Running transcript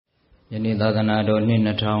ယနေ့သာသနာတော်နှစ်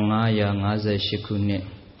2558ခုနှစ်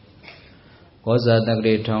ကောဇာတက္က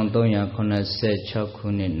ရာ1386ခု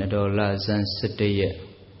နှစ်နတော်လဇန်17ရက်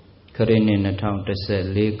ခရစ်နှစ်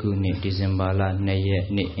2014ခုနှစ်ဒီဇင်ဘာလ2ရက်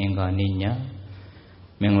နေ့အင်္ဂါနေ့ည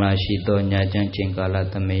မင်္ဂလာရှိသောညချမ်းချိန်ကာလ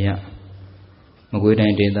သမယမကွေးတို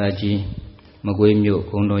င်းဒေသကြီးမကွေးမြို့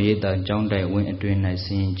ဂုံတော်ရိပ်သာကျောင်းတိုင်ဝင်းအတွင်း၌ဆ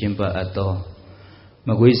င်ကျင်းပအပ်သောမ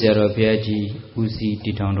ကွေးဆရာတော်ဘုရားကြီးဦးစီးတ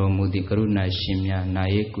ည်ထောင်တော်မူသည့်ကရုဏာရှင်များနာ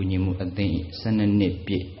ရေးကူညီမှုအသင်း12နှစ်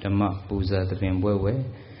ပြည့်ဓမ္မပူဇာသဘင်ပွဲဝဲ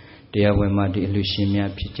တရားဝဲမှဒီအလှရှင်များ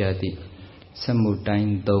ဖြစ်ကြသည့်စမှုတိုင်း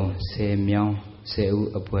30မြောင်း10ဦး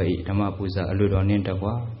အဖွဲ့၏ဓမ္မပူဇာအလှတော်နှင့်တ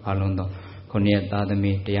ကွာအလုံးသော9ရက်သားသ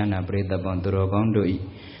မီးတရားနာပရိသတ်ပေါင်းသူတော်ကောင်းတို့၏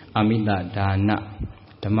အမိတဒါန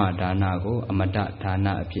ဓမ္မဒါနကိုအမတဒါန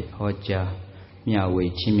အဖြစ်ဟောကြားမျှဝေ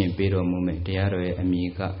ချီးမြှင့်ပေးတော်မူမယ်တရားတော်ရဲ့အမ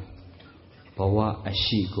ည်ကဘဝအ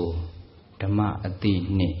ရှိကိုဓမ္မအတိ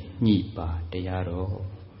နှင့်ညှိပါတရားတော်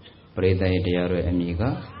ပရိသတ်ရဲ့တရားတော်ရဲ့အမည်က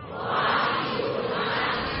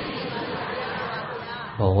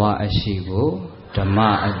ဘဝအရှိကိုဓမ္မ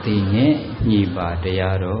အတိနှင့်ညှိပါတ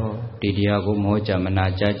ရားတော်ဒီတရားကိုမောကြမနာ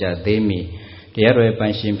ကြကြသေးမီတရားတော်ရဲ့ပ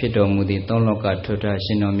န်ရှင်ဖြစ်တော်မူသည့်သုံးလောကထွတ်ထရှ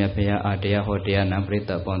င်တော်မြတ်ဘုရားအားတရားဟောတရားနာပရိသ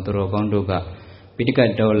တ်ပေါင်းသူတော်ကောင်းတို့ကပိဋက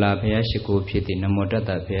တ်တော်လာဘုရားရှိခိုးဖြစ်သည့်နမောတတ္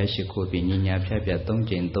တဘုရားရှိခိုးပြီးညီညာဖြတ်ဖြတ်3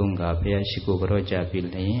ကျင်3ကဘုရားရှိခိုးကြောကြပြီး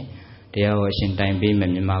လျင်တရားဟောရှင်တိုင်ပေးမ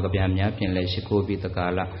ယ်မြမကဗျာများဖြင့်လည်းရှိခိုးပြီးတကာ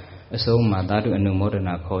လအဆုံးမှာသာဓုအနုမောဒ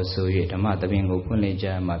နာခေါ်ဆို၍ဓမ္မသဘင်ကိုဖွင့်လှစ်ကြ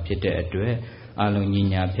မှာဖြစ်တဲ့အတွက်အလုံးညီ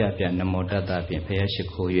ညာဖြတ်ဖြတ်နမောတတ္တဖြင့်ဘုရားရှိ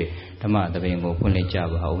ခိုး၍ဓမ္မသဘင်ကိုဖွင့်လှစ်ကြ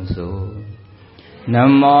ပါအောင်စို့န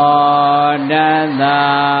မောတတ္တ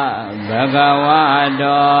ဘဂဝ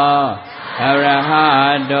တောအရဟ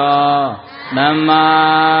တောသမ္မာ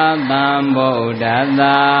သမ္ဗုဒ္ဓတ္တ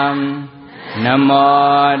န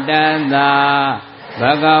မောတတ္တဘ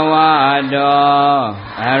ဂဝတော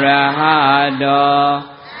အရဟတော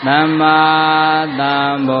သမ္မာသ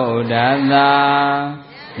မ္ဗုဒ္ဓတ္တ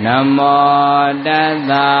နမောတတ္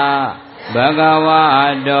တဘဂဝ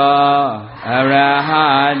တောအရဟ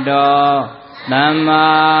တောသမ္မာ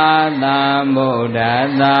သမ္ဗုဒ္ဓတ္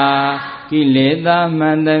တကိလေသာမှ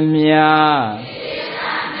န်သမျှ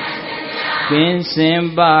ကင်းစင်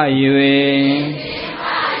ပါ၍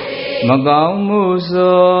မကောင်းမှု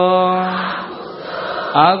ဆို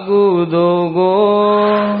အကုသိုလ်ကို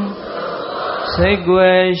စိတ်ွ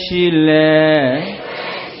ယ်ရှိလဲ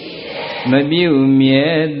မပြုမြဲ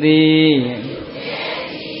သည်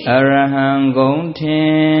အရဟံဂုံထ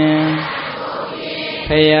င်ဖ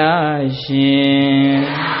ယားရှင်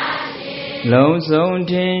လုံးစုံ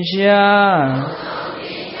ထင်ရှား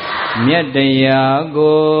မြတ်တရား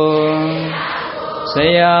ကိုဆ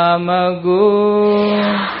ရာမကူ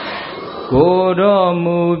ကိုတော်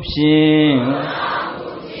မူဖြင့်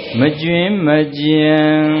မကျွင်းမကြံ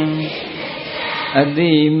အ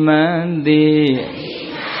တိမှန်သည်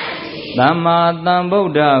သမ္မာသမ္ဗု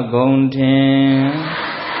ဒ္ဓဂုဏ်ထင်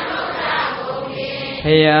ဖ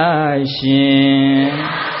ယားရှင်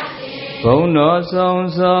ဘုံတော်ဆုံး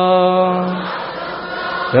ဆုံး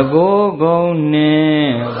တကောဂုဏ်နှ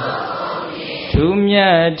င့်ထူးမြ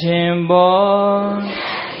တ်ထင်ပေါ်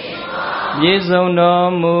ပြည့်စုံ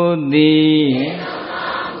တော်မူသည်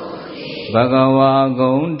ဘဂဝါ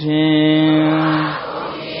ဂုဏ်ထင်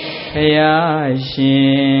ဖယားရှ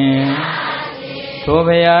င်ထို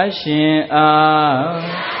ဘုရားရှင်အား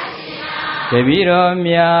တပည့်တော်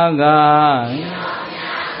များက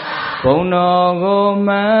ဘုံတော်ကို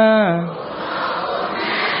မှန်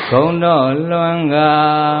ဂုဏ်တော်လွန်က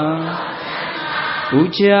ဥ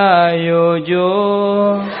ချယော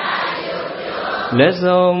ကျိုးလက်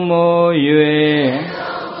ဆုံးမိုး၍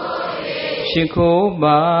ရှိခိုး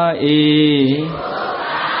ပါ၏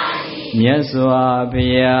မြတ်စွာဘု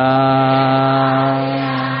ရား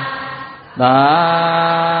သာ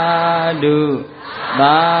ဓု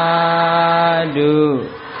သာဓု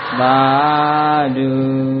သာဓု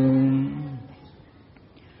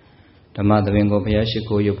ဓမ္မသဘင်ကိုဘုရားရှိ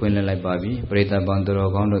ခိုးရုပ်ဖွင့်လိုက်ပါပြီပရိသတ်ပေါင်းသူ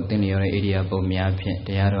တော်ကောင်းတို့သင်လျော်တဲ့ဣရိယာပုများဖြင့်တ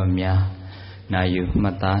ရားတော်များနာယူမှ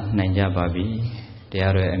တ်သားနိုင်ကြပါပြီတ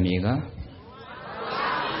ရားတော်ရဲ့အမည်က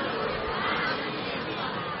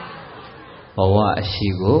ဘဝအရှိ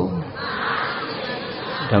ကို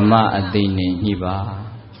ဓမ္မအသိနှင့်ညှိပါ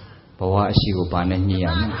ဘဝအရှိကိုဘာနဲ့ညှိရ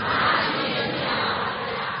မလဲ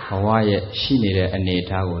ဘဝရဲ့ရှိနေတဲ့အနေအ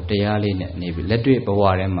ထားကိုတရားလေးနဲ့နေပြီလက်တွေ့ဘဝ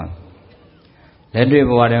ထဲမှာ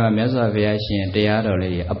မြတ်စွာဘုရားရှင်တရားတော်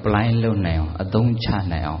လေးတွေ apply လုပ်နိုင်အောင်အသုံးချ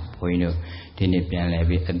နိုင်အောင်ဘုန်းကြီးတို့ဒီနေ့ပြန်လည်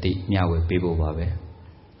ပြီးအသိမျှဝေပေးဖို့ပါပဲ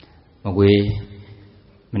မကွေး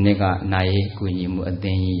မနစ်ကနာရေးကူညီမှုအသ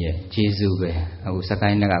င်းကြီးရဲ့ကျေးဇူးပဲအခုစကို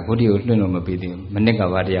င်းကကိုတီကိုလွှင့်လို့မပေးသေးဘူးမနစ်က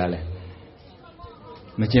ဘာတရားလဲ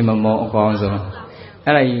မချင်မမောအကောင်းဆုံး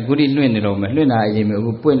အဲ့ဒါကြီးခုထိလွင့်နေတော့မယ်လွင့်တာအရင်မျိုးအ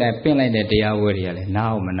ခုပွင့်လိုက်ပင့်လိုက်တဲ့တရားဝဲတွေကလည်းနား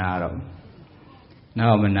အောင်မနာတော့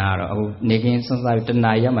အခုနေကင်းစွန်းစားပြီးတ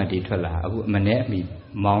ဏှာရမှတည်ထွက်လာအခုမနေ့အမိ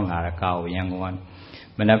မောင်းလာတာကာကိုရန်ကုန်က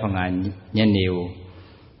မနေ့ကညနေကို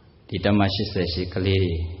ဒီတမ88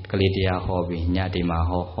ကလေးတရားဟောပြီးညဒီမှာ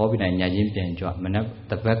ဟောပြီးတိုင်းညချင်းပြန်ကြွမနေ့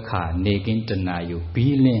တပတ်ခါနေကင်းတဏှာယူဘီ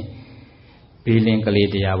လင်းကလေး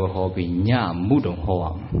တရားဟောပြီးညမှုတုံဟော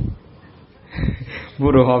အောင်ဘု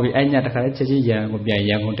ရားဟောပြီးအဲ့ညတခါချက်ချင်းရန်ကိုပြန်ရ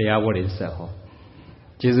န်ကုန်တရားဘောတွေဆက်ဟော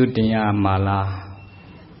ကျေးဇူးတင်ရမှာလား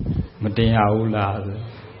မတင်ရဘူးလား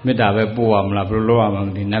မေတ္တာပဲပို့ရမလားဘယ်လိုလုပ်ရမှာမ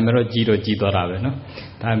သိနာမည်တော့ကြီးသွားတာပဲနော်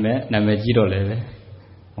ဒါပေမဲ့နာမည်ကြီးတော့လည်းပဲ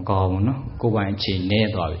မကောင်းဘူးနော်ကိုယ်ပိုင်ချိန်နေ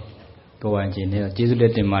သွားပြီကိုယ်ပိုင်ချိန်နေတော့ကျေးဇူးလ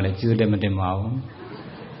က်တင်ပါလေကျေးဇူးလက်မတင်ပါဘူး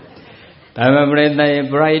ဒါပေမဲ့ပရိသတ်ရဲ့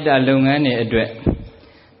ပရိဒတ်လုပ်ငန်းတွေအတွက်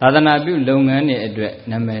သာသနာပြုလုပ်ငန်းတွေအတွက်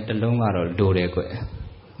နာမည်တစ်လုံးကတော့လိုတယ်ကွ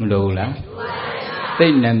မလိုဘူးလားသိ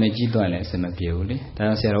နာမည်ကြီးသွားရင်အဆင်မပြေဘူးလေဒါ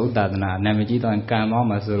ကြောင့်ဆရာတော်ဥသာသနာနာမည်ကြီးသွားရင်ကံသွား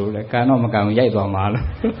မှာဆိုလို့လေကံတော့မကံဘူးရိုက်သွားမှာလို့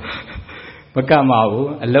မကတ်ပါဘူး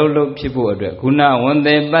အလုံးလုံးဖြစ်ဖို့အတွက်ဂုဏဝန္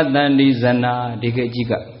တေပတ္တန္တိဇနာဒီကိကြီး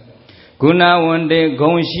ကဂုဏဝန္တေ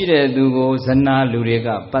ဂုံရှိတဲ့သူကိုဇနာလူတွေက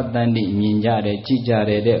ပတ္တန္တိမြင်ကြတယ်ကြည်ကြ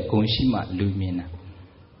တယ်တဲ့ဂုံရှိမှလူမြင်တာ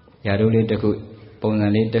ရာထူးလေးတစ်ခုပုံစံ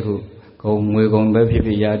လေးတစ်ခုဂုံငွေဂုံပဲဖြစ်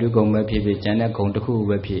ဖြစ်ရာထူးဂုံပဲဖြစ်ဖြစ်ကျန်တဲ့ဂုံတစ်ခု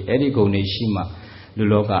ပဲဖြစ်အဲ့ဒီဂုံတွေရှိမှလူ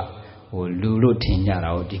လောကလူလို့ထင်ကြတာ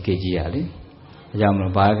ဟုတ်ဒီကိကြီးရလေအကြောင်းမ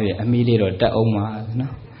လို့ဘာဖြစ်အမီးလေးတော့တက်အောင်ပါ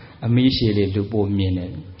နော်အမီးရှည်လေးလူပိုမြင်တယ်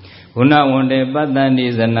ဂုဏဝန္တေပတ္တန္တိ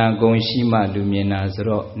ဇနာဂုံရှိမှလူမြင်တာဆို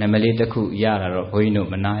တော့နမလေးတစ်ခုရတာတော့ဘုန်းကြီးတို့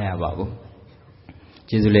မနာရပါဘူး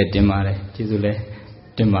ကျေးဇူးလည်းတင်ပါတယ်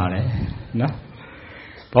နော်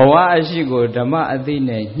ဘဝအရှိကိုဓမ္မအသိ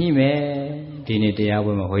နဲ့ညှိမယ်ဒီနေ့တရား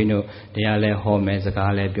ပွဲမှာဘုန်းကြီးတို့တရားလဲဟောမယ်စ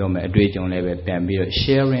ကားလဲပြောမယ်အတွေ့အကြုံလဲပဲပြန်ပြီးတော့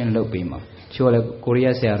sharing လုပ်ပေးမှာချိုးလဲကိုရီး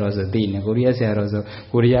ယားဆရာတော်ဆိုသိနေကိုရီးယားဆရာတော်ဆို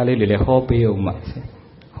ကိုရီးယားလေးတွေလည်းဟောပေးအောင်မှာ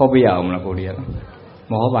ဟောပေးရအောင်မလားကိုရီးယား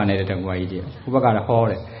မဟောပါနဲ့တဲ့ကွာကြီးတွေဟိုဘက်ကလည်းဟော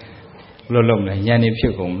တယ်ဘလို့လုံးလဲရန်နေဖြ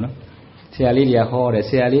စ်ကုန်နော်ဆရာလေးတွေကဟောတယ်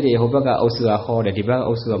ဆရာလေးတွေဟိုဘက်က အုပ်စုကဟောတယ်ဒီဘက်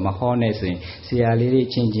အုပ်စုကမဟောနဲ့ဆိုရင်ဆရာလေးတွေ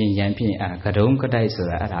ချင်းချင်းရန်ဖြစ်ကတုံးကတိုက်ဆို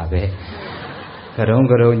တာအဲ့ဒါပဲက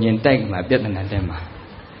တုံးညင်တိုက်မှာပြဿနာတက်မှာ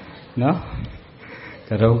နော်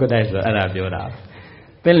ကတုံးကတိုက်ဆိုတာအဲ့ဒါပြောတာ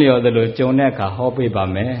ပင့်လျော်သလိုကြုံတဲ့အခါဟောပေးပါ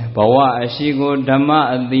မယ်ဘဝအရှိကိုဓမ္မ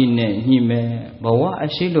အသိနဲ့ညှိမယ်ဘဝအ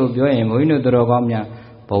ရှိလို့ပြောရင်ဘုန်းကြီးတို့တော်ကောင်းများ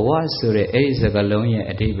ဘဝဆိုတဲ့အဲ့ဒီစကားလုံးရဲ့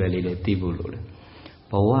အဓိပ္ပာယ်လေးလည်းသိဖို့လိုတယ်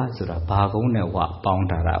ဘဝဆိုတာဘာကုန်းနဲ့ဝပေါင်း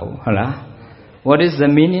ထားတာဟုတ်လား What is the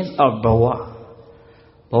meaning of ဘ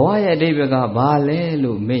ဝရဲ့အဓိပ္ပာယ်ကဘာလဲ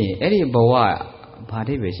လို့မေးရင်အဲ့ဒီဘဝဘာအ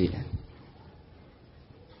ဓိပ္ပာယ်ရှိလဲ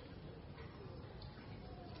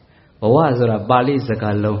ဘဝဆိုတာပါဠိစ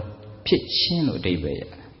ကားလုံးဖြစ်ချင်းလို့အဓိပ္ပာယ်ရတယ်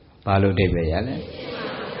ဘာလို့အဓိပ္ပာယ်ရလဲ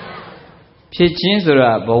ဖြစ်ချင်းဆို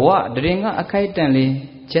တာဘဝတရင်ကအခိုက်အတန့်လေး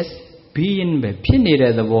just being ပဲဖြစ်နေ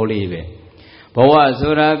တဲ့သဘောလေးပဲဘဝ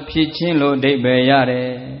ဆိုတာဖြစ်ချင်းလို့အဓိပ္ပာယ်ရတယ်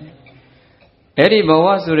အဲ့ဒီဘဝ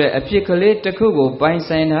ဆိုတဲ့အဖြစ်ကလေးတစ်ခုကိုပိုင်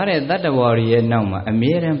ဆိုင်ထားတဲ့တတ္တဝါတွေရဲ့နောက်မှာအ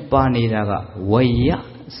မြဲတမ်းပါနေတာကဝယ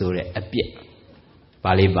ဆိုတဲ့အပြစ်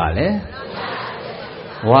ပါဠိပါလဲ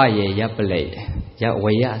ဝရေရပ်ပလက်ရဝ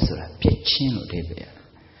ယဆိုတာဖြစ်ချင်းလို့အဓိပ္ပာယ်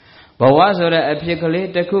ဘဝဆိုတဲ့အဖြစ်ကလေး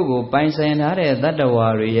တစ်ခုကိုပိုင်ဆိုင်ထားတဲ့တတ္တဝါ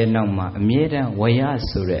တွေရဲ့နောက်မှာအမြဲတမ်းဝယ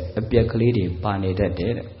ဆိုတဲ့အပြက်ကလေးတွေပါနေတတ်တ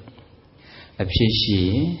ယ်တဲ့အဖြစ်ရှိ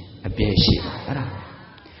ရင်အပြည့်ရှိအဲ့ဒါ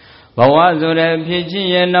ဘဝဆိုတဲ့ဖြစ်ချင်း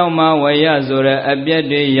ရဲ့နောက်မှာဝရဆိုတဲ့အပြည့်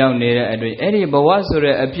တွေရောက်နေတဲ့အတွေ့အဲ့ဒီဘဝဆို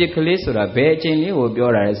တဲ့အဖြစ်ကလေးဆိုတာဘယ်အချိန်လေးကိုပြော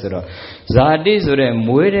တာလဲဆိုတော့ဇာတိဆိုတဲ့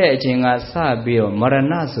မွေးတဲ့အချိန်ကစပြီးတော့မရ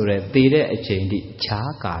ဏဆိုတဲ့သေတဲ့အချိန်ထိ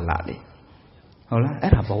ခြားကာလလေးဟုတ်လား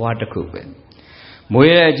အဲ့ဒါဘဝတစ်ခုပဲ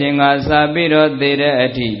မွေးတဲ့အချိန်ကစပြီးတော့သေတဲ့အ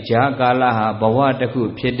ထိခြားကာလဟာဘဝတစ်ခု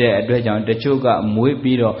ဖြစ်တဲ့အတွက်ကြောင့်တချို့ကမွေး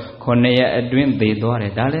ပြီးတော့9ရက်အတွင်းသေသွားတ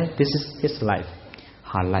ယ်ဒါလည်း this is his life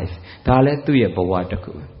her life ဒါလည်းသူ့ရဲ့ဘဝတစ်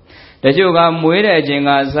ခုတချို့ကမွေးတဲ့အချိန်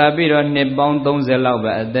ကစပြီးတော့နှစ်ပေါင်း30လောက်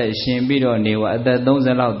ပဲအသက်ရှင်ပြီးတော့နေဝအသက်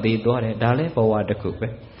30လောက်သေသွားတယ်ဒါလည်းဘဝတစ်ခုပဲ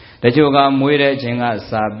တချို့ကမွေးတဲ့အချိန်က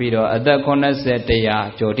စပြီးတော့အသက်80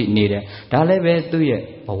 100ကျော်ထိနေတယ်ဒါလည်းပဲသူ့ရဲ့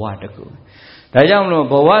ဘဝတစ်ခုဒါကြောင့်မလို့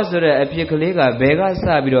ဘဝဆိုတဲ့အဖြစ်ကလေးကဘယ်ကစ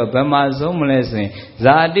ပြီးတော့ဗမာဆုံးမလဲဆိုရင်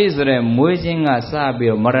ဇာတိဆိုတဲ့မွေးခြင်းကစပြီး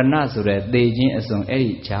တော့မရဏဆိုတဲ့သေခြင်းအစုံအဲ့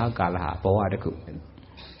ဒီခြားကာလဟာဘဝတစ်ခု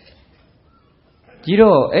ကြီး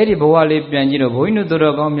တော့အဲ့ဒီဘဝလေးပြန်ကြည့်တော့ဘုန်းကြီးတို့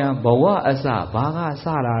တော်ကောင်းများဘဝအစဘာကစ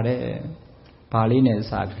လာတဲ့ဘာလေးနဲ့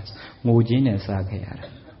စခဲ့ငိုခြင်းနဲ့စခဲ့ရတာ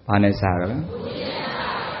ဘာနဲ့စကြလဲ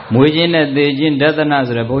မွေးခြင်းနဲ့သေခြင်းဒသနာ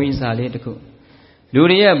ဆိုတဲ့ဘုန်းကြီးစာလေးတစ်ခုလူ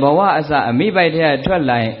တွေရဲ့ဘဝအစအမိပိုက်ထဲကထွက်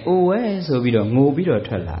လာရင်အိုဝဲဆိုပြီးတော့ငိုပြီးတော့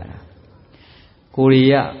ထွက်လာတာကိုရီး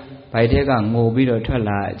ယား bài thế cả ngô bí rồi thoát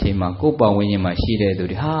là chỉ mà cố bảo nguyên nhưng mà xí đây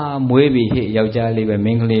tụi ha muối bị hệ giàu cha li về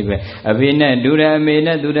mình li về ở bên này đủ đây bên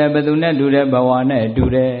này đủ đây bên tu này đủ đây bảo hòa này đủ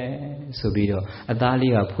đây số bí đó ta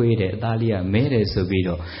li à phui đấy ta li à mấy đấy số bí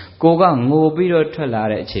đó cố cả ngô bí rồi thoát là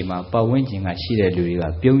đấy chỉ mà bảo nguyên chỉ mà xí đây tụi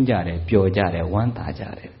cái biểu giá đấy biểu giá đấy quan ta giá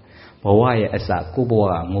đấy bảo hòa ấy sao cố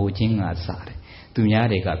bảo à ngô chính à sao đấy tụi nhà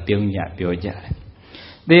đấy cái biểu giá đấy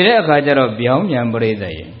để đấy khai cho nó biểu nhận bơi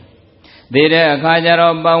đấy để đấy khai cho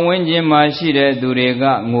nó bảo nguyên chỉ mà xí đấy tụi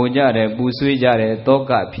cái ngô giá đấy bù suy giá đấy to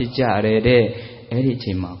cả phi giá đấy đấy ấy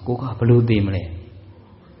chỉ mà cố cả bao tiền mà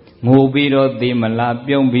ngô bí rồi tìm mà la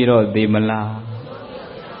biểu bí rồi tìm mà la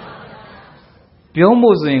biểu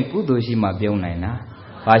một chuyện cú tôi chỉ mà biểu này na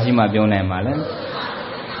ba chỉ mà biểu này mà lên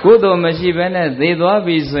cú tôi mà chỉ bên này để đó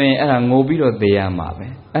bí chuyện là ngô bí rồi để mà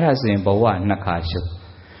bé là chuyện bảoว่านักข่าว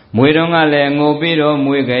มวยတော့ကလည်းငိုပြီးတော့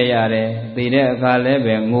မွေးခဲ့ရတယ်ဒီတဲ့အခါလည်း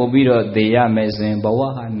ပဲငိုပြီးတော့သေရမယ်ဆိုရင်ဘဝ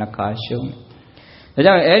ဟာနှခါရှုံးဒါ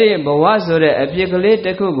ကြောင့်အဲ့ဒီဘဝဆိုတဲ့အပြစ်ကလေးတ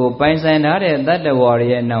စ်ခုကိုပိုင်ဆိုင်ထားတဲ့တတ္တဝါ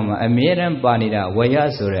ရဲ့နောက်မှာအမြဲတမ်းပါနေတာဝရ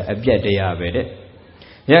ဆိုတဲ့အပြတ်တရားပဲတဲ့။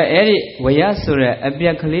အဲ့ဒီဝရဆိုတဲ့အပြ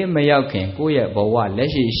တ်ကလေးမရောက်ခင်ကိုယ့်ရဲ့ဘဝလက်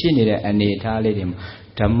ရှိရှိနေတဲ့အနေအထားလေးတွေမှာ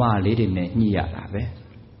ဓမ္မလေးတွေနဲ့ညှိရတာပဲ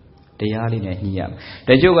။တရားလေးနဲ့ညှိရမယ်။တ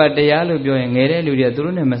ချို့ကတရားလို့ပြောရင်ငယ်တဲ့လူတွေသူ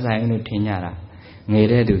တို့နဲ့မဆိုင်ဘူးလို့ထင်ကြတာ။ငယ်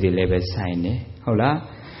တဲ့လူတွေလည်းပဲဆိုင်တယ်ဟုတ်လား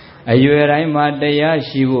။အရွယ်တိုင်းမှာတရား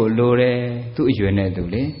ရှိဖို့လိုတယ်သူ့အရွယ်နဲ့သူ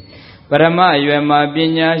လေ။ပရမအရွယ်မှာပ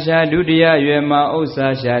ညာရှာဒုတိယအရွယ်မှာဥစ္စာ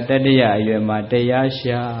ရှာတတိယအရွယ်မှာတရား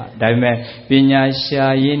ရှာဒါပေမဲ့ပညာရှာ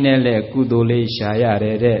ရင်းနဲ့လည်းကုသိုလ်လေးရှာရတ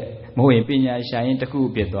ယ်တဲ့မဟုတ်ရင်ပညာရှာရင်တစ်ခု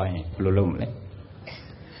ပြတ်သွားရင်ဘယ်လိုလုပ်မလဲ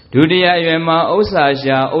ဒုတိယအရွယ်မှာဥစ္စာ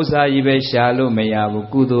ရှာဥစ္စာကြီးပဲရှာလို့မရဘူး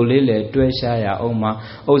ကုသိုလ်လေးလည်းတွဲရှာရအောင်မှာ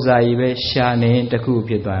ဥစ္စာကြီးပဲရှာနေတစ်ခု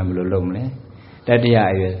ပြတ်သွားရင်ဘယ်လိုလုပ်မလဲတတိယ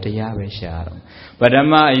အရွယ်တရားပဲရှာတော့ပထ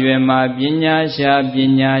မအရွယ်မှာပညာရှာ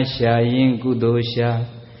ရင်ကုသိုလ်ရှာ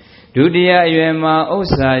ဒုတိယအရွယ်မှာဥစ္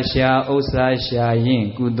စာရှာရင်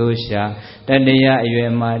ကုသိုလ်ရှာတတိယအရွ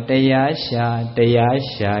ယ်မှာတရားရှာ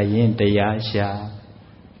ရင်တရားရှာ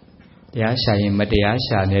ရင်မတရား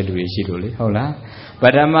ရှာတဲ့လူတွေရှိလို့လေဟုတ်လားပ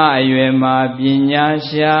ထမအရွယ်မှာပညာ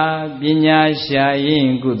ရှာရင်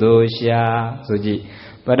ကုသိုလ်ရှာဆိုကြည့်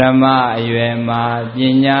ပထမအရွယ်မှာပ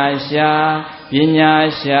ညာရှာ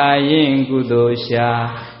ရင်ကုသိုလ်ရှာ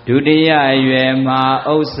ဒုတိယအရွယ်မှာ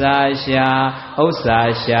ဥစ္စာ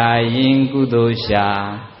ရှာရင်ကုသိုလ်ရှာ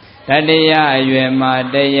တတိယအရွယ်မှာ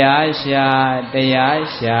တရားရှာ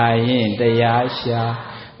ရင်တရားရှာ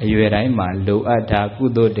အရွယ်တိုင်းမှာလိုအပ်တာကု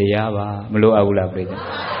သိုလ်တရားပါမလိုအပ်ဘူးလားပြိတ္တ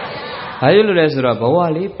ဘာလို့လဲဆိုတော့ဘဝ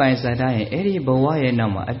လေးပိုင်ဆိုင်ထားရင်အဲ့ဒီဘဝရဲ့နော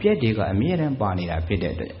က်မှာအပြည့်တွေကအမြဲတမ်းပါနေတာဖြစ်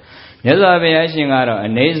တဲ့အတွက်မြတ်စွာဘုရားရှင်ကတော့အ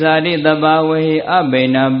နေစာတိတပဝေဟိအဘိ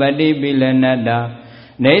နာပတိပိလနတ္တာ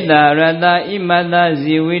နေတရတဣမတ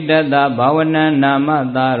ဇီဝိတတဘာဝနနာမ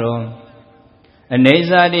သာရောအနေ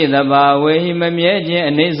စာတိတဘာဝေဟိမမြဲခြင်း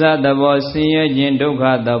အနေစာသဘောဆင်းရဲခြင်းဒုက္ခ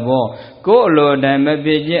သဘောကိုယ်အလိုတိုင်းမဖြ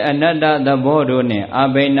စ်ခြင်းအနတ္တသဘောတို့နှင့်အ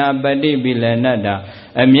ဘိနာပတိပိလနတ္တာ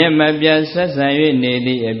အမျက်မပြတ်ဆက်ဆံ၍နေသ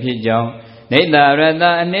ည့်အဖြစ်ကြောင့်နေတရတ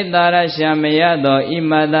အနိတ္တရရှာမရသောဣ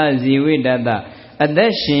မတဇီဝိတတအသ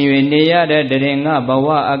က်ရှင်၍နေရတဲ့တရင်ငါဘဝ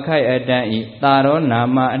အခိုက်အတန့်ဤသာရောနာ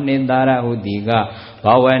မအနိတ္တရဟုသည်က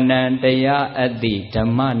ဘာဝနံတရားအတ္တိဓ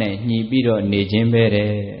မ္မနဲ့ညှိပြီးတော့နေခြင်းပဲ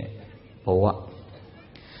တဲ့ဘ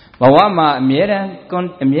ဝမှာအမြဲတ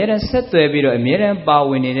မ်းဆက်သွယ်ပြီးတော့အမြဲတမ်းပါ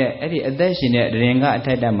ဝင်နေတဲ့အဲ့ဒီအသက်ရှင်တဲ့တရင်ကအ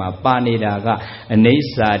ထိုက်တန့်မှာပါနေတာကအနိစ္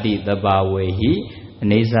စတိသဘာဝေဟိအ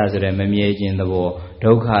နိစ္စဆိုတဲ့မမြဲခြင်းသဘော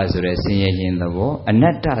ဒုက္ခဆိုတဲ့ဆင်းရဲခြင်းသဘောအန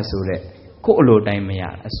တ္တဆိုတဲ့ကိုယ်အလိုတိုင်းမရ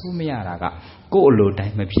အဆိုးမရတာကကိုယ်အလိုတို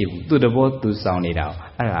င်းမဖြစ်ဘူးသူတဘောသူဆောင်နေတာ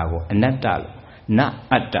အဲ့ဒါကိုအနတ္တလို့န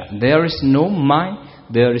အတ္တ there is no mind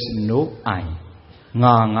there is no I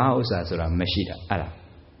ငါဥစ္စာဆိုတာမရှိတာအဲ့ဒါ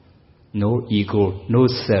no ego no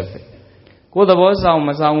self ကိုယ်သဘောဆောင်မ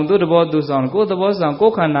ဆောင်သူတဘောသူဆောင်ကိုယ်သဘောဆောင်ကို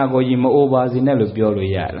ယ်ခန္ဓာကိုယ်ကြီးမအိုပါစေနဲ့လို့ပြောလို့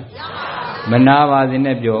ရလားမနာပါစေ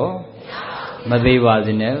နဲ့ပြောမသေးပါ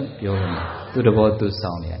စေနဲ့ပြောလို့သူတဘောသူ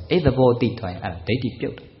ဆောင်နေအဲ့သဘောသိသွားရင်အဲ့ဒါဒိဋ္ဌိပြု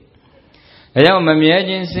တ်တယ်။ဒါကြောင့်မမြဲ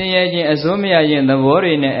ခြင်းဆင်းရဲခြင်းအစိုးမရခြင်းသဘော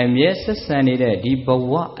တွေနဲ့အမြဲဆက်ဆံနေတဲ့ဒီဘ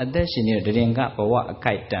ဝအသက်ရှင်နေတဲ့တရင်ကဘဝအ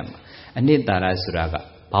ခိုက်တန့်မှာအနိတ္တရဆိုတာက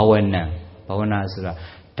ဘာဝနာဆိုတာ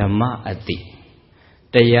ဓမ္မအတိ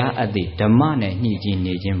တရားအတိဓမ္မနဲ့ညှိကြည့်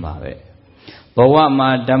နေခြင်းပါပဲ။ဘဝမှာ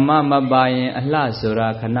ဓမ္မမပါရင်အလှဆိုတာ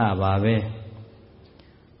ခဏပါပဲ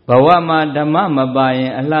။ဘဝမှာဓမ္မမပါရ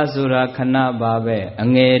င်အလှဆိုတာခဏပါပဲ။အ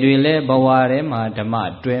ငယ်တွေလည်းဘဝထဲမှာဓမ္မ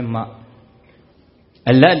တွဲမှ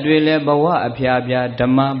အလတ်တွေလည်းဘဝအဖျားဖျားဓ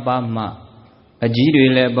မ္မပါမှအကြီးတွေ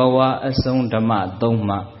လည်းဘဝအဆုံးဓမ္မသုံး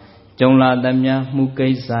မှကြုံလာသမျှမှုကိ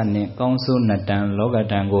စ္စနှင့်ကောင်းဆိုးနှစ်တန်လောက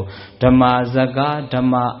တန်ကိုဓမ္မစကားဓမ္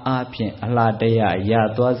မအဖြင့်အလှတရားရ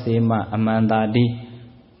သွားစေမှအမှန်သာတိ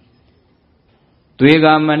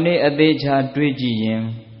Tuiga mani adecha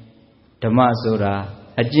tuijin Damasura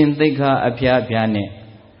Ajin Thika Apya Pyane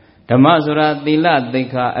Damasura Tila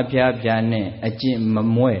Thika Apya Pyane Ajin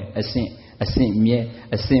Mamwe Asin Mye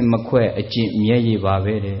Asin Makwe Ajin Mye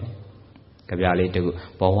Babere Kabyali to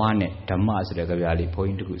Bawane Damasura Kabyali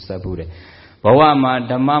point to Sabure Bawama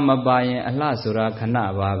Damama Bayan Alasura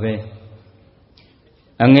Kana Babe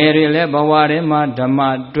Angerile Bawarema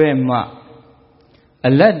Dama Dwema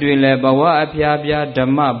Aladwile Bawa Apyabya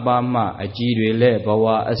Dama Bama Ajirile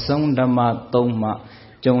Bawa Asong Dama Toma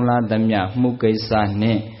Jongla Damya Mukesa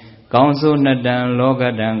Ne Council Nadan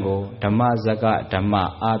Logadango Dama Zaka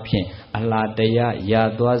Dama Apin Aladaya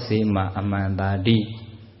Yadwasima Amandadi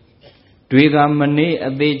Twiga Mani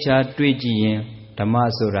Adecha Twijian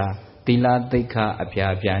Damasura Tila Thika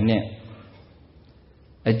Apyabya Ne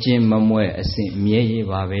Ajin Mamwe Asin Mye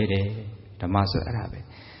Babere Damasura Arabe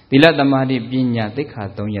Tila Damadi Pinya Thika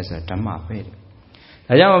Tonyasa Dama Pere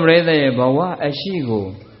Ayama Brother Bawa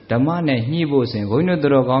Ashigo Damane Nibos and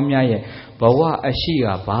Goinodro Gomya Bawa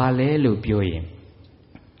Ashiga Bale Lupioin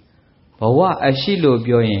Bawa Ashilo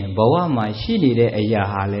Bioin Bawa Ma Shili de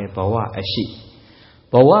Ayahale Bawa Ashi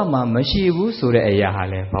Bawa Ma Mashibu Sure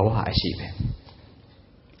Ayahale Bawa Ashibe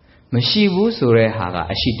Mashibu Sure Haga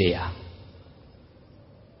Ashidea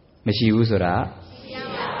Mashibu Sura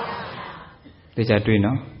Teacher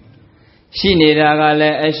Twino She need a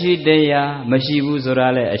gale Ashidea Mashibu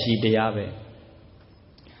Surale Ashideabe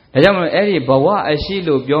Ajam Eri Bawa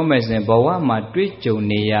Ashilo Biomes and Bawa Ma Twitcho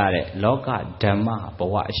Neare Loka Dama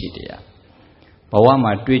Bawa Ashidea Bawa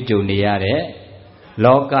Ma Twitcho Neare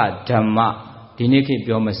Loka Dama Diniki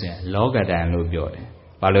Biomes Loga Dan Lubiole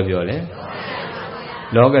Palobiole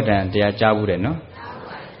Loga Dan Dea Chabure no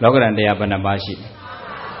Loga Dan Dea Banabashi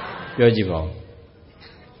Yojibo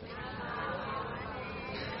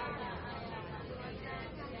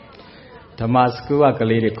Damascus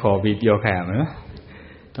Kaliri Kobi Yokam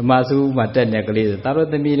Damasu Matet Kaliri Taro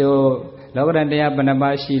the Mido Logan Dea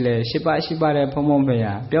Banabashi Shiba Shiba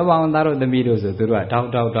Pomompea Piawan Taro the Midos Dura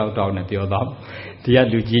down at your dog Dia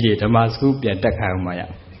Lugidi Damascus Piatakamaya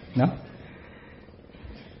no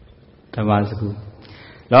Damascus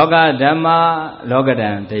Loga Dama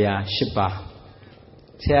Logadan Dea Shiba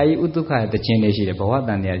Say Utuka the Chineshi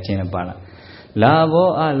Bawatan their Chinapala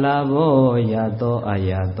Lavo alavo yado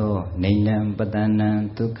ayado Ninam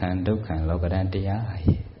Badanan Tukan Dukan Logadantia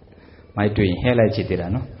My twin Hela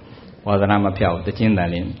Chitirano was an Amapia the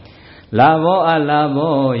Chindalin Lavo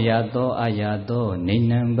alavo yado ayado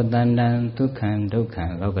Ninam Badanan Tukan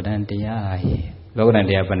Dukan Logadantia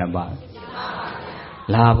Logadantia Panaba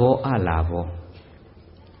Lavo alavo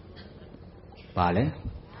Vale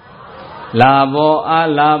Lavo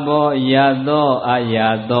alavo yado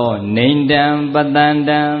ayado Nindam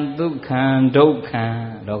Badandam Dukhan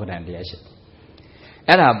Dokhan Logan Diash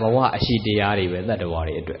Era Bawa Ashidiari with that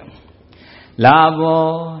warrior.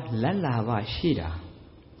 Lavo Lalava Shida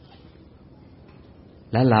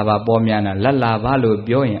Lalava Bomiana Lalava Lu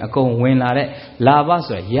Bioin Akon Win Lare Lavas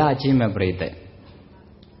Yajima Brete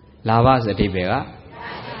Lavas a Tibega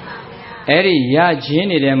Eri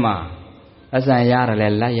Yajini Dema As I yara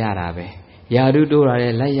la yarabe Yadu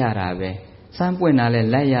Dora la yarabe Sampuinale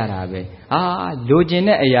la yarabe Ah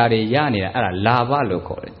Lujine Ayari Yani Lava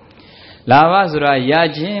loco Lava Sura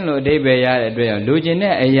Yajin lo debe yare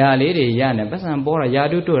Lujine Ayali Yana Basan Bora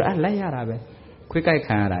Yadu Dora la yarabe Quick I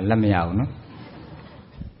can't let me out no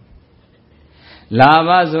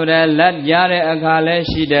Lava Sura let Yare Akale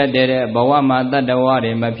Shida Dere Bawama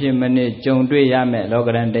Dadawari Mapimani Jundri Yame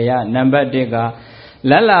Lograndea Number Digger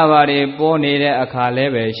Lalavari Pony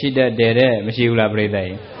Akalebe, she did Mishula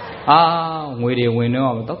Brede. Ah, we win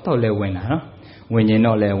no, Doctor Lewina, when you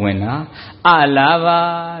know Lewina. Ah,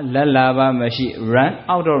 lava, Lalava, Mashi, run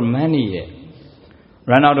out of money.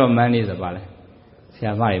 Run out of money is a ballet.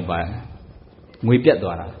 Siavai by we get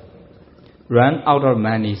dora. Run out of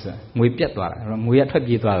money, sir. We get dora. We are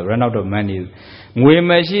twenty run out of money. We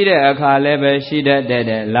machine a calebe, she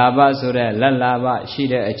did lava sura, la lava, she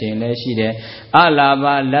did a chain, she did a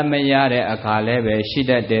lava, lamayare, a calebe, she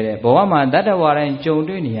did Boama, that a warren, Joe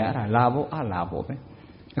Dunia, lavo, a lavo.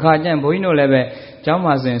 A carjan boino leve,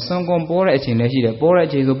 Jamas and some compore a chain, she did pour a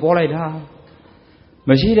cheese of Polida.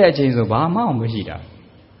 Machida chains of Bama, Machida.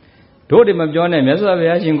 Told him of John and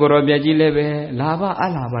Mesavia, Gorobiaji leve, lava, a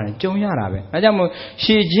lava, Joe Yarabe. Ajamo,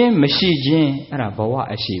 she Jim, Machi Jim, and a boa,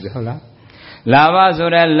 a sheep, hola. Lava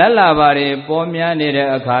Zura Lalavari, Pomia needed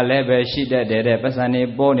a calebe, she did a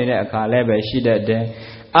Pasani, Boni a calebe, she did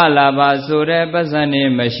Alava Zura Pasani,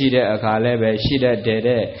 Machida a calebe, she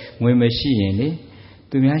did we machine.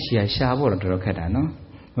 To me, she a shabble to Rocatano.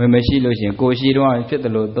 ဝင်မရှိလို့ရှိရင်ကိုရှိတော့ဖြစ်တ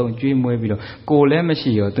ယ်လို့သုံးကျွေးမွေးပြီးတော့ကိုလည်းမရှိ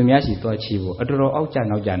ရောသူများရှိသွားချီဖို့အတော်အောက်ကျ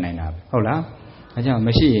နောက်ကျနိုင်တာပဲဟုတ်လားအဲကြောင့်မ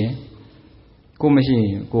ရှိရင်ကိုမရှိရ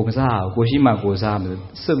င်ကိုကစားကိုရှိမှကိုစားမယ်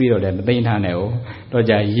စွတ်ပြီးတော့လည်းမသိမ်းထားနဲ့ဟုတ်တော့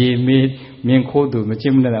ကြရေမေးမြင်ခိုးသူမချ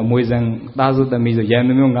စ်မနဲ့အမွေစံသားစုသမီးဆိုရံ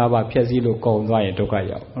မျိုး၅ပါးဖြက်စီးလို့ကုန်သွားရင်ဒုက္ခ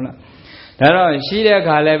ရောက်ဟုတ်လားဒါတော့ရှိတဲ့အ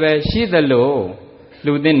ခါလည်းပဲရှိသလို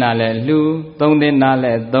လူသိနာလဲလူသုံးသိနာ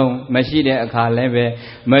လဲသုံးမရှိတဲ့အခါလည်းပဲ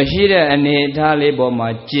မရှိတဲ့အနေအထားလေးပေါ်မှာ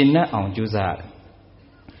ကျင့်နှံ့အောင်ကြိုးစားရတယ်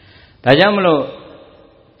။ဒါကြောင့်မလို့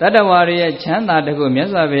တတ္တဝါတွေရဲ့ချမ်းသာတခုမြတ်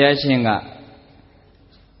စွာဘုရားရှင်က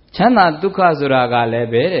ချမ်းသာဒုက္ခဆိုတာကလည်း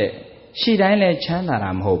ပဲတဲ့ရှိတိုင်းလဲချမ်းသာတာ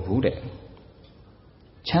မဟုတ်ဘူးတဲ့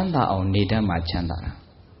ချမ်းသာအောင်နေတတ်မှချမ်းသာတာ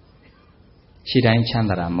ရှိတိုင်းချမ်း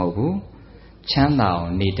သာတာမဟုတ်ဘူးချမ်းသာအော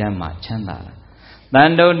င်နေတတ်မှချမ်းသာတာတ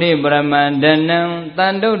န်တုတ်တိပရမန္တနံတ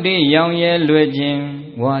န်တုတ်တိရောင်ရဲလွယ်ခြင်း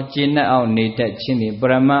ဝါကျင့်အောင်နေတတ်ခြင်းဒီပ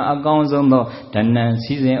ရမန်အကောင်းဆုံးသောဒဏံစ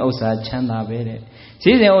ည်းစိမ်ဥစ္စာချမ်းသာပဲတဲ့စ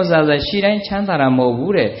ည်းစိမ်ဥစ္စာဆိုရှိတိုင်းချမ်းသာတာမဟုတ်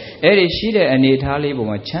ဘူးတဲ့အဲ့ဒီရှိတဲ့အနေထားလေးပုံ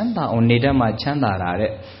မှာချမ်းသာအောင်နေတတ်မှချမ်းသာတာ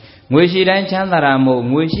တဲ့ငွေရှိတိုင်းချမ်းသာတာမဟုတ်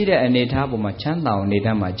ငွေရှိတဲ့အနေထားပုံမှာချမ်းသာအောင်နေတ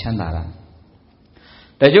တ်မှချမ်းသာတာ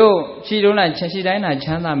တချို့ရှိတုံးလားရှိတိုင်းချ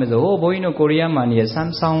မ်းသာမယ်ဆိုဟိုဘုန်းကြီးတို့ကိုရီးယားမှာနေ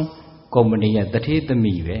Samsung ကုမ္ပဏီရဲ့တထေးသ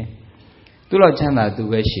မီးပဲသူ့လောက်ချမ်းသာသူ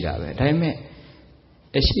ပဲရှိတာပဲဒါပေမဲ့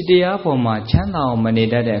အရှိတရားပေါ်မှာချမ်းသာအောင်မနေ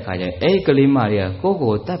တတ်တဲ့အခါကျရင်အဲ့ဒီကလေးမတွေကကိုယ့်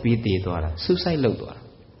ကိုယ်တတ်ပြီးတည်သွားတာဆူဆိုက်လုပ်သွားတာ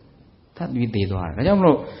တတ်ပြီးတည်သွားတာဒါကြောင့်မ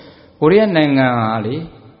လို့ကိုရီးယားနိုင်ငံဟာလေ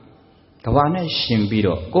ကမ္ဘာနဲ့ရှင်ပြီး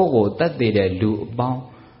တော့ကိုယ့်ကိုယ်တတ်တည်တဲ့လူအပေါင်း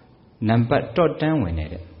နံပါတ်တော့တန်းဝင်နေ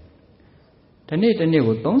တဲ့ဒီနေ့တစ်နေ့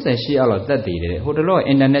ကို38အောက်လောက်တတ်တည်တယ်ဟိုတလော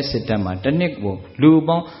အင်တာနက်စစ်တမ်းမှာတစ်နှစ်ကိုလူ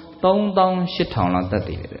ပေါင်း38,000လောက်တတ်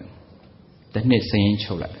တည်တယ်တစ်နှစ်စရင်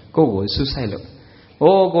ချုပ်လိုက်ကိုယ့်ကိုဆူဆိုက်လို့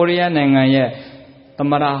ဟိုကိုရီးယားနိုင်ငံရဲ့သ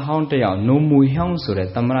မရဟောင်းတယောက်နိုမူဟောင်းဆိုတဲ့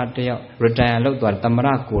သမရတယောက် retire လုပ်သွားသမရ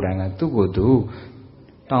ကိုယ်တိုင်ကသူ့ကိုယ်သူ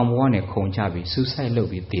တောင်ပေါ်ကနေခုန်ချပြီးဆူဆိုက်လုပ်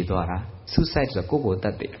ပြီးတည်သွားတာဆူဆိုက်ဆိုကိုယ့်ကိုယ်တ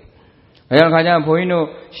တ်တယ်အဲဒါခါကျဘုန်းကြီးတို့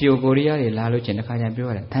ရှီယိုကိုရီးယားတွေလာလို့ချင်းတစ်ခါကျပြော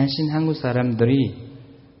ရတယ်တန်ရှင်ဟန်ကုစာရမ်ဒရီ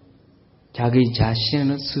ဂျာဂီဂျာရှင်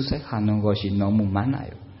လို့ဆူဆိုက်ခါနုံကိုရှိနော်မှုမနာ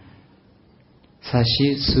ယောဆာရှိ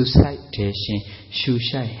ဆူဆိုက်တဲ့ရှင်ရှူ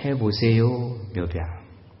ရှိုက်ဟဲဖို့စေယောပြောပြ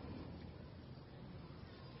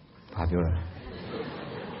ဘာပြောလဲ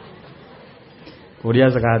ကိုရီး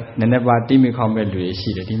ယားစကားနည်းနည်းပါတိမိခေါင်းမဲ့လူတွေရှိ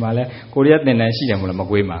တယ်ဒီမှာလဲကိုရီးယားသင်တန်းရှိတယ်မို့လားမ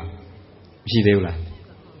ကွေးမှာမရှိသေးဘူးလား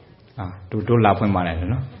တို့လာဖွင့်ပါလိုက်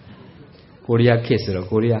နော်ကိုရီးယားခေတ်ဆိုတော့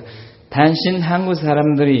ကိုရီးယားထန်ရှင်ဟန်ကုစာရ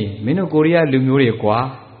မ်ဒရီမင်းတို့ကိုရီးယားလူမျိုးတွေကွာ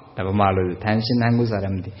ဒါပမာလို့ထန်ရှင်ဟန်ကုစာရ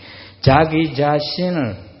မ်ဒရီဂျာဂီဂျာရှင်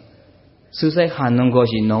ဆူဆိုက်ခါနုံကို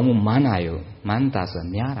ရှိနော်မှုမနာယောမန်တာဆို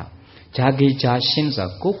များတာဂျာဂီဂျာရှင်ဆို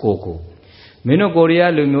ကိုမင်းတို့ကိုရီး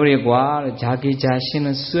ယားလူမျိုးတွေကွာဂျာဂီဂျာရှင်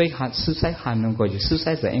ဆူဆိုက်ခါနုံကိုရှိဆူ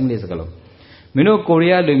ဆိုက်ဆိုအင်္ဂလိပ်စကားလုံးမင်းတို့ကို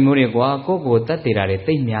ရီးယားလူမျိုးတွေကွာကိုတတ်တည်တာတွေ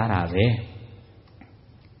သိများတာပဲ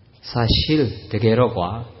ဆာရှိလတကယ်တော့ကွာ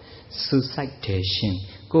ဆူဆိုက်တယ်ရှင်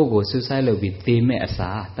ကိုဆူဆိုက်လုပ်ပြီးသေမဲ့အစာ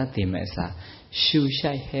တတ်သေမဲ့အစာရှူ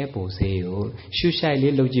ရှိုက်ဟဲပိုစေယောရှူရှိုက်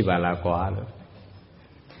လေးလုပ်ကြည့်ပါလားကွာလို့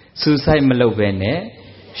ဆူဆိုက်မလုပ်ပဲနဲ့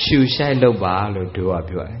ရှူရှိုက်လုပ်ပါလို့တို့က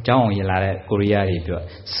ပြောတယ်အကြောင်းအောင်ရလာတဲ့ကိုရီးယားတွေပြော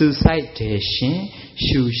ဆူဆိုက်တယ်ရှင်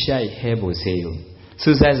ရှူရှိုက်ဟဲပိုစေယောဆူ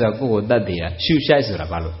ဆိုက်ဆိုတော့ကိုတတ်သေးတာရှူရှိုက်ဆိုတာ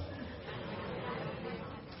ဘာလို့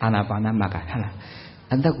အာနာပါနမကဟာလား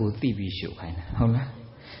အသက်ကိုသိပြီးရှူခိုင်းတာဟုတ်လား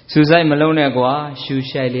ဆူဆိုက်မလုံးနဲ့ကွာရှူ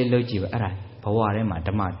ရှိုက်လေးလုပ်ကြည့်ပါအဲ့ဒါဘဝထဲမှာဓ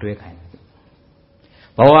မ္မတွဲခိုင်း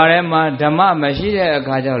ဘဝထဲမှာဓမ္မမရှိတဲ့အ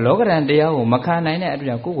ခါကျတော့လောကဓာတ်တရားကိုမခံနိုင်တဲ့အတွ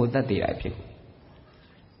က်ကိုတတ်သေးတာဖြစ်ဒါ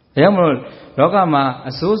ကြောင့်မလို့လောကမှာ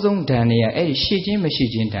အစိုးဆုံးဓာတ်တွေကအဲ့ဒီရှိခြင်းမရှိ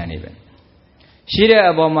ခြင်းဓာတ်တွေပဲရှိတဲ့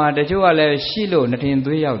အပေါ်မှာတချို့ကလည်းရှိလို့နှထင်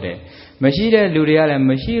သွေးရောက်တယ်မရှိတဲ့လူတွေကလည်း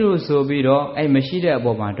မရှိလို့ဆိုပြီးတော့အဲ့မရှိတဲ့အ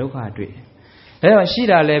ပေါ်မှာဒုက္ခတွေ့တယ်ဒါကြောင့်ရှိ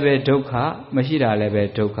တာလည်းပဲဒုက္ခမရှိတာလည်းပဲ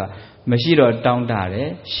ဒုက္ခမရှိတော့တောင်းတတယ်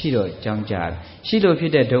ရှိတော့ကြောင်းကြတယ်ရှိလို့ဖြ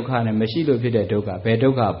စ်တဲ့ဒုက္ခနဲ့မရှိလို့ဖြစ်တဲ့ဒုက္ခဘယ်ဒု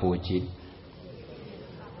က္ခပိုကြီး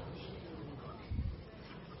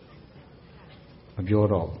မပြော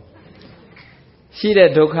တော့ရှိတဲ့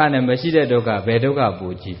ဒုက္ခနဲ့မရှိတဲ့ဒုက္ခဘယ်ဒုက္ခ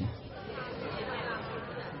ပိုကြီး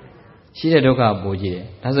ရှိတဲ့ဒုက္ခပိုကြီးတယ်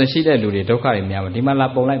ဒါဆိုရှိတဲ့လူတွေဒုက္ခတွေများမှာဒီမှာလာ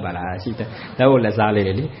ပုံလိုက်ပါလားရှိတဲ့လက်ဝတ်လက်စားလေး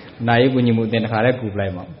တွေလေနာယီကုညီမှုတင်တခါလဲကူပလို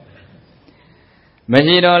က်မှာမ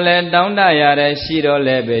ရှိတော့လဲတောင်းတရတယ်ရှိတော့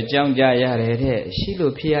လဲပဲကြောင်းကြရတယ်တဲ့ရှိ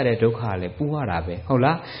လို့ဖြစ်ရတဲ့ဒုက္ခလည်းပူရတာပဲဟုတ်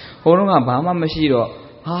လားဟိုတုန်းကဘာမှမရှိတော့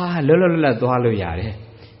လွတ်လပ်သွားလို့ရတယ်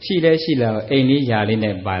ရှိလဲရှိလာအိမ်လေးຢာလေး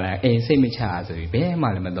နဲ့ပါလာအိမ်စိတ်မချဆိုပြီးဘယ်မှ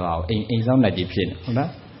လည်းမသွားအောင်အိမ်ဆောင်တတ်ကြီးဖြစ်နေဟုတ်လား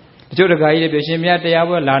တချို့တခါကြီးတွေပြောရှင်မြတ်တရား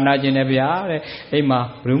ပွဲလာနာခြင်းနဲ့ဗျာတဲ့အိမ်မှာ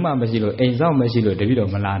ဘယ်သူမှမရှိလို့အိမ်ဆောင်မရှိလို့တပည့်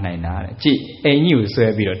တော်မလာနိုင်တာတဲ့ကြည့်အိမ်ကြီးကိုဆွဲ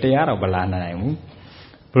ပြီးတော့တရားတော်မလာနိုင်ဘူး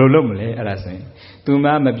ဘယ်လိုလုပ်မလဲအဲ့ဒါဆိုရင်သူမှ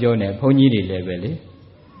မပြောနဲ့ဘုန်းကြီးတွေလည်းပဲလေ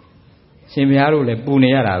ရှင်ဘုရားတို့လည်းပူနေ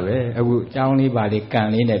ရတာပဲအခုကြောင်းလေးပါလေးကန်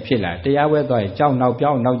လေးနဲ့ဖြစ်လာတရားဝဲသွားရင်ကြောင်းနောက်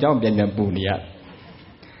ပြောင်းနောက်ကြောင်းပြန်ပြန်ပူနေရ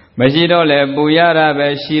မရှိတော့လဲပူရတာပဲ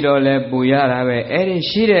ရှိတော့လဲပူရတာပဲအဲ့ဒီ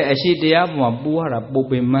ရှိတဲ့အရှိတရားပေါ်မှာပူရတာပုတ်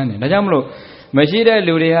ပင်မှန်းတယ်ဒါကြောင့်မလို့မရှိတဲ့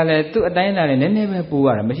လူတွေကလည်းသူ့အတိုင်းအတာနဲ့နည်းနည်းပဲပူရ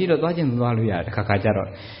တာမရှိတော့သွားခြင်းသွားလို့ရတယ်တစ်ခါကြတော့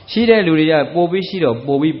ရှိတဲ့လူတွေကပို့ပြီးရှိတော့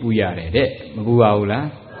ပို့ပြီးပူရတယ်တဲ့မပူပါဘူးလား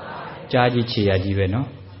ကြားကြီးခြေရကြီးပဲနော်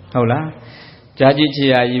ဟုတ်လားကြားကြီးခြေ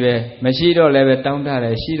ရကြီးပဲမရှိတော့လည်းပဲတောင်းတတ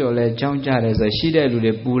ယ်ရှိတော့လည်းကြောင်းကြတယ်ဆိုရှိတဲ့လူ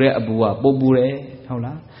တွေပူတဲ့အပူကပို့ပူတယ်ဟုတ်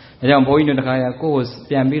လားဒါကြောင့်ဘုန်းကြီးတို့တစ်ခါရကိုယ့်ကို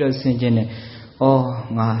ပြန်ပြီးတော့ဆင်ခြင်တယ်ဩ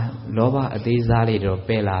ငါလောဘအသေးစားလေးတော့ပ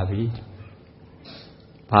ယ်လာပြီ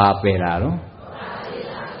ဘာပယ်လာတော့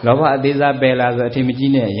လောဘအသေးစားပယ်လာဆိုအထင်မ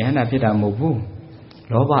ကြီးနဲ့ယဟန္တာဖြစ်တာမဟုတ်ဘူး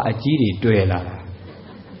လောဘအကြီးတွေတွေ့လာတာ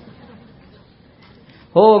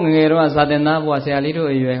ဟိုးငယ်တော့စာသင်သားဘုရားဆရာလေးတို့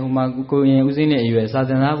အရွယ်ဟိုမှာကိုရင်ဦးစင်းနဲ့အရွယ်စာသ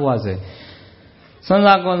င်သားဘုရားဆိုစွန်း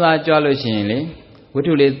စားကွန်စားကြွလို့ရှိရင်လေဝတ္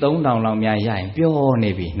ထုလေး3000လောက်များရရင်ပျော်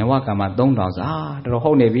နေပြီနဝကမှာ3000စာတော်တော်ဟု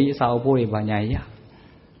တ်နေပြီအစာအုပ်ပိုးတွေပါညာရ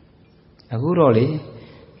အခုတော့လေ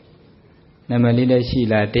နာမည်လေးလည်းရှိ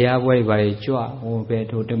လာတရားပွဲတွေပါလေကြွဟိုပဲ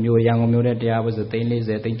တို့တစ်မျိုးရန်ကုန်မျိုးတဲ့တရားပွဲဆို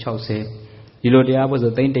340 360ဒီလိုတရားပွဲ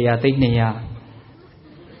ဆို300 300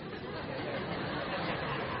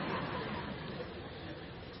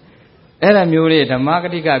အဲ့ဒါမျိုးလေးဓမ္မဂ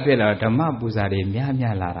တိကဖြစ်လာတော့ဓမ္မပူဇာတွေများ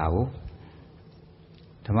များလာတာကို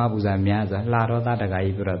ဓမ္မပူဇာများဆိုလှတော်သားတခါ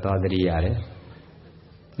ကြီးပြတော့သွားသတိရတယ်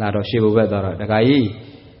လှတော်ရှေ့ဘုဘက်သွားတော့တခါကြီး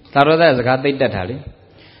လှတော်သားစကားသိတတ်တာလေ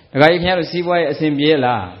တခါကြီးခင်ဗျားတို့စီးပွားရေးအဆင်ပြေ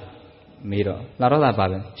လားမေးတော့လှတော်သားပါ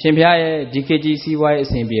ပဲရှင်ဘုရားရဲ့ဒီခေတ်ကြီးစီးပွားရေးအ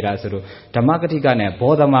ဆင်ပြေတာဆိုတော့ဓမ္မဂတိကနဲ့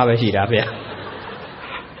ဘောဓမာပဲရှိတာဗျာ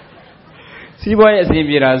စီးပွားရေးအဆင်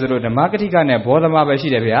ပြေတာဆိုတော့ဓမ္မဂတိကနဲ့ဘောဓမာပဲရှိ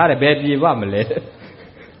တယ်ဗျာတဲ့ဘယ်ပြေပါမလဲ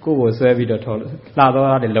ကိုယ်ကိုဆွဲပြီးတော့ထော်လှတော်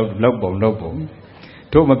သားတွေလောက်ပုံ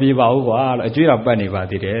တို့မပြေပါဘူးကွာလို့အကျွေးတော့ပတ်နေပါ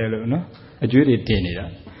သေးတယ်လို့နော်အကျွေးတွေတင်နေတာ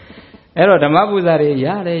အဲ့တော့ဓမ္မပူဇာတွေရ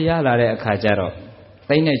တယ်ရလာတဲ့အခါကျတော့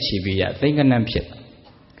သိမ့်နဲ့ချီပြီးရသိမ့်ကနန်းဖြ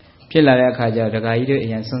စ်လာတဲ့အခါကျတော့ဒကာကြီးတို့အ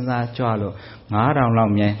ရင်စွန်းစားကြွလို့9000လော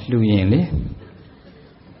က်မြန်လှူရင်လေ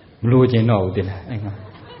မလို့ခြင်းတော့ဘူးတင်လားအဲ့မှာ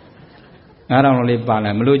9000လောက်လေးပါ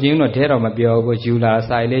လိုက်မလို့ခြင်းတော့ထဲတော့မပြောဘူးယူလာ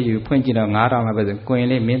စာရည်လေးယူဖွင့်ကြည့်တော့9000လောက်ပဲဆိုကိုရင်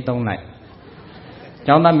လေးမင်းသုံးလိုက်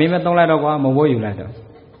ကျောင်းသားမင်းမသုံးလိုက်တော့ကွာမဝိုးယူလိုက်တော့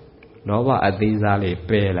လောဘအသေးစားလေး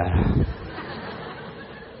ပယ်လာတာ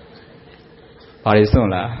ဘာလို့စွန့်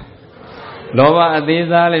လာလောဘအသေး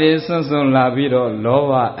စားလေးစွန့်လာပြီးတော့လော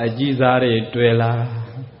ဘအကြီးစားတွေတွေ့လာ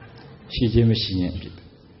ရှိခြင်းမရှိရင်ဖြစ်တ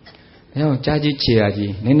ယ်။ဒါကြောင့်ကြားကြီးခြေရာ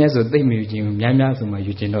ကြီးနည်းနည်းဆိုသိမ့်မယူခြင်းများများဆိုမှ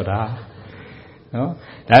ယူခြင်းတော့တာနော်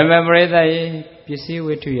ဒါပေမဲ့ပရိသတ်ရေပစ္စည်း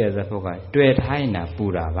ဝိတ္ထုရဲ့သဘောကတွေ့ထိုင်းတာပူ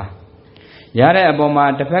တာပါရတဲ့အပေါ်မှာ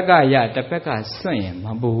တစ်ဖက်ကရတစ်ဖက်ကစွန့်ရင်မ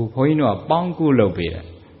ပူဘူးဘုန်းကြီးတို့ကပေါင်းကုလုပ်ပေးတယ်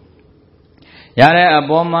ရတဲ့အ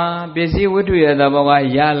ပေါ်မှာပစ္စည်းဝတ္ထုရဲ့သဘောက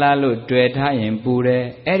ရလာလို့တွေ့ထားရင်ပူတယ်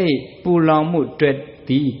အဲ့ဒီပူလောင်မှု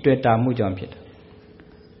တွေ့တာမှုကြောင့်ဖြစ်တယ်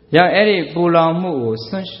။ရောက်အဲ့ဒီပူလောင်မှုကို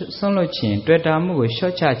ဆွန့်လွတ်ခြင်းတွေ့တာမှုကို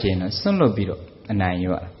လျှော့ချခြင်းနဲ့ဆွန့်လွတ်ပြီးတော့အနိုင်ရ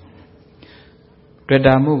တွေ့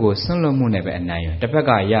တာမှုကိုဆွန့်လွတ်မှုနဲ့ပဲအနိုင်ရတစ်ဖက်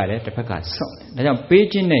ကရတယ်တစ်ဖက်ကဆွန့်တယ်ဒါကြောင့်ပေး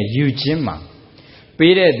ခြင်းနဲ့ယူခြင်းမှာ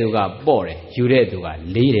ပေးတဲ့သူကပေါ့တယ်ယူတဲ့သူက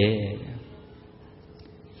လေးတယ်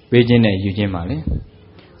ပေးခြင်းနဲ့ယူခြင်းမှာလေ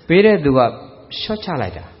ပေးတဲ့သူကလျှော့ချလို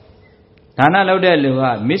က်တာဒါနလုပ်တဲ့လူက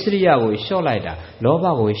မစ္စရိယကိုလျှော့လိုက်တာလောဘ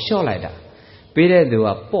ကိုလျှော့လိုက်တာပေးတဲ့သူက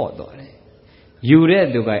ပေါ့သွားတယ်ယူတဲ့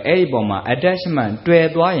သူကအဲ့ဒီပုံမှာ attachment တွယ်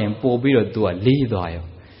သွားရင်ပို့ပြီးတော့သူကလေးသွားရော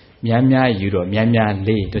များများယူတော့များများ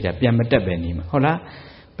လေးတို့ကြပြန်မတက်ပဲနေမှာဟုတ်လား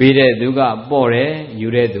ပေးတဲ့သူကပေါ့တယ်ယူ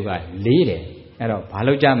တဲ့သူကလေးတယ်အဲ့တော့ဘာ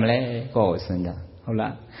လုပ်ကြမလဲကိုယ့်ကိုစဉ်းစားဟုတ်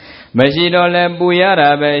လားမရှိတော့လဲပူရတာ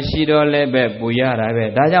ပဲရှိတော့လဲပဲပူရတာပဲ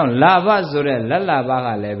ဒါကြောင့်လာဘဆိုတဲ့လက်လာဘက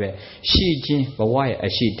လည်းပဲရှိခြင်းဘဝရဲ့အ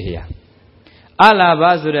ရှိတရားအလာဘ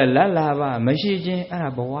ဆိုတဲ့လက်လာဘမရှိခြင်းအဲ့ဒါ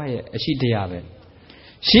ဘဝရဲ့အရှိတရားပဲ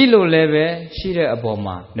ရှိလို့လည်းပဲရှိတဲ့အပေါ်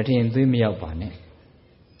မှာနှထင်သွေးမရောက်ပါနဲ့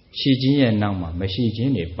ရှိခြင်းရဲ့နောက်မှာမရှိခြ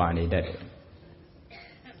င်းတွေပါနေတတ်တယ်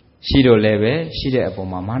ရှိတော့လည်းပဲရှိတဲ့အပေါ်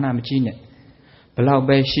မှာမာနမကြီးနဲ့ဘလောက်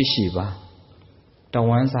ပဲရှိပါတဝ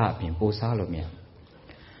မ်းစားအပြင်ပိုစားလို့မရ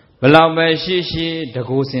ဘလောက်ပဲရှိတ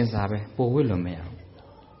ကိုးစင်စားပဲပိုဝစ်လို့မရ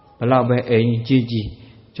ဘလောက်ပဲအိမ်ကြီး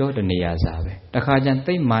ကြောတနေရစားပဲတခါကျန်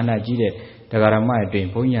သိမ့်မာနကြီးတဲ့ဒကာရမရဲ့တွင်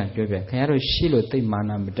ဘုန်းကြီးကပြောပြခင်ဗျားတို့ရှိလို့သိမ့်မာ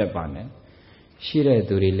နမတက်ပါနဲ့ရှိတဲ့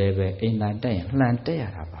သူတွေလည်းပဲအိမ်သာတက်ရင်လှန်တက်ရ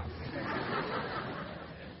တာပါ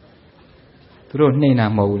သူတို့နှိမ့်တာ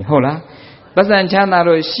မဟုတ်ဘူးဟုတ်လားပတ်စံချမ်းသာ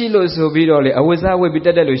တို့ရှိလို့ဆိုပြီးတော့လေအဝိဇ္ဇဝိပြီးတ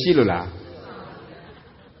က်လို့ရှိလို့လား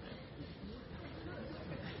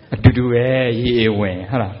အတူတူပဲရေအေးဝင်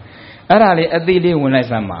ဟုတ်လားအဲ့ဒါလေးအသေးလေးဝင်လိုက်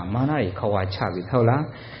စမ်းမှာမာနတွေခွာချပြီဟုတ်လား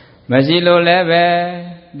မရှိလို့လည်းပဲ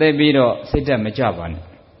သိပြီးတော့စိတ်တက်မကြပါနဲ့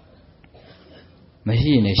မ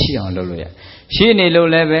ရှိနေရှိအောင်လုပ်လို့ရရှိနေလို့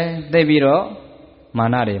လည်းပဲသိပြီးတော့မာ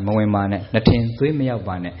နတွေမဝင်ပါနဲ့နှထင်သွေးမရောက်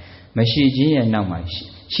ပါနဲ့မရှိခြင်းရဲ့နောက်မှာ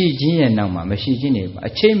ရှိခြင်းရဲ့နောက်မှာမရှိခြင်းတွေ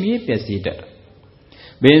အချိန်မီပျက်စီးတတ်တယ်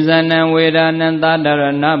ဘေဇနံဝေဒနံသာတရ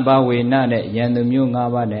ဏဘဝေနတဲ့ယံသူမျိုး၅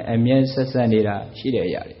ပါးနဲ့အမြဲဆက်ဆက်နေတာရှိတဲ့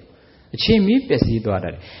အရာတွေအချိန်မီပျက်စီးသွားတ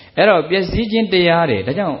တ်တယ်အဲ့တော့ပျက်စီးခြင်းတရားတွေ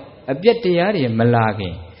ဒါကြောင့်အပြက်တရားတွေမလာခ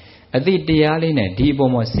င်အတိတရားလေးနဲ့ဒီအ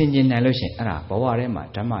ပေါ်မှာဆင်ခြင်နိုင်လို့ရှင်အဲ့ဒါဘဝထဲမှာ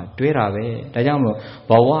ဓမ္မတွဲတာပဲဒါကြောင့်မလို့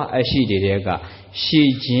ဘဝအရှိတွေကရှိ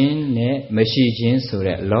ခြင်းနဲ့မရှိခြင်းဆို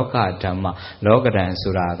တဲ့လောကဓမ္မလောကဓာန်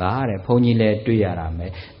ဆိုတာကတဲ့ဘုန်းကြီးလည်းတွေ့ရတာမ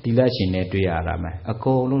ယ်သီလရှင်လည်းတွေ့ရတာမယ်အ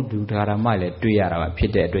ကုန်လုံးဒုဓမ္မလည်းတွေ့ရတာပါဖြ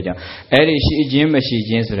စ်တဲ့အတွက်ကြောင့်အဲ့ဒီရှိခြင်းမရှိ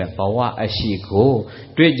ခြင်းဆိုတဲ့ဘဝအရှိကို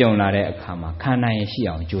တွေ့ကြုံလာတဲ့အခါမှာခံနိုင်ရင်ရှိ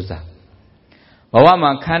အောင်ကြိုးစားဘဝ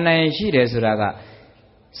မှာခံနိုင်ရင်ရှိတယ်ဆိုတာက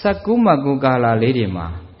စက္ကုမကုကာလလေးတွေမှာ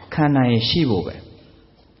ခံနိုင်ရင်ရှိဖို့ပဲ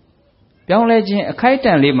ပြောင်းလဲခြင်းအခိုက်အတ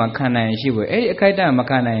န့်လေးမှာခံနိုင်ရင်ရှိဖို့အဲ့ဒီအခိုက်အတန့်မ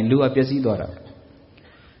ခံနိုင်ရင်လူအပျက်စီးသွားတာ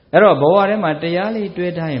အဲ့တော့ဘဝထဲမှာတရားလေး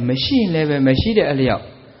တွေ့ထားရင်မရှိရင်လည်းပဲမရှိတဲ့အလျောက်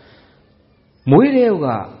မွေးတဲ့ဥက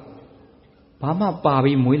ဘာမှပါ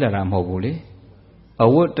ပြီးမွေးလာတာမဟုတ်ဘူးလေအ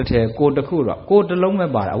ဝတ်တစ်ထည်ကိုတစ်ခုတော့ကိုတစ်လုံးပဲ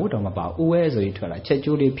ပါတာအဝတ်တော့မပါဦးဝဲဆိုပြီးထွက်လာချက်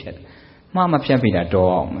ကျိုးလေးဖြတ်မှားမဖြတ်ပြီးတာ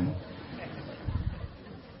တော်အောင်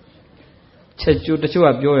ချက်ကျိုးတချို့က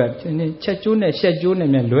ပြောရချက်ကျိုးနဲ့ရှက်ကျိုးနဲ့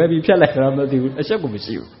မြန်လွယ်ပြီးဖြတ်လိုက်တာမသိဘူးအချက်ကိုမ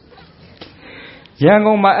ရှိဘူးရန်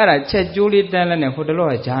ကုန်မှာအဲ့ဒါချက်ကျိုးလေးတန်းလဲနဲ့ဟိုတလော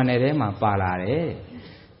ကဂျာနယ်ထဲမှာပါလာတယ်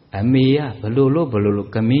အမေကဘလို့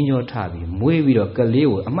ကမင်းညောထပြီးမွေးပြီးတော့ကလေး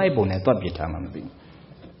ကိုအမိုက်ပုံနဲ့တွတ်ပစ်ထားမှမသိဘူး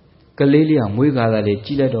ကလေးလေးကမွေးကားသားလေး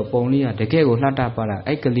ကြီးလိုက်တော့ပုံလေးကတကယ်ကိုလှတာပါလာ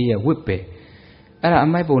အဲ့ကလေးရဲ့ဝစ်ပဲအဲ့ဒါအ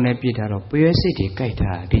မိုက်ပုံနဲ့ပြစ်ထားတော့ပွဲစိတ်တွေကြိုက်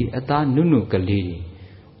တာဒီအသားနုနုကလေးတွေ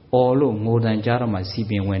အော်လို့ငိုတန်ကြတော့မှစီ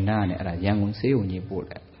ပင်ဝင်တာနဲ့အဲ့ဒါရန်ကုန်ဆေးုံကြီးပို့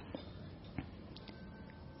လိုက်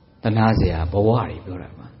တနာစရာဘဝတွေပြောတာ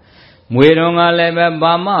ပါမွေတော်ကလည်းပဲ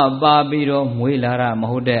ဘာမှပါပြီးတော့မွေလာတာမ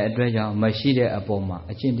ဟုတ်တဲ့အတွက်ကြောင့်မရှိတဲ့အပေါ်မှာ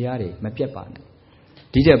အကျင့်တရားတွေမပြတ်ပါနဲ့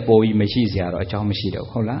ဒီတဲ့ပေါ်ပြီးမရှိစရာတော့အကြောင်းမရှိတော့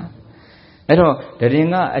ဟုတ်လားအဲ့တော့တရင်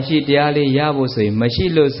ကအရှိတရားလေးရဖို့ဆိုရင်မရှိ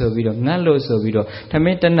လို့ဆိုပြီးတော့ငတ်လို့ဆိုပြီးတော့ထမ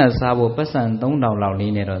င်းတနတ်စားဖို့ပတ်စံ3000လောက်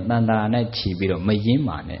လေးနဲ့တော့တန်တာနဲ့ခြီးပြီးတော့မရင်း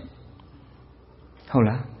ပါနဲ့ဟုတ်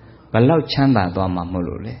လားဘလောက်ချမ်းသာသွားမှာမဟုတ်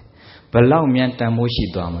လို့လေဘလောက်မြန်တန်မိုးရှိ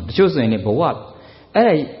သွားမှာတချို့ဆိုရင်လေဘဝ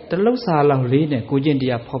အဲ့တလုတ်စာလောက်လေးနဲ့ကိုကျင့်တ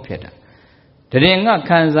ရားဖောက်ဖြတ်တာတရင်က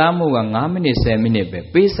ခံစားမှုက9မိနစ်10မိနစ်ပဲ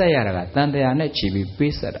ပေးဆက်ရတာကတန်တရားနဲ့ခြီးပြီး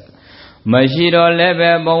ပေးဆက်တာမရှိတော့လည်း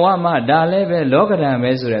ပဲဘဝမှာဒါလည်းပဲလောကဓာန်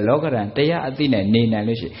ပဲဆိုတဲ့လောကဓာန်တရားအသိနဲ့နေနိုင်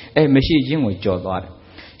လို့ရှိရင်မရှိခြင်းကိုကြော်သွားတယ်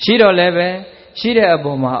ရှိတော့လည်းပဲရှိတဲ့အ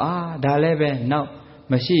ပေါ်မှာဒါလည်းပဲနောက်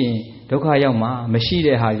မရှိရင်ဒုက္ခရောက်မှာမရှိ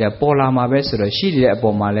တဲ့ဟာကြပေါ်လာမှာပဲဆိုတော့ရှိတဲ့အ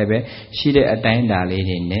ပေါ်မှာလည်းပဲရှိတဲ့အတိုင်းဓာလေး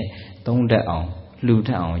တွေနဲ့သုံးတတ်အောင်လှူထ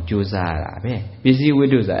ပ်အောင်ကြိုးစားရတာပဲပစ္စည်းဝိ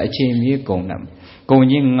တ္တုစာအချိန်မြေကုန်တယ်ကုန်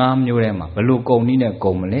ချင်း5မျိုးထဲမှာဘလို့ကုန်နည်းနဲ့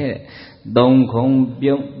ကုန်မလဲသုံးကုံ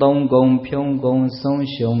ပြုံးသုံးကုံဖြုံးကုံဆုံး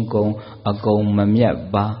ရှုံးကုံအကုန်မမြတ်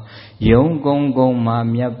ပါယုံကုံကုံမှာ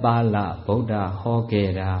မြတ်ပါလားဗုဒ္ဓဟောခဲ့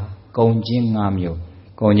တာကုန်ချင်း5မျိုး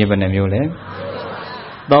ကုန်ချင်းဘယ်နှမျိုးလဲ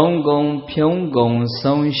သုံးကုံဖြုံးကုံ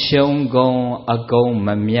ဆုံးရှုံးကုံအကုန်မ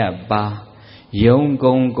မြတ်ပါယုံ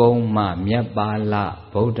ကုံကုံမှမြတ်ပါလား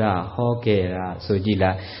ဗုဒ္ဓဟောခဲ့တာဆိုကြည့်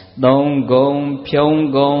လားသုံးကုံဖြုံး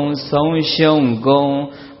ကုံဆုံးရှုံးကုံ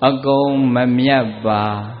အကုန်မမြတ်ပါ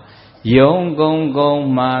ယုံကုံကုံ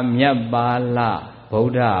မှမြတ်ပါလားဗု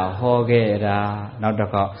ဒ္ဓဟောခဲ့တာနောက်တစ်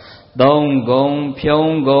ခေါက်သုံးကုံ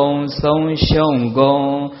ဖြုံးကုံဆုံးရှုံးကုံ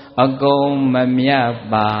အကုန်မမြတ်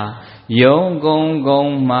ပါယုံကုံကုံ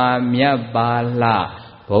မှမြတ်ပါလား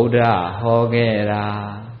ဗုဒ္ဓဟောခဲ့တာ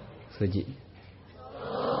ဆိုကြည့်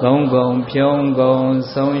သုံးကုံဖြုံးကုံ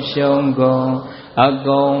ဆုံးရှုံးကုံအ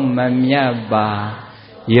ကုန်မမြတ်ပါ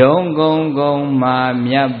ယုံကုံကုံမှ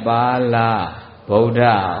မြတ်ပါလားဗုဒ္ဓ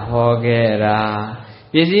ဟောခဲ့တာ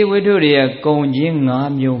ပစ္စည်းဝိတ္ထုတွေရဲ့ကုန်ချင်း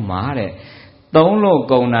5မျိုးမှာတဲ့သုံးလို့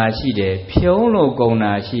ကုန်တာရှိတယ်ဖြုံးလို့ကုန်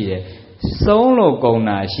တာရှိတယ်ဆုံးလို့ကုန်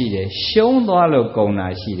တာရှိတယ်ရှုံးသွားလို့ကုန်တာ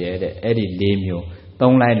ရှိတယ်တဲ့အဲ့ဒီ4မျိုး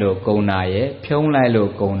သုံးလိုက်လို့ကုန်တာရဲ့ဖြုံးလိုက်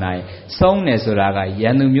လို့ကုန်တာရဲ့ဆုံးတယ်ဆိုတာကယ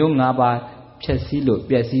န္တုမျိုး5ပါးဖြည့်ဆည်းလို့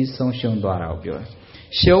ပျက်စီးဆုံးရှုံးသွားတာကိုပြောတယ်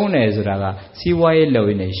ရှုံးတယ်ဆိုတာကစီးပွားရေးလုပ်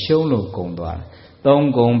ရင်းနဲ့ရှုံးလို့ကုန်သွားတာသုံး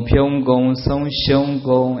ကုံဖြုံးကုံဆုံးရှုံး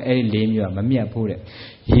ကုံအဲ့ဒီ4မျိုးကမမြတ်ဘူးတဲ့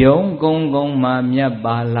ယုံကုံကုံမှာမြတ်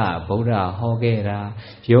ပါလားဗုဒ္ဓဟောခဲ့တာ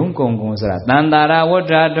ယုံကုံကုံဆိုတာတန်တာရဝဋ္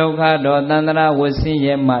ဌဒုက္ခတော့တန်တရာဝဆင်း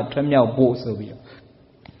ရဲမှထွမြောက်ဖို့ဆိုပြီးတော့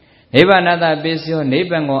နိဗ္ဗာန်တပစ္စယောနိဗ္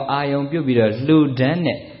ဗာန်ကိုအာယုံပြုပြီးတော့လှူဒန်း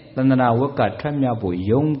တဲ့တန်တရာဝကထွမြောက်ဖို့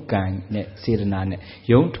ယုံကံနဲ့စေတနာနဲ့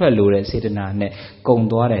ယုံထွက်လို့တဲ့စေတနာနဲ့ကုံ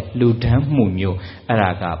သွားတဲ့လှူဒန်းမှုမျိုးအဲ့ဒါ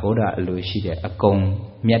ကဗုဒ္ဓအလိုရှိတဲ့အကုံ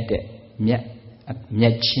မြတ်တဲ့မြ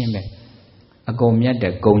တ်ချင်းပဲအကုန်မြတ်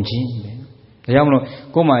တဲ့ဂုံချင်းပဲ ကြောင့်မလို့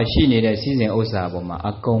ကိုယ်မှာရှိနေတဲ့စီစဉ်ဥစ္စာပေါ်မှာ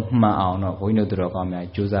အကုန်မှန်အောင်တော့ဘုန်းကြီးတို့တော်ကောင်းများ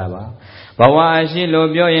ကြိုးစားပါဘဝအရှိလို့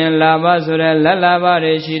ပြောရင်လာဘဆိုတဲ့လက်လာဘ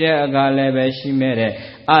တွေရှိတဲ့အခါလည်းပဲရှိမဲ့တဲ့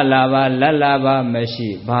အလာဘလက်လာဘမရှိ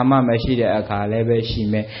ဘာမှမရှိတဲ့အခါလည်းပဲရှိ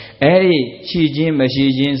မဲ့အဲ့ဒီရှိခြင်းမရှိ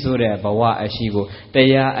ခြင်းဆိုတဲ့ဘဝအရှိကိုတ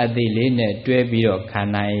ရားအသိလေးနဲ့တွဲပြီးတော့ခန္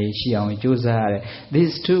ဓာရှိအောင်ကြိုးစားရတယ်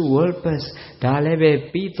These two will pass ဒါလည်းပဲ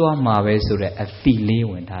ပြီးသွားမှာပဲဆိုတဲ့အသီလေး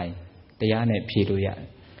ဝင်ထားရင်တရားနဲ့ဖြေလို့ရတ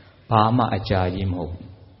ယ်ဘာမှအကြာကြီးမဟုတ်ဘူး။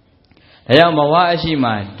ဒါကြောင့်ဘဝအရှိမှ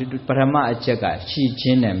ပထမအချက်ကရှိခြ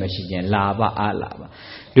င်းနဲ့မရှိခြင်းလာဘအလာဘ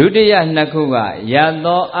ဒုတိယနှစ်ခုကယ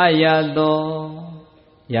သောအယသော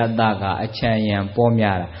ယတကအချမ်းရံပေါ်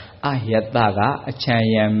များတာအယတကအချမ်း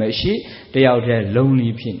ရံမရှိတယောက်တည်းလုံးလီ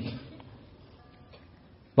ဖြစ်နေ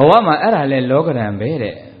ဘဝမှာအဲ့ဒါလဲလောကဓာတ်ပဲ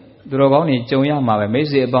တဲ့သူတော်ကောင်းတွေကြုံရမှာပဲမိတ်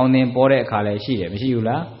ဆွေအပေါင်းအသင်းပေါ်တဲ့အခါလဲရှိတယ်မရှိဘူး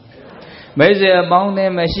လားမိတ်ဆွေအပေါင်းအသ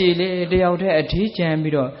င်းမရှိလေတယောက်တည်းအထီးကျန်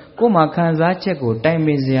ပြီးတော့ကိုယ်မှာခံစားချက်ကိုတိုင်ပ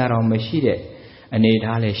င်စရာတော့မရှိတဲ့အနေ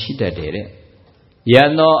ထားလဲရှိတတ်တယ်တဲ့ယ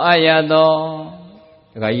သောအယသော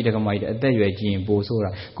ဒကာကြီးဒကာမကြီးအသက်ရွယ်ကြီးရင်ပို့ဆိုတာ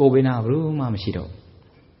ကိုယ်ဘယ်နာဘူးမှမရှိတော့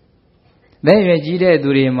သက်ရွယ်ကြီးတဲ့သူ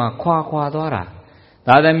တွေမှာခွာသွားတာ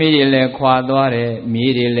သာသမီတွေလည်းခွာသွားတယ်မြေ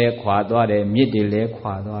တွေလည်းခွာသွားတယ်မြစ်တွေလည်း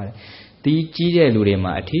ခွာသွားတယ်ဒီကြီးတဲ့လူတွေ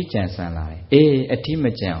မှာအထီးကျန်ဆန်လာတယ်အေးအထီးမ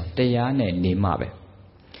ကျန်အောင်တရားနဲ့နေမှပဲ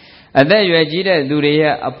အသက်ရွယ်ကြီးတဲ့သူတွေ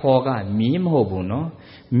ရဲ့အဖော်ကမြည်မဟုတ်ဘူးနော်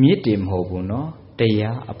မြစ်တွေမဟုတ်ဘူးနော်တ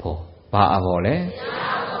ရားအဖော်ဘာအဖော်လဲ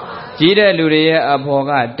ကြီးတဲ့လူတွေရဲ့အဖော်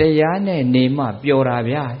ကတရားနဲ့နေမှပျော်တာ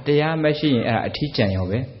ဗျာတရားမရှိရင်အဲ့ဒါအထီးကျန်ရော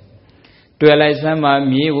ပဲတွေ့လိုက်စမ်းပါ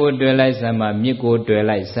မြေကိုတွေ့လိုက်စမ်းပါမြစ်ကိုတွေ့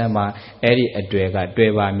လိုက်စမ်းပါအဲ့ဒီအတွေ့က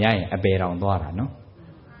တွေ့ပါများရင်အပေတောင်သွားတာနော်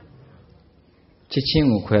ချစ်ချင်း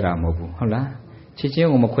ကိုခွဲတာမဟုတ်ဘူးဟုတ်လားချစ်ချင်း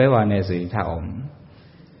ကိုမခွဲပါနဲ့ဆိုရင်ထားအောင်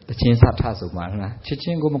တချင်းစထဆိုမှဟုတ်လားချစ်ချ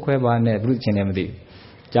င်းကိုမခွဲပါနဲ့ဘုရားချင်းလည်းမသိ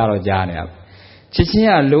ကြားတော့ကြားနေတာချစ်ချင်း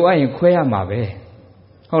ကလိုအပ်ရင်ခွဲရမှာပဲ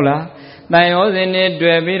ဟုတ်လားတန်ရောစဉ်တွေ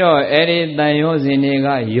တွေ့ပြီးတော့အဲ့ဒီတန်ရောစဉ်တွေက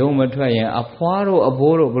ယုံမထွက်ရင်အဖွားတို့အ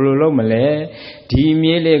ဘိုးတို့ဘယ်လိုလုပ်မလဲဒီ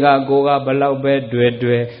မြေးလေးကကိုကဘလောက်ပဲတွေ့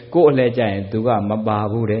ကို့အလှည့်ကြရင်သူကမပါ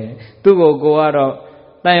ဘူးတဲ့သူ့ကိုကတော့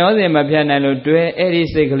တန်ရောစဉ်မဖြတ်နိုင်လို့တွေ့အဲ့ဒီ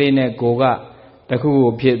စိတ်ကလေးနဲ့ကိုကတခု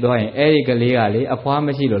ကိုဖြစ်သွားရင်အဲ့ဒီကလေးကလေအဖွားမ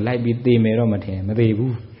ရှိလို့လိုက်ပြီးသေမယ်တော့မထင်မသေး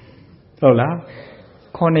ဘူးဟုတ်လား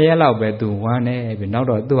9ရက်လောက်ပဲသူဝမ်းနေပြီနောက်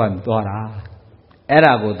တော့သူ့ဟာသွားတာအဲ့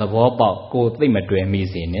ဒါကိုသဘောပေါက်ကိုသိမတွေ့မိ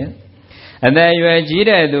စေနဲ့အသက်ရွယ်ကြီး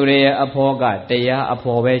တဲ့သူတွေရဲ့အဖော်ကတရားအ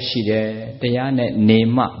ဖော်ပဲရှိတယ်တရားနဲ့နေ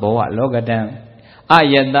မှဘဝလောကတံအ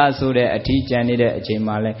ယတဆိုတဲ့အထီးကျန်နေတဲ့အချိန်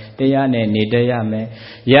မှလဲတရားနဲ့နေတတ်ရမယ်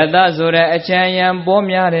ယတဆိုတဲ့အချမ်းရံပေါ်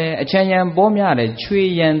များတယ်အချမ်းရံပေါ်များတယ်ချွေ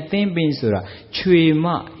ရံသင်းပင်းဆိုတာချွေမ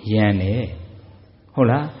ရံတယ်ဟုတ်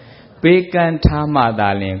လားပေကံထားမှသာ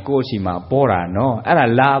လင်ကိုယ့်ရှိမှပေါ်တာနော်အဲ့ဒါ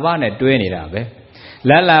လာဘနဲ့တွဲနေတာပဲ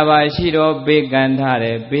လက်လာပါရှိတော့ပေကံထားတ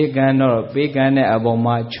ယ်ပေကံတော့ပေကံတဲ့အပေါ်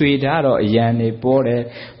မှာချွေထားတော့အရန်နေပေါ်တယ်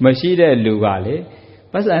မရှိတဲ့လူကလေ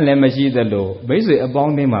ပတ်စံလည်းမရှိသလိုမိတ်ဆွေအပေါ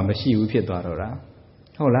င်းအသင်းမှာမရှိဘူးဖြစ်သွားတော့တာ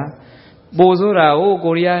ဟုတ်လားပိုဆိုးတာဟို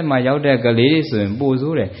ကိုရီးယားမှာရောက်တဲ့ကလေးတွေဆိုရင်ပို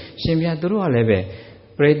ဆိုးတယ်ရှင်ပြသူတို့ကလည်းပဲ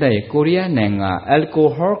ပြိတ္တရဲ့ကိုရီးယားနိုင်ငံ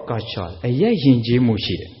alcohol culture အရက်ယဉ်ကျေးမှု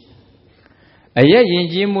ရှိတယ်အရက်ယဉ်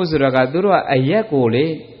ကျေးမှုဆိုတာကသူတို့ကအရက်ကိုလေ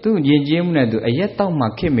သူ့ယဉ်ကျေးမှုနဲ့သူအရက်တောက်မှ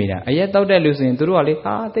ခစ်မိတာအရက်တောက်တဲ့လူဆိုရင်သူတို့ကလေ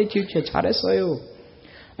ဟာသိချွချချတဲ့ဆော်ရိုး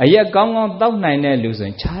အရက်ကောင်းကောင်းတောက်နိုင်တဲ့လူဆိုရ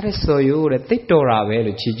င်ချတဲ့ဆော်ရိုးတဲ့သိတော်တာပဲ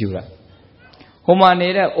လို့ချီးကျူးတာဟိုမှာနေ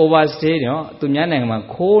တဲ့ overstay နော်သူများနိုင်ငံမှာ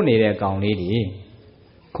ခိုးနေတဲ့ကောင်လေးတွေ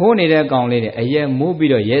အရက်မိုး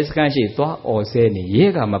ပြီးတော့ရဲစခန်းရှိသွားអော်ဆဲနေရဲ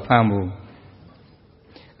ကမဖမ်းဘူး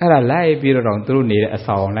အဲ့ဒါလိုက်ပြီးတော့သူတို့နေတဲ့အ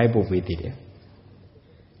ဆောင်လိုက်ပို့ပေးသေးတယ်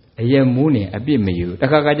အရက်မူးနေအပြစ်မယူတ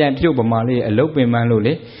ခါကကြတရုတ်ဗမာလေးအလုတ်ပင်ပန်းလို့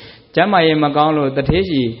လေကျမ်းမာရေးမကောင်းလို့တထေး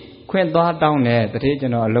ကြီးခွင့်သွားတောင်းတယ်တထေးကျွ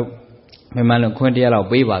န်တော်အလုတ်ပင်ပန်းလို့ခွင့်တရားတော့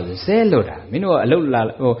ပေးပါဆိုဆဲလို့တာမင်းတို့ကအလုတ်လာ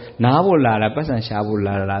ဟိုနားဖို့လာလားပတ်စံရှာဖို့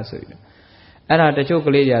လာလားဆိုပြီးအဲ့ဒါတချို့က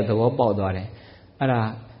လေးတွေကသဘောပေါက်သွားတယ်အဲ့ဒါ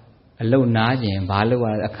အလုတ်နားခြင်းဘာလို့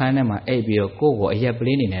အခန်းထဲမှာအိပ်ပြီးတော့ကိုယ့်ကိုအရက်ပလ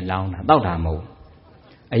င်းနေနဲ့လောင်းတာတောက်တာမဟုတ်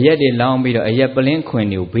အရက်တွေလောင်းပြီးတော့အရက်ပလင်းခွင်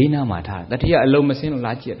တွေကိုဘေးနားမှာထားတတိယအလုံးမစင်းလို့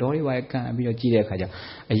လာကြည့်တော်လေးပါကန်ပြီးတော့ကြည့်တဲ့အခါကျ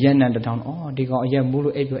အရက်နဲ့တောင်းအော်ဒီကောင်အရက်မူး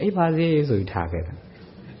လို့အိပ်ပြောအိပ်ပါစေဆိုပြီးထားခဲ့တာ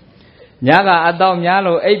ညကအတော့များ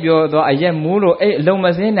လို့အိပ်ပြောတော့အရက်မူးလို့အိပ်အလုံးမ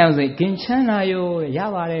စင်းနိုင်ဆိုဂင်ချမ်းနာယိုရ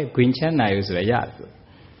ပါတယ်ဂင်ချမ်းနာယိုဆိုရ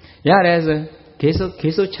ရတယ်ဆိုခေ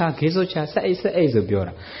ဆိုချဆက်အိတ်ဆိုပြော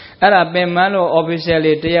တာအဲ့ဒါပင်မန်းလို့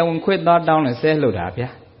officially တရားဝင်ခွင့်သားတောင်းလို့ဆဲလို့တာဗျာ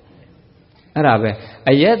အဲ့ဒါပဲ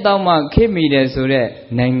အရက်တောက်မှခိမိတယ်ဆိုတဲ့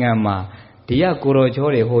နိုင်ငံမှာဒီကကိုတော်ချော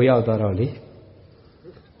တွေဟိုရောက်တော့လေ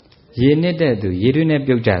ရေနစ်တဲ့သူရေတွင်းနဲ့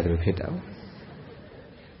ပြုတ်ကြသူဖြစ်တာ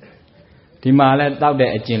ဒီမှာလဲတောက်တဲ့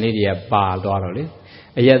အကျင်လေးတွေကပါသွားတော့လေ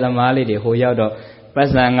အရက်သမားလေးတွေဟိုရောက်တော့ ပတ်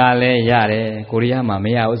စံကလည်းရတယ်ကိုရီးယားမှာမ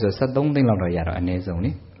ရဘူးဆို73သိန်းလောက်တော့ရတော့အနည်းဆုံး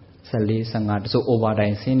လေ14 15တချို့ over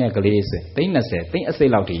time ဆင်းတဲ့ကလေးဆိုသိန်း20သိန်းအစိ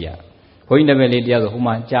တ်လောက်ထိရဘုန်းကြီးတစ်ပည့်လေးတရားဆိုဟို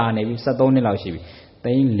မှာကြာနေပြီ73နှစ်လောက်ရှိပြီ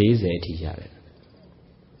သိန်း40အထိရတယ်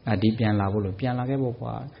ဒီပြန်လာဖို့လို့ပြန်လာခဲ့ဖို့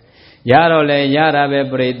ကွာရတော့လေရတာပဲ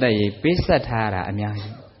ပြိတ္တရေပေးဆက်ထားတာအများ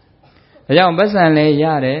ကြီးဒါကြောင့်ပတ်စံလည်းရ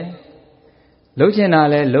တယ်လှုပ်ချင်တာ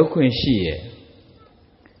လည်းလှုပ်ခွင့်ရှိရဲ့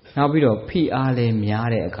နောက်ပြီးတော့ဖိအားလည်းများ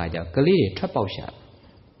တဲ့အခါကျကလေးတွေထွက်ပေါက်ရှာ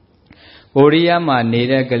ကိုရီးယားမှာနေ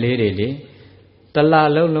တဲ့ကလေးတွေလေတလာ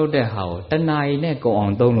လုံးတဲ့ဟာကိုတနာရီနဲ့ကုန်အော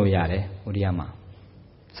င်သုံးလို့ရတယ်ကိုရီးယားမှာ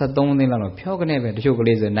73သိန်းလောက်တော့ဖြောကနေပဲတချို့က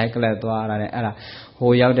လေးဆို night club သွားတာနဲ့အဲ့ဒါ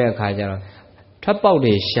ဟိုရောက်တဲ့အခါကျတော့ထွက်ပေါက်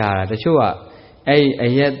တွေရှာတာတချို့ကအဲ့အ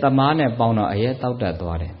ရက်သမားနဲ့ပေါင်းတော့အရက်တောက်တတ်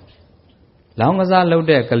သွားတယ်လောင်းကစားလုပ်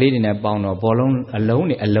တဲ့ကလေးတွေနဲ့ပေါင်းတော့ဘောလုံးအလုံး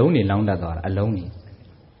တွေလောင်းတတ်သွားတာအလုံးတွေ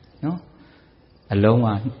နော်အလုံးက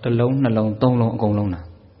တစ်လုံးနှလုံးသုံးလုံးအကုန်လုံးတာ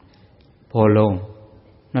ဘောလုံး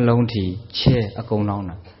နှလုံးထီချဲအကုန်လောင်း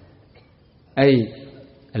တာအဲ့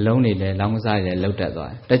အလုံးတွေလည်းလောင်းကစားတွေလည်းလောက်တတ်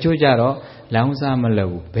သွားတယ်တချို့ကြတော့လောင်းကစားမလု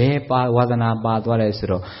ပ်ဘူးဘယ်ပါဝါသနာပါသွားလဲဆို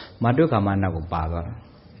တော့မာတုကာမနောက်ကိုပါသွားတာ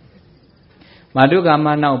မာတုကာမ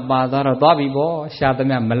နောက်ပါသွားတော့သွားပြီပေါ့ရှာသ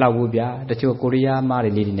မျှမလောက်ဘူးဗျာတချို့ကိုရီးယားမား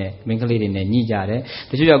တွေလေးတွေနဲ့မိန်းကလေးတွေနဲ့ညှိကြတယ်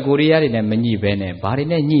တချို့ကကိုရီးယားတွေနဲ့မညှိဘဲနဲ့ဘာတွေ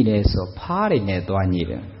နဲ့ညှိလဲဆိုဖားတွေနဲ့သွားညှိ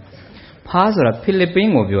တယ်ဖားဆိုတာဖိလစ်ပ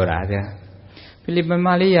င်းကိုပြောတာဗျာဖိလစ်ပင်မ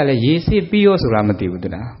လေးရလဲရေစီးပြီးရောဆိုတာမသိဘူးတူ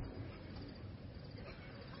လား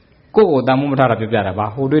ကိုယ့်ကိုတန်မိုးမထားတာပြောပြတာပါ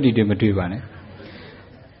ဟိုတွေ့ဒီတွေ့မတွေ့ပါနဲ့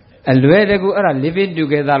အလွယ်တကူအဲ့ဒါ living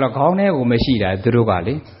together တော့ခေါင်းထဲကိုမရှိတာသူတို့က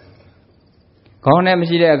လေခေါင်းထဲမ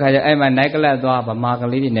ရှိတဲ့အခါကျအဲ့မှာ night club သွားဗမာက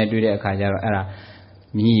လေးတွေနဲ့တွေ့တဲ့အခါကျတော့အဲ့ဒါ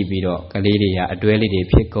ညှိပြီးတော့ကလေးတွေကအတွဲလေးတွေ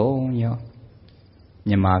ဖြစ်ကုန်ရော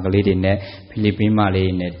မြန်မာကလေးတွေနဲ့ဖိလစ်ပင်းမလေး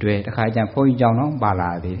တွေနဲ့တွဲတခါကျဘုန်းကြီးကြောင့်တော့ပါလာ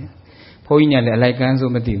သေးတယ်ဘုန်းကြီးနဲ့လည်းအလိုက်ကန်းဆို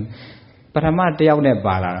မသိဘူးပထမတယောက်နဲ့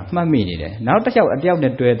ပါလာတော့မှတ်မိနေတယ်နောက်တစ်ယောက်အတယောက်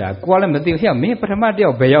နဲ့တွဲတာကိုကလည်းမသိဘူးဟဲ့မင်းပထမတယော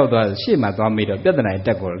က်ဘယ်ရောက်သွားရှေ့မှာသွားမိတော့ပြဿနာတ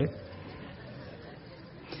က်ကုန်လေ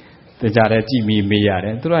တကြတဲ့ကြည်မီမေးရတ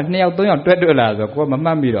ယ်သူတို့က2ယောက်3ယောက်တွဲလာဆိုကိုကမမှ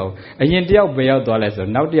တ်မိတော့အရင်တယောက်ဘယ်ရောက်သွားလဲဆို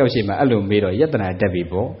နောက်တယောက်ရှေ့မှာအဲ့လိုမေးတော့ယတနာတက်ပြီ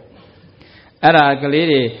ပေါ့အဲ့ဒါကလေး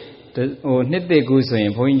တွေဟိုနှစ်သိကူဆိုရ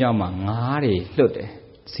င်ဘုန်းကြီးကျောင်းမှာငါးတွေလွတ်တယ်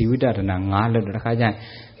ဇီဝိတဒနာငါးလွတ်တယ်တခါကျရင်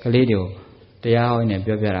ကလေးတွေကိုတရားဟောနေ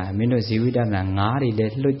ပြောပြတာမင်းတို့ဇီဝိတနာငါးတွေလ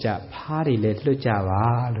ည်းလွတ်ကြဖားတွေလည်းလွတ်ကြပါ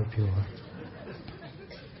လို့ပြော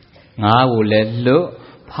ငါးကိုလည်းလွတ်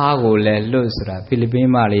ဖားကိုလည်းလွတ်ဆိုတာဖိလစ်ပ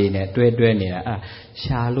င်းမလေးနဲ့တွဲနေတာအဲ့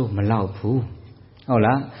ရှာလို့မလောက်ဘူးဟုတ်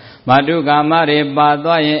လားမာတုကာမတွေပါ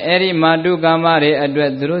သွားရင်အဲ့ဒီမာတုကာမတွေအတွက်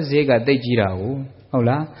သူတို့ဈေးကတိတ်ကြီးတာဟုတ်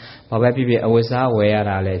လားဘာပဲဖြစ်ဖြစ်အဝတ်စားဝယ်ရ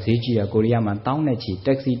တာလဲဈေးကြီးတာကိုရီးယားမှာတောင်းနဲ့ချီတ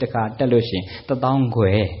က္ကစီတစ်ခါတက်လို့ရှိရင်1000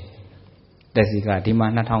ခွဲတက္ကစီကဒီမှာ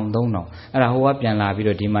2000 3000အဲ့ဒါဟိုကပြန်လာပြီး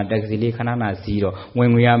တော့ဒီမှာတက္ကစီလေးခဏခဏစီးတော့ဝင်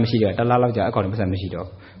ငွေရမရှိတော့တစ်လားလောက်ကြာအကောင့်တွေပတ်စံမရှိတော့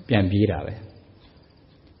ပြန်ပြေးတာပဲ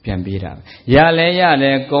ရ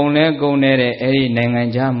လဲကုံနေတဲ့အဲ့ဒီနိုင်ငံ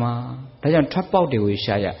ခြားမှာဒါကြောင့်ထွက်ပေါက်တွေကို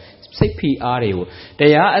ရှာရစိတ်ဖိအားတွေကိုတ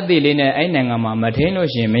ရားအသိလေးနဲ့အဲ့နိုင်ငံမှာမထင်းလို့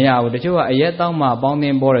ရှိရင်မရဘူးတချို့ကအရက်တောက်မှပေါင်းသ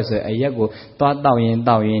င်းပေါ်တယ်ဆိုရင်အရက်ကိုသွားတောက်ရင်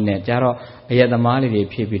နဲ့ကြတော့အရက်သမားလေးတွေ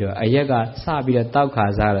ဖြစ်ပြီးတော့အရက်ကစပြီးတော့တောက်ခါ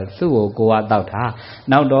စားတော့သူ့ကိုကိုကတောက်တာ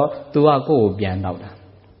နောက်တော့သူကကိုယ့်ကိုပြန်တောက်တာ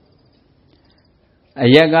အ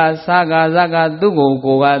ရက်ကစားကသူ့ကို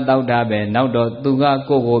ကိုကတောက်တာပဲနောက်တော့သူကကိုယ့်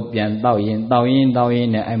ကိုပြန်တောက်ရင်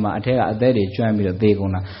နဲ့အဲ့မှာအထက်ကအသက်တွေကျွမ်းပြီးတော့သေကု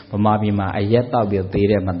န်တာဗမာပြည်မှာအရက်တောက်ပြီးသေ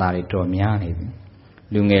တဲ့မသားတွေတော်များနေပြီ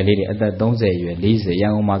လူငယ်လေးတွေအသက်30ရွယ်40ရ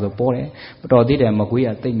န်ကုန်မှာဆိုပေါ်တယ်မတော်သေးတယ်မကွေးရ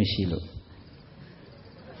တိတ်မရှိလို့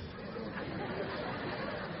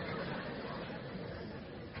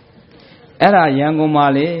အဲ့ဒါရန်ကုန်မှာ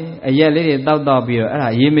လေအရက်လေးတွေတောက်ပြီးတော့အဲ့ဒါ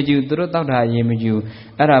ရေမကျူသူတို့တောက်တာရေမကျူ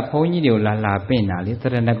အဲ့ဒါဘုန်းကြီးတွေကိုလာပင့်တာလေသ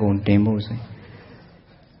ရဏဂုံတင်ဖို့ဆို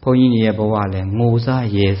ဘုန်းကြီးရဲ့ဘဝလဲငိုစား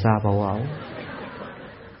ရေစားဘဝ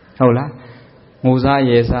ဟုတ်လားငိုစား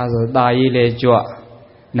ရေစားဆိုตาရေးလဲကြွ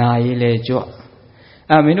နာရေးလဲကြွ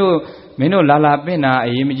မင်းတို့လာပင့်တာအ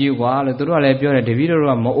ရေးမကြီးကွာလို့သူတို့ကလည်းပြောတယ်တပည့်တို့က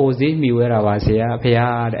မအိုသေးမိဝဲတာပါဆရာဖရာ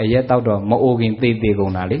အရက်တောက်တော့မအိုခင်သေကု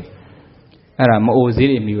န်တာလေအဲ့ဒါမအိုသေး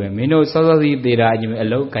တွေမိဝဲမင်းတို့စောစောစီးသေးတာအကြီးအ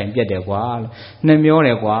လုတ်ကင်ပြက်တယ်ကွာလို့နှမျောတ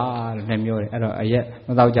ယ်ကွာလို့နှမျောတယ်အဲ့တော့အရက်မ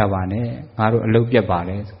တောက်ကြပါနဲ့ငါတို့အလုတ်ပြက်ပါ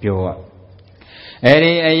လေပြောอ่ะအဲ့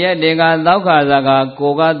ဒီအရက်တွေကတောက်ခါစားက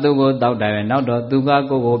ကိုကသူ့ကိုတောက်တယ်ပဲနောက်တော့သူက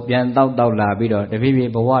ကိုကိုပြန်တောက်လာပြီးတော့တဖြည်းဖြ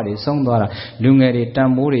ည်းဘဝတွေဆုံးသွားတာလူငယ်တွေတ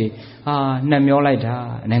န်မိုးတွေနှမျောလိုက်တာ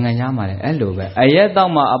နိုင်ငံသားမှာလည်းအဲ့လိုပဲအရက်တော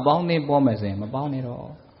က်မှအပေါင်းအသင်းပေါ်မယ်ဆိုရင်မပေါင်းနဲ့တော့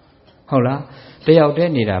ဟုတ်လားတယောက်တ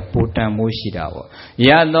ည်းနေတာပူတန်မိုးရှိတာပေါ့ရ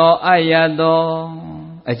တော့အရတော့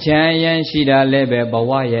အချမ်းရန်ရှိတာလည်းပဲဘ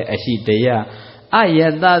ဝရဲ့အရှိတရားအယ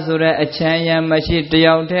တဆိုတဲ့အချမ်းရံမရှိတ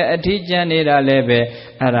ယောက်တည်းအထီးကျန်နေတာလည်းပဲ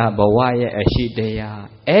အဲ့ဒါဘဝရဲ့အရှိတရား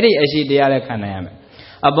အဲ့ဒီအရှိတရားလည်းခံနိုင်ရမယ်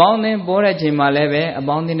Abounding Bora Chimaleve,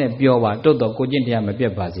 abounding a Biowa, Toto Kojintia Mapia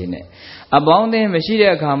Abounding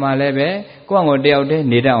Machida Kama Leve, Quango Deote,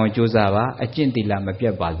 Nida on Josava, a Gentila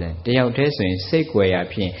Mapia Bazen, Deote, Sequia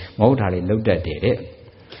Pin, Motari looked at it.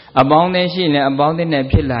 Abounding Shin, abounding a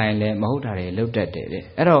pillar, Motari looked at it.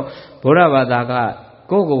 Ero, Boravadaga,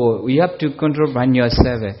 Gogo, we have to control by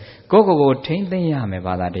yourself. Gogo, taint the yame,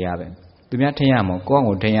 Bada Diabe. Tumiatayamo,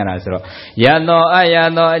 Congo Tayanazro. Yano,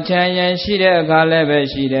 Ayano, Chanyan, Shida, Kalebe,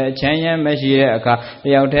 Shida, Chanyan, Meshida,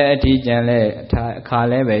 Yaute, Tijale,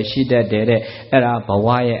 Kalebe, Shida, Dede, Era,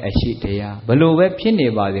 Bawaya, Ashitea, Baluwe, Pini,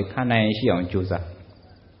 Badi, Kanayashi on Jusa.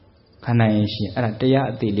 Kanayashi,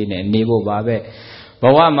 Aratea, Tilin, Nibo Babe,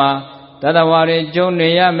 Bawama. Tadawari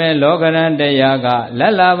Joniyame Logaran de Yaga,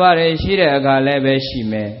 Lalabare Shida Galebe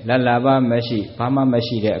Shime, Lalaba Meshi, Pama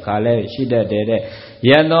Meshi de Kale, Shida de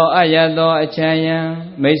Yado Ayado, a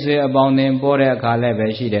Chayan, Mese abounding Bore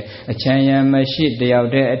Kalebe Shide, a Chayan Meshi, the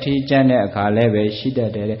Aude, a Tijane Kalebe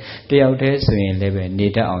Shida de Deote Swin Lebe,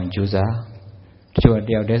 Nita on Jusa. Sure,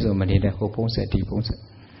 Deotes or Manita, Hopons at Tipons.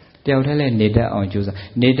 Deotele Nita on Jusa,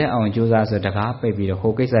 Nita on Jusa, so the car baby, the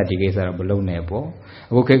Hokesa Digasa below Nebo.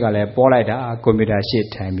 Okegale, Polida, computer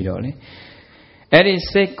shit time, Bidoli. Eri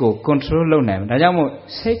Seco, control low name, Najamo,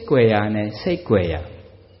 Sequia, Sequia.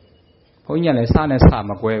 Ponyale Sana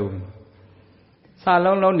Samaque.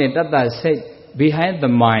 Salon lonely that say behind the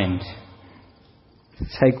mind.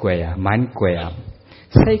 Sequia, Mindquia.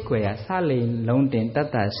 Sequia, Salin, lonely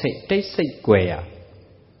that say, they Sequia.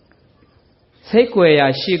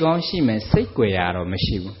 Sequia, she gone, she may Sequia or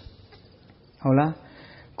Machibu. Hola?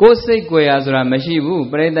 Go Sequia, Machibu,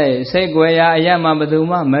 Breda, Sequia, Yama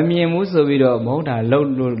Baduma, Mammy Musovido, Mota,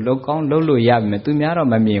 look on Lulu Yam, Tumiaro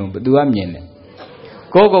Mammy, but do a mine.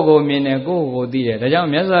 Go mine, go dear. The young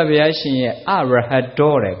Mesaviashi,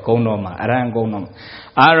 Arahadore, Gonoma, Arangonum.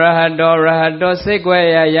 Arahadore,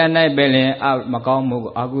 Sequia, Yana Belly,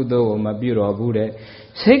 Macamu, Agudo, Maburo, Bude.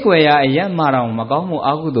 Sequia, Yamaram, Macamu,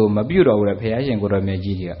 Agudo, Maburo, Repair, and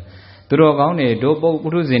Goramegia. Turogone, Dobo,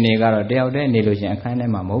 Ruziniga, Deode, Nilusian,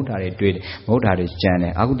 Kanema, Motari, Tweed, Motari,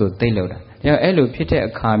 Jane, Agudo, Taylor. There Elu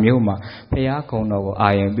Peter, Camuma, Payacono,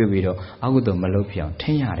 Iron Bibido, Agudo, Malopion,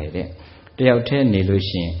 10 yard. Deote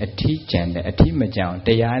Nilusian, a teacher, a teamajan,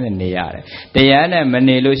 Diana Niare. Diana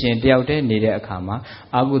Manilusian, Deote, Nida Kama,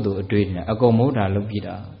 Agudo, Dreidna, Agomota,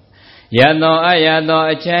 Lupida. Yano, Ayano,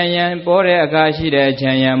 a Chanyan, Bore, a Gashida,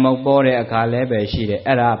 Chanyan, Mobore, a Kalebe, Shide,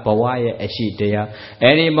 Era, Bawaya, a Shitea,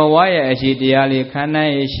 Eri Bawaya, a Shideali,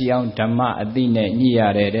 Kana, Shion, Tama, Adine,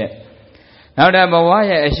 Niare. Now that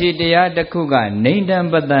Bawaya, a Shitea, the Kuga, named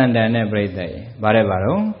them but then every day.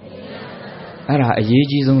 Barevaro? Era, a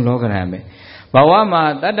Yijizum Logarame.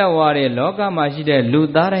 Bawama, Dadawari, Logama, Shide,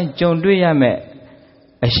 Ludara, John Duyame,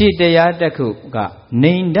 a Shitea, the Kuga,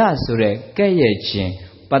 named Dasure, Kayachin.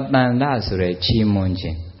 Patanda Sure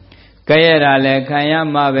Chimonji. Kayara Kaya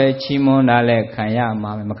Mabe Chimonale Kaya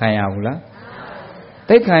Makayavula.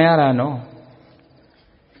 Take Kayara no.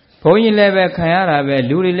 Poy leve Kayara,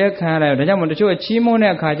 Lulile Kayara, the Yaman to show a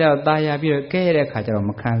Chimone Kaja, Daya Beer, Kayre Kaja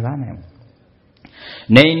Makazane.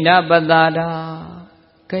 Nainda Badada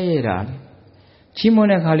Kayra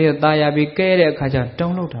Chimone Kalia Daya be Kayre Kaja,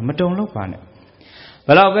 don't look at don't look on it.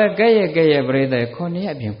 But I'll bet Gaya brother,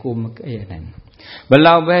 Konya Biankum Kayan.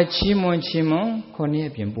 Balaube Chimon, Konya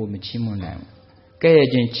Bimbo Chimonam.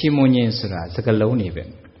 Kayajin Chimonin Sura, Sakaloni.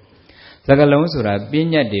 Sakalon Sura,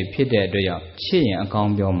 Binya de Pite Doya, Chi and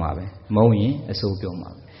Combio Mabe, Moin, a Sobio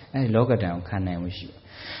Mabe, and Logadown Canam with you.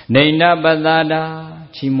 Naina Badada,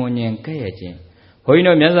 Chimonin Kayajin.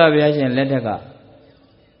 Hoino Mesavian Ledaga.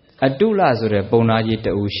 Adula Sura Bonaji de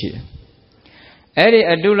Ushi. Eri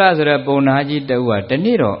Adula Sura Bonaji de Ua, the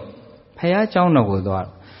Niro, Payachona Wudor.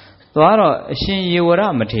 Thoro, Shin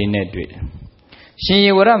Yura Mate Nedrid. Shin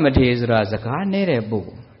Yura Mate is Razaka Nere Boo.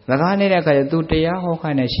 Laganera Kayadutea,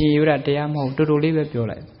 Hokana, Shin Yura Teamo, to live up your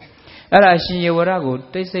life. Ara Shin Yura go,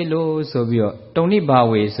 they say low Sobio, Tony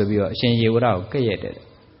Bawe Sobio, Shin Yura, Kayated.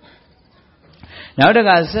 Now the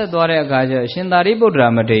guy said, Dora Gaja, Shindaribo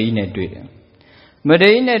Mate in a dream.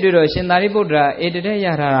 Medina Duro, Shindaribo, Edea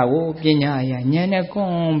Yara, Pinya, Yana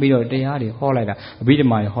Combio, Deari, Holada, beat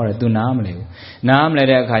my horror to Namle.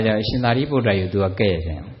 Namle Kaja, Shindaribo, you do a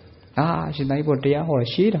gay. Ah, Shindaribo, Dea or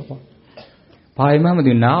sheet of Pai Mamma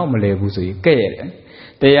do now, Malebusi, gay.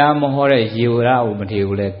 They are more Yura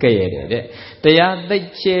material, gay. They are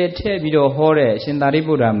the chair, Tebido, Hore,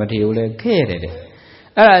 Shindaribo, material, gay.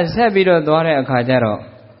 As Sabido, Dora Kajaro.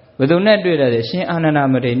 ဘယ်သူနဲ့တွေ့တယ်ရှင်အာနန္ဒ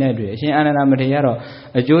မထေရနဲ့တွေ့ရှင်အာနန္ဒမထေရကတော့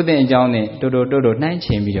အကျိုးတင်အကြောင်းနဲ့တိုးနှိုင်းချ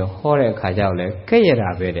င်ပြီးတော့ဟောတဲ့အခါကျတော့လေကဲ့ရတာ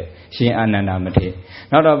ပဲတဲ့ရှင်အာနန္ဒမထေရ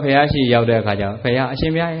နောက်တော့ဘုရားရှိရောက်တဲ့အခါကျတော့ဘုရားအရှ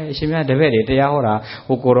င်ဘုရားတပည့်တွေတရားဟောတာ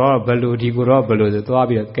ဟိုကိုတော့ဘလူဒီကိုတော့ဘလူဆိုသွား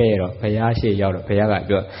ပြီးတော့ကဲ့ရတော့ဘုရားရှိရောက်တော့ဘုရားက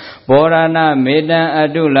ပြောဘောရဏမေတံအ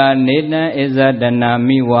တုလာနေတံဣဇဒနာ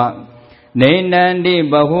မိဝနေတံတိ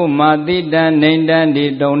ဘဟုမာတိတံနေတံတိ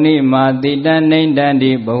တုံနိမာတိတံနေတံ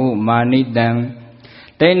တိဘဟုမာနိတံ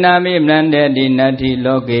ဒိဏမိမန္တေတိနတ္ထိ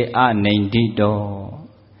လောကေအနိန္တိတော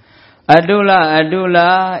အတုလ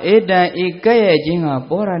ဧတံဤကဲ့ရဲ့ခြင်းဟာ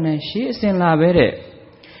ပေါ်ရဏံရှိအစဉ်လာပဲတဲ့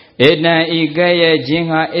ဧတံဤကဲ့ရဲ့ခြင်း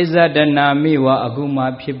ဟာဣဇဒနာမိဝအခုမှ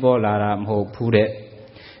ဖြစ်ပေါ်လာတာမဟုတ်ဘူးတဲ့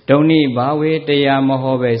ဒုံနိဘာဝေတရားမ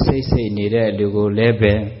ဟောပဲစိတ်နေတဲ့လူကိုလည်း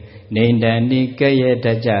ပဲနေတံတိကဲ့ရဲ့တ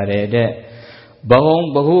တ်ကြတယ်တဲ့ဘ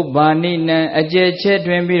ဟုဘာနိနံအကျယ်ချက်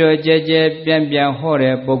တွင်ပြီးတော့ကြဲပြန်ဟော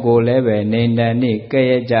တဲ့ပုဂ္ဂိုလ်လည်းပဲနေတံတိကဲ့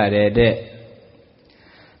ရဲ့ကြတယ်တဲ့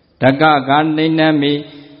တက္ကကနေတံမိ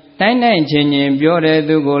တိုင်းချင်းပြောတဲ့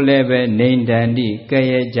သူကိုလည်းပဲနေတံတိကဲ့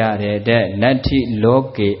ရဲ့ကြတယ်တဲ့နတ္ထိလော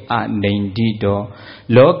ကေအနိန္တိတော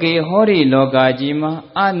လောကေဟောဒီလောကကြီးမှာ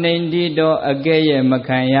အနိန္တိတောအကဲ့ရဲ့မ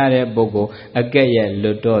ခံရတဲ့ပုဂ္ဂိုလ်အကဲ့ရဲ့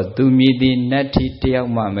လွတ်တော့သူမြည်သည်နတ္ထိတယောက်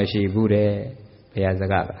မှမရှိဘူးတဲ့ဘုရားစ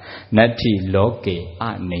ကားနတ္ထိလောကေအ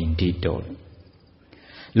နိန္တိတော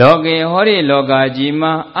လောကေဟောဒီလောကကြီး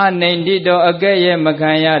မှာအနိန္တိတောအကဲ့ရဲ့မ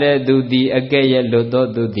ခံရတဲ့သူသည်အကဲ့ရဲ့လွတ်တော့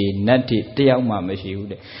သူသည်နတ္ထိတယောက်မှမရှိဘူး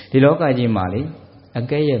တဲ့ဒီလောကကြီးမှာလေအ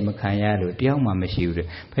ကဲ့ရဲ့မခံရလို့တယောက်မှမရှိဘူးတဲ့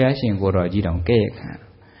ဘုရားရှင်ကိုယ်တော်ကြီးတောင်ကဲ့ရဲ့ခံ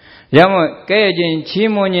ရောကဲ့ရဲ့ခြင်း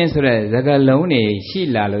ချီးမွမ်းခြင်းဆိုတဲ့စကားလုံးတွေရှိ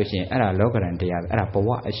လာလို့ရှိရင်အဲ့ဒါလောကရန်တရားပဲအဲ့ဒါဘဝ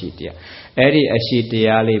အရှိတရားအဲ့ဒီအရှိတ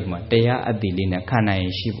ရားလေးမှာတရားအတ္တိလေးနဲ့ခံနိုင်ရ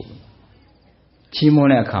င်ရှိဖို့ချီးမွမ်း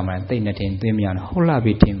တဲ့အခါမှာတိတ်နဲ့ထင်သွင်းမရတော့ဟုတ်လား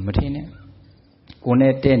ပြီထင်မထင်နဲ့ကိုယ်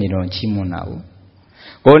နဲ့တဲ့နေတော့ချီးမွမ်းတာဘူး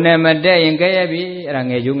ကိုယ်နဲ့မတဲ့ရင်ကဲ့ရဲ့ပြီအဲ့ဒါ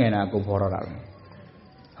ငယ်ကျုံငယ်နာကိုဖော်တော့တာပဲ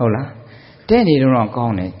ဟုတ်လားတဲ့နေတော့ကော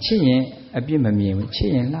င်းတယ်ချစ်ရင်အပြစ်မမြင်ဘူးချစ်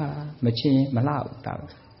ရင်လှတာမချစ်ရင်မလှဘူးဒါပဲ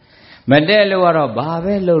မတဲ့လို့ကတော့ဘာ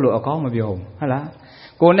ပဲလုပ်လို့အကောင်းမပြောဘူးဟုတ်လား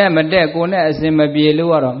ကိုယ်နဲ့မတဲ့ကိုယ်နဲ့အစင်မပြေ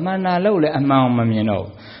လို့ကတော့မှန်တာလို့လည်းအမှန်မမြင်တော့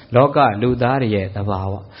ဘူးလောကလူသားတွေရဲ့သဘာ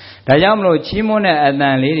ဝဒါကြောင့်မလို့ချီးမွမ်းတဲ့အတ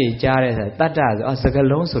န်လေးတွေကြားတဲ့ဆိုတတ္တဆိုစက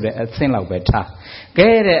လုံးဆိုတဲ့အဆင့်လောက်ပဲထားကဲ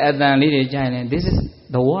တဲ့အတန်လေးတွေကြားရင် this is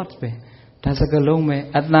the word ပဲဒါစကလုံးပဲ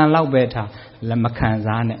အတန်လောက်ပဲထားမခံ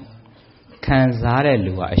စားနဲ့ခံစားတဲ့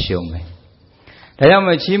လူကအရှုံးပဲဒါကြောင့်မ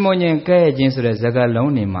ချီးမွမ်းခြင်းကဲခြင်းဆိုတဲ့စက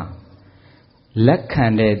လုံးတွေမှာလက်ခံ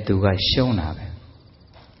တဲ့သူကရှုံးတာပဲ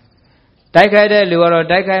တိုက်ခိုက်တဲ့လူကတော့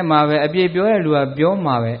တိုက်ခိုက်မှာပဲအပြစ်ပြောတဲ့လူကပြော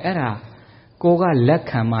မှာပဲအဲ့ဒါကိုကလက်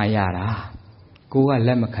ခံမှရတာကိုကလ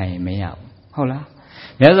က်မခံရင်မရဘူးဟုတ်လား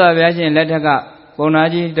မြတ်စွာဘုရားရှင်လက်ထက်ကပုံနာ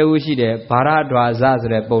ကြီးတူရှိတယ်ဗာရဒွါဇဆို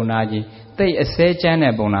တဲ့ပုံနာကြီးတိတ်အစဲချမ်း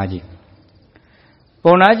တဲ့ပုံနာကြီး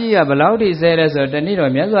ပုံနာကြီးကဘလောက်ထိဆဲလဲဆိုတော့တနေ့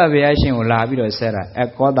တော့မြတ်စွာဘုရားရှင်ကိုလာပြီးတော့ဆဲတာအ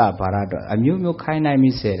ကောတာဗာရဒွါအမျိုးခိုင်းနိုင်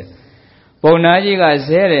ပြီးဆဲတယ်ပုံနာကြီးက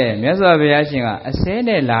ဆဲတယ်မြတ်စွာဘုရားရှင်ကအစဲ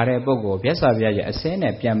နဲ့လာတဲ့ပုဂ္ဂိုလ်မြတ်စွာဘုရားရှင်အစဲ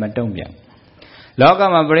နဲ့ပြန်မတုံ့ပြန်လောက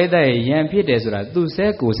မှာပရိသတ်ရန်ဖြစ်တယ်ဆိုတာသူဆဲ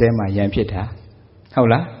ကိုဆဲမှရန်ဖြစ်တာဟုတ်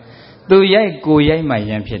လားသူရိုက်ကိုရိုက်မှ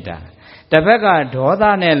ရန်ဖြစ်တာတစ်ဖက်ကဒေါသ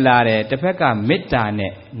နဲ့လာတယ်တစ်ဖက်ကမေတ္တာ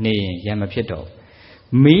နဲ့နေရင်ရန်မဖြစ်တော့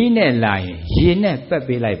မီးနဲ့လာရင်ရေနဲ့ပက်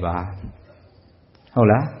ပေးလိုက်ပါဟုတ်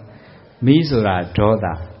လားမီးဆိုတာဒေါသ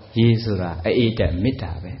ရေဆိုတာအေးတက်မေတ္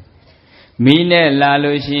တာပဲမီးနဲ့လာ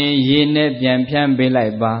လို့ရှိရင်ရေနဲ့ပြန်ဖြန်းပေးလို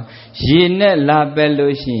က်ပါရေနဲ့လာပက်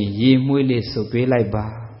လို့ရှိရင်ရေမွှေးလေးစုပ်ပေးလိုက်ပါ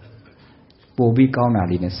ပို့ပြီးကောင်းတာ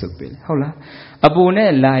လေးနဲ့စုပ်ပေးဟုတ်လားအပူ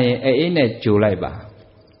နဲ့လာရင်အေးနဲ့ကြိုလိုက်ပါ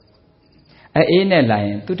အေးနဲ့လာရ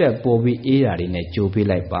င်သူ့တက်ပို့ပြီးအေးတာလေးနဲ့ကြိုပေး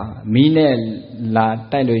လိုက်ပါမီးနဲ့လာ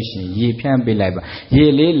တိုက်လို့ရှိရင်ရေဖြန်းပေးလိုက်ပါရေ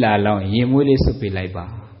လေးလာလောင်းရေမွှေးလေးစုပ်ပေးလိုက်ပါ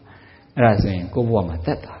အဲ့ဒါဆိုရင်ကိုယ့်ဘဝမှာသ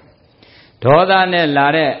က်တာဒေါသနဲ့လာ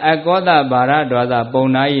တဲ့အကောသဘာရဒေါသပုံ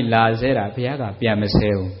နာကြီးလာဆဲတာဘုရားကပြန်မဆဲ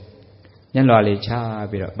ဘူးညံ့လွာလေးချ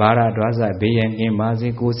ပြီးတော့ဘာရဒေါသဘေးရန်ကင်းပါစေ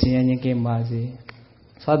ကိုယ်ဆင်းရဲခြင်းကင်းပါစေ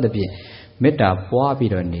စသဖြင့်မေတ္တာပွား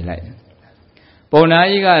ပြီးတော့နေလိုက်ပုံနာ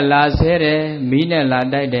ကြီးကလာဆဲတယ်မီးနဲ့လာ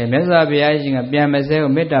တိုက်တယ်မြတ်စွာဘုရားရှင်ကပြန်မဆဲ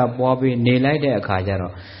ဘူးမေတ္တာပွားပြီးနေလိုက်တဲ့အခါကျ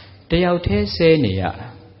တော့တယောက်တည်းဆဲနေရတာ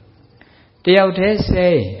တယောက်တည်းဆဲ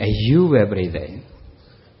ရင်အယူပဲပြိတ္တိ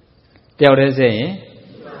တယောက်တည်းဆဲရင်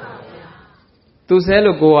သူဆဲ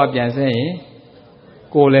လို့ကိုကပြန်ဆဲရင်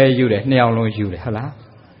ကိုလည်းယူတယ်နှစ်ယောက်လုံးယူတယ်ဟုတ်လား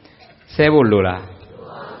ဆဲဖို့လိုလား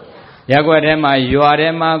ရက်ွက်ထဲမှာရွာထဲ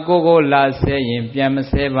မှာကိုလာဆဲရင်ပြန်မ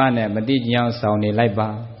ဆဲပါနဲ့မတိကျအောင်ဆောင်နေလိုက်ပါ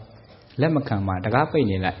လက်မခံပါတကားပိတ်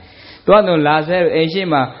နေလိုက်သူကလာဆဲအိမ်ရှိ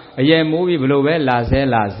မှာအရေမိုးပြီးဘလို့ပဲလာဆဲ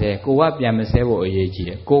ကိုကပြန်မဆဲဖို့အရေးကြီး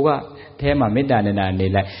တယ်ကိုကထဲမှာမေတ္တာနဲ့နေ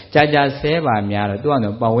လိုက်ကြာဆဲပါများတော့သူ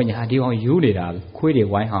ကပတ်ဝန်းကျင်ဟာဒီအောင်ယူနေတာခွေးတွေ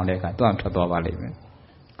ဝိုင်းဟောင်းတဲ့အခါသူကထွက်သွားပါလိမ့်မယ်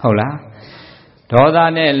ဟုတ်လား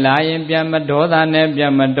Dodane lion piama dodane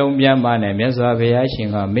piama don't piama ne meswa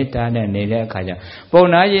shinga mitane nele kaja.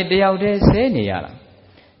 Bonaji deaude seniala.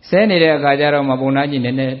 Seni de kajaro ma bonaji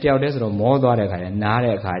nene deaude so more do de kaja,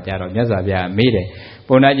 nare kajaro, meswa made.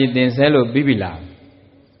 Bonaji then selo bibila.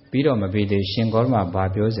 Bido ma bide shingorma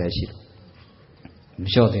babios as she.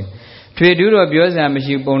 Shorting. Trade duro bios and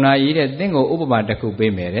mashi bonaji de dingo ubama de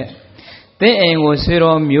coupe mere. Then was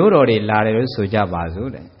zero muro de lare soja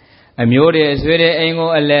bazu. A mure is very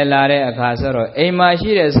angle a lare a casero. A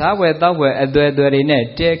machine halfway top where a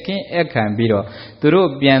duerine taking a cambiro.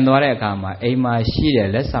 Through Biandore Kama, a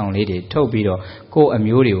machine less sound lady, Tobido, go a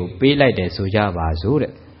mure, be like the soja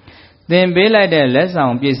bazure. Then be like the less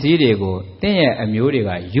sound PC go, then a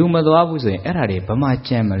muriga, you madwabus in Erade, Pama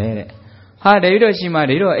Chamalere. Ha, the Hiroshima,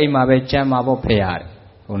 a mabe chamabo payar.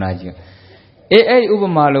 Unaji. A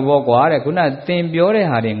Ubamalo Bogware could not think Biore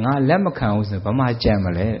having a lemacans of Pama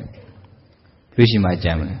Chamalere. Lushima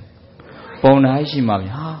Jamle. Bona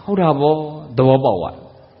Shima, hold up, the Wabawa.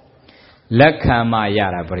 Lakama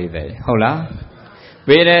Yara Bride. Hola.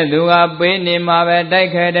 Bede Luga, Bene Mabe,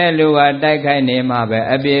 Dike, Luga, Dike, Nemabe,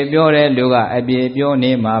 Abi Biore Luga, Abi Bio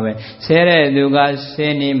Nemabe, Sere Luga,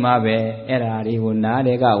 Seni Mabe, Erari,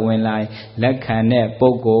 Unadega, Winlai, Lakane,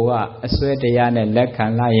 Pogoa, a sweatiane,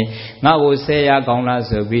 Lakan Lai, now say a gonna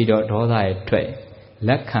video, Doda, Tray.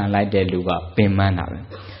 Lakan like the Luga, Pimanabe.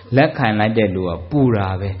 Let kind like that do a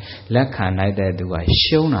purave, let kind like that do a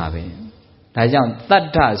shonave. Tajan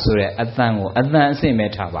Tata Sure at Tango, advancing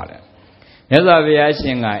metabale. Never be a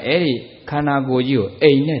singer, Eddie Kanago you,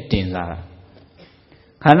 a netinzara.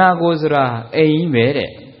 Kanagozra, a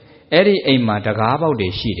mere. Eddie a matagaba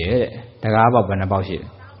de sheet, the gaba banabout it.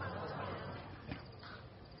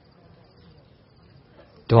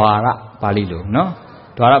 Dwara, Palido, no?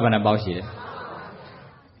 Dwara banabout it.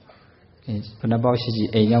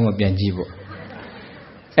 Panaboshi, a young Bianjibo.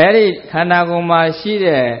 Eric Kanagoma, she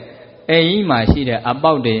there, a ima, she there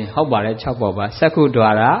about the Hobart Chapova,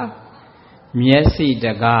 Sakudwara, Miesi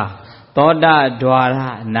daga, Toda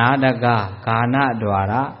Dwara, Nadaga, Kana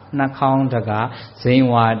Dwara, Nakong daga,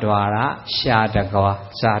 Zinwa Dwara, Shadaga,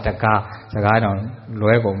 Sadaga, Sagadon,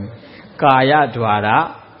 Luegum, Kaya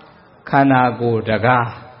Dwara, Kanago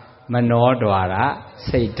daga, Manor Dwara,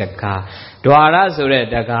 say daga. Dwara Sure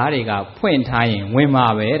Dagariga, point tying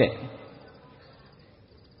Wimabe.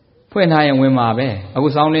 Point tying Wimabe. I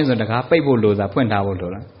was only in the car, people lose a point hour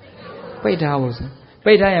dollar. Pay towels.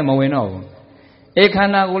 Pay time a win over. A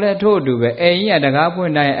cana will let told you, a year the gap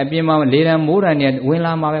when I appear later more than yet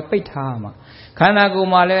Willama pay tama. Cana go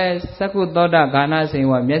male, Sakudoda, Gana saying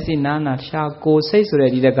what Messi Nana shall go say so that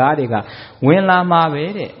the Gariga, Willama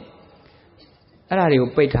bede.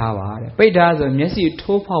 You pay tower. Pay does a messy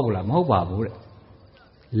two popular mobile.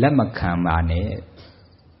 Lemakamane.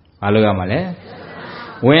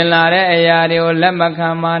 Alugamale. When Lare Ayario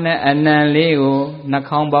Lemakamane and Nan Leo,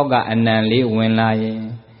 Nakamboga and Nan Leo when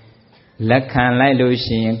lying. Lekan like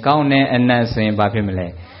Lucian, Gaune and Nansuin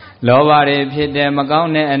Bapimile. Lovare Pide,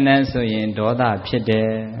 Magaune and Nansuin, Doda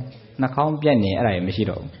Pide. Nakam Piani, I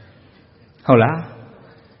Michido. Hola.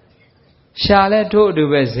 Shall told you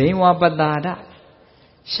where Zinwa Badada.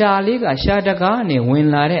 Shaliga Shadagani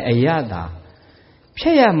win lare ayada.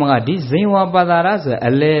 Pia Madi Zinwa Badaras, a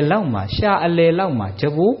lay lama, Sha a lay lama,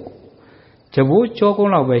 Jabu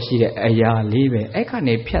Chocola where she aya live,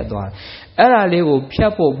 Ekane Piadwa. Era lego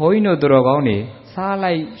Piapo Poino Drogoni,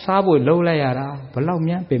 Salai Sabu Lolayara,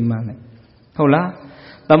 Palamian Pimane. Hola,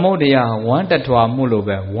 the Modia wanted to a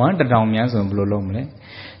Mulube, wanted down Yanson Blulomle.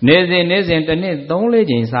 Nezin and don't let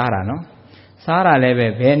in Sara, no? Sara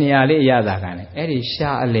leve, Veniali Yadagan, Eddie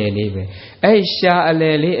Sha leve, A Sha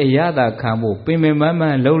lele Yada Kambu,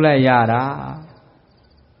 Pimimama, Lola Yara.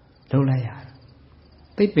 Lola Yara.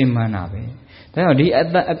 Pipimanabe. Then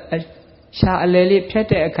the Sha lele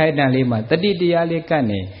Pete a Kaidan Lima, the Diali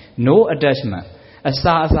Kane, no attachment. A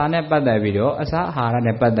Sa Sana Padavido, a Sahara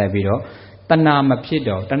Padavido, Tanama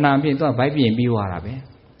Pido, Tanam Pito, Bibi and Biwarabe.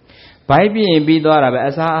 Bibi and Bidora,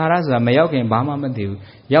 as Araza, Mayokin Bama Madu,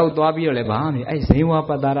 Yautwabio Lebani, I say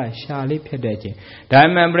Wapadara, Shali Pedeji.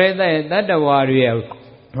 Diamond brother, that the warrior,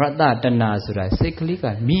 Rata Tanasura,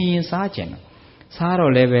 Siklika, me in Sergeant. Saro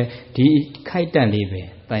leve, di Kaitan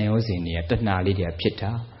leve, Tayosinia, Tanalidia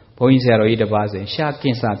Pita, Poinzero Ida Bazi,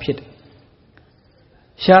 Shakinsa Pit.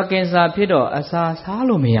 Shakinsa Pido, Asa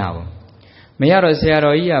Salomiao. Mayaro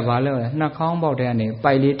Sierra Ia Valo, Nakamba Dani,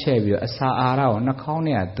 Pili Tevio, Asa Arao,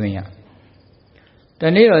 Nakonia Dunya. The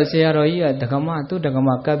nearer Sierra Ia, the Gama, to the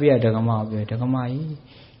Gama Kabia, the Gama, the Gamai,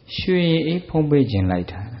 Shui, a Pombajin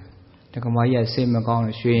lighter. တက္ကမကြီးကစိတ်မကောင်း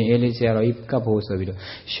လို့ရွှေရင်အေးလေးဆရာတော်ကြီးကပ်ဖို့ဆိုပြီးတော့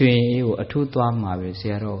ရွှေရင်အေးကိုအထူးသွားမှာပဲဆ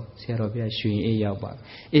ရာတော်ပြရွှေရင်အေးရောက်ပါ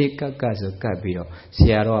အေးကပ်ဆိုကပ်ပြီးတော့ဆ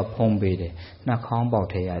ရာတော်ကဖုံးပေးတယ်နှာခေါင်းပေါက်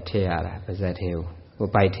ထဲရထည့်ရတာပါဇက်ထဲကိုဟို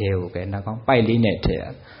ပိုက်ထဲကိုကဲနှာခေါင်းပိုက်လေးနဲ့ထည့်ရ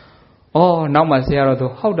အော်နောက်မှဆရာတော်သူ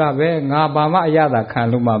ဟုတ်တာပဲငါဘာမှအရသာခံ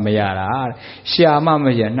လို့မှမရတာရှာမှမ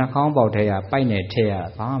ရနှာခေါင်းပေါက်ထဲရပိုက်နဲ့ထည့်ရ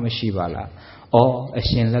ဘာမှမရှိပါလားအော်အ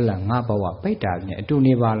ရှင်လက်လက်ငါဘဝပိတ်တာနဲ့အတူ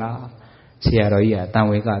နေပါလားဆရာတော်ကြီးကတန်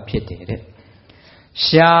ဝေကဖြစ်တယ်တဲ့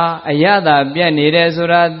ရှာအရသာပြတ်နေတယ်ဆို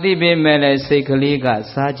တာသိပေမဲ့လည်းစိတ်ကလေးက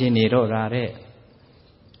စားခြင်းနေတော့တာတဲ့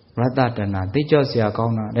ရတ္တတဏသိကြောဆရာကော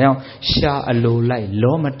င်းတာဒါကြောင့်ရှာအလိုလိုက်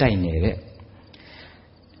လောမတိုက်နေတဲ့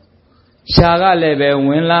ရှာကလည်းပဲဝ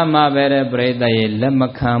င်လာမှပဲတဲ့ပြိတ္တရဲ့လက်မ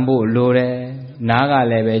ခံဖို့လိုတယ်နားက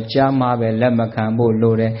လည်းပဲကြားမှပဲလက်မခံဖို့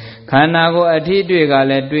လိုတယ်ခန္ဓာကိုယ်အထီးတွေက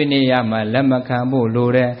လည်းတွေ့နေရမှလက်မခံဖို့လို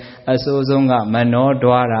တယ်အဆိုးဆုံးကမနော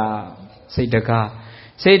ဒွါရစိတ်တ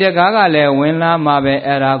ကားကလည်းဝင်လာမှပဲ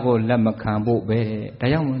အဲ့ဒါကိုလက်မခံဖို့ပဲဒါ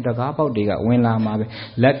ကြောင့်တကားပေါက်တွေကဝင်လာမှပဲ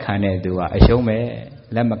လက်ခံတဲ့သူကအရှုံးပဲ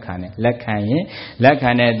လက်မခံနဲ့လက်ခံရင်လက်ခံ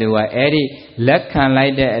တဲ့သူကအဲ့ဒီလက်ခံလို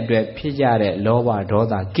က်တဲ့အတွက်ဖြစ်ကြတဲ့လောဘဒေါ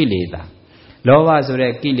သကိလေသာလောဘဆို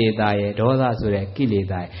တဲ့ကိလေသာရဲ့ဒေါသဆိုတဲ့ကိလေ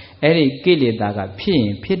သာရဲ့အဲ့ဒီကိလေသာကဖြစ်ရ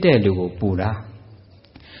င်ဖြစ်တဲ့လူကိုပူတာ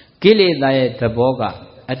ကိလေသာရဲ့သဘောက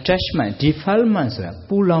attachment defilement ဆိုတာ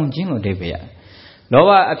ပူလောင်ခြင်းလို့အဓိပ္ပာယ်ရတယ်လောဘ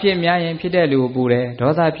အဖြစ်များရင်ဖြစ်တဲ့လူကိုပူတယ်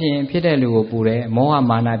ဒေါသဖြစ်ရင်ဖြစ်တဲ့လူကိုပူတယ်မောဟ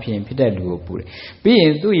မာနဖြစ်ရင်ဖြစ်တဲ့လူကိုပူတယ်ပြီးရ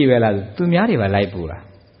င်သူ့ရည်ပဲလားသူများတွေပါလိုက်ပူတာ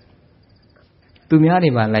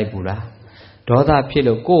ဒေါသဖြစ်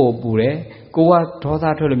လို့ကိုယ့်ကိုပူတယ်ကိုကဒေါသ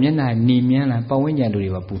ထွက်လို့မျက်နှာနီမြန်းလာပတ်ဝန်းကျင်လူ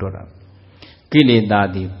တွေပါပူတော့တာကိလေသာ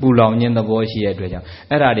သည်ပူလောင်ခြင်းသဘောရှိတဲ့အတွက်ကြောင့်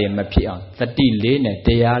အဲ့ဒါတွေမဖြစ်အောင်သတိလေးနဲ့တ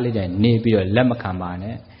ရားလေးနဲ့နေပြီးတော့လက်မခံပါ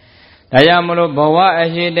နဲ့ဒါကြောင့်မလို့ဘဝအ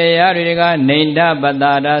ရှိတရားတွေကနေန္ဒပတ္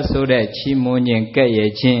တာဒဆိုတဲ့ချီးမွမ်းခြင်းကဲ့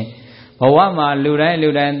ရဲ့ခြင်းဘဝမှာလူတိုင်း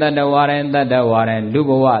တတ္တဝါတိုင်းလူ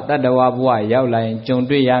ဘဝတတ္တဝါဘဝရောက်လာရင်ကြုံ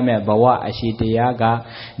တွေ့ရမယ့်ဘဝအရှိတရားက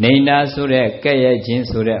နေန္ဒဆိုတဲ့ကဲ့ရဲ့ခြင်း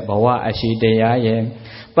ဆိုတဲ့ဘဝအရှိတရားရဲ့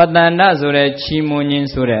ပတ္တန္တဆိုတဲ့ချီးမွမ်းခြင်း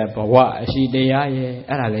ဆိုတဲ့ဘဝအရှိတရားရဲ့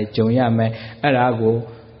အဲ့ဒါလေကြုံရမယ်အဲ့ဒါကို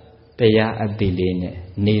တရားအတိလေးနဲ့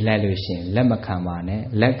နေလိုက်လို့ရှိရင်လက်မခံပါနဲ့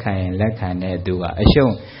လက်ခံရင်လက်ခံတဲ့သူကအ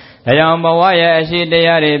ရှုံးဒါကြောင့်ဘဝရဲ့အရှိတ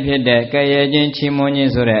ရားတွေဖြစ်တဲ့ကဲ့ရဲ့ခြင်းချီးမွမ်းခြ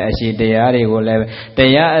င်းဆိုတဲ့အရှိတရားတွေကိုလည်းတ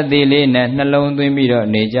ရားအတိလေးနဲ့နှလုံးသွင်းပြီးတော့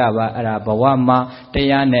နေကြပါအဲ့ဒါဘဝမှာတ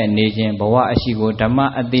ရားနဲ့နေခြင်းဘဝအရှိကိုဓမ္မ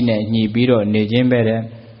အတိနဲ့ညှိပြီးတော့နေခြင်းပဲတဲ့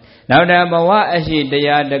နောက်တဲ့ဘဝအရှိတ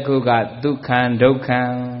ရားတစ်ခုကဒုက္ခံဒုက္ခံ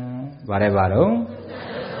ဘာတော့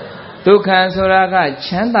ဒုက္ခံဆိုတာကချ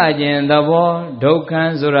မ်းသာခြင်းသဘောဒုက္ခံ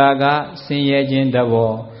ဆိုတာကဆင်းရဲခြင်းသ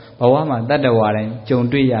ဘောဘဝမှာတတ္တဝါတိုင်းကြုံ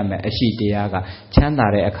တွေ့ရမယ်အရှိတရားကချမ်းသာ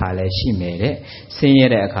တဲ့အခါလည်းရှိမယ်တဲ့ဆင်းရဲ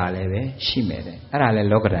တဲ့အခါလည်းပဲရှိမယ်တဲ့အဲ့ဒါလည်း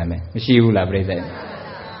လောကဓာတ်ပဲမရှိဘူးလားပြိဿ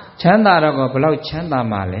ချမ်းသာတော့ဘလောက်ချမ်းသာ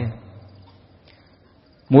မှလဲ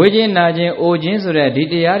မွေးခြင်းနာခြင်းအိုခြင်းဆိုတဲ့ဒီ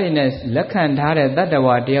တရားတွေနဲ့လက်ခံထားတဲ့တတ္တ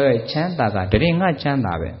ဝါတရားရဲ့ချမ်းသာကတရင်ကချမ်း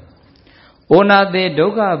သာပဲအိုနာသေးဒု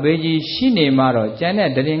က္ခဘေးကြီးရှိနေမှတော့ကျန်တဲ့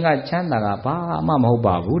တရင်ကချမ်းသာကဘာမှမဟုတ်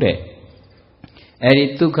ပါဘူးတဲ့အဲ့ဒီ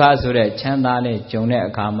ဒုက္ခဆိုတဲ့ချမ်းသာနဲ့ကြုံတဲ့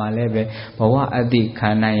အခါမှာလည်းပဲဘဝအတိခ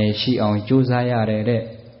န္ဓာရဲ့ရှိအောင်ကြိုးစားရတယ်တဲ့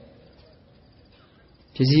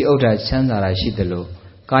ပစ္စည်းဥဒ္ဒါချမ်းသာတာရှိသလို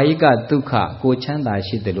ကာယကဒုက္ခကိုချမ်းသာ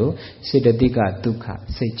ရှိသလိုစေတသိကဒုက္ခ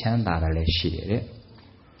စိတ်ချမ်းသာတာလည်းရှိတယ်တဲ့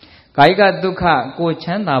ကာယကဒုက္ခကိုချ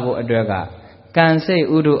မ်းသာဖို့အတွက်ကကံစိတ်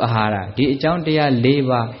ဥဒုအာဟာရဒီအကြောင်းတရား၄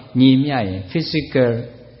ပါးညီမျှရင်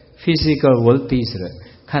physical wealthy ဆိုတဲ့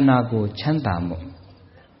ခန္ဓာကိုယ်ချမ်းသာမှု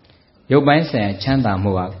ရုပ်ပိုင်းဆိုင်ရာချမ်းသာ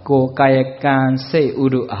မှုဟာကိုယ်ကာယကံစိတ်ဥ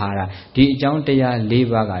ဒုအာဟာရဒီအကြောင်းတရား၄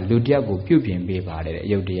ပါးကလူတယောက်ကိုပြုပြင်ပေးပါတယ်တဲ့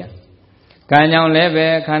ရုပ်တရားကံကြောင့်လည်းပဲ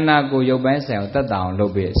ခန္ဓာကိုယ်ရုပ်ပိုင်းဆိုင်ရာသက်သာအောင်လု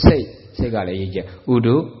ပ်ပြီးစိတ်ကလည်းရေးကြဥ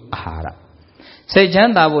ဒုအာဟာရစိတ်ချ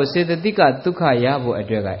မ်းသာဖို့စေတသိကဒုက္ခရဖို့အ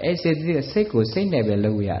တွက်ကအဲ့စေတသိကစိတ်ကိုစိတ်နဲ့ပဲ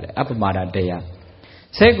လုပ်ရတယ်အပ္ပမာဒတရား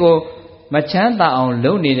စိတ်ကိုမချမ်းသာအောင်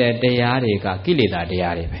လုပ်နေတဲ့တရားတွေကကိလေသာတ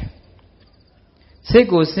ရားတွေပဲစိတ်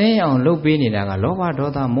ကိုဆင်းရဲအောင်လုပ်ပေးနေတာကလောဘဒေါ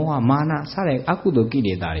သမောဟမာနစတဲ့အကုသိုလ်ကိ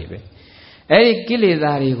လေသာတွေပဲအဲ့ဒီကိလေ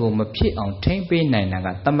သာတွေကိုမဖြစ်အောင်ထိမ့်ပေးနိုင်တာက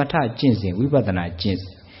သမထကျင့်စဉ်ဝိပဿနာကျင့်စ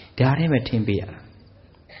ဉ်ဒါတွေပဲထိမ့်ပေးရတာ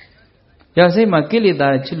ကြောင့်စိတ်မှာကိလေသာ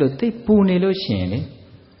ချစ်လို့သိပူနေလို့ရှိရင်လေ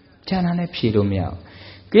ဉာဏ်နဲ့ဖြေလို့မရဘူး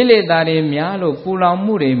ကိလေသာတွေများလို့ပူလောင်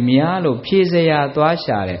မှုတွေများလို့ဖြေစရာသွား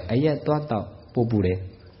ရှာတယ်အရက်သွားတော့ပူတယ်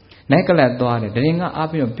နိုင်ကလတ်သွားတယ်တရင်ကအား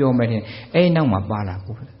ပြီးတော့ပြောမယ်ထင်အဲ့နောက်မှာပါလာ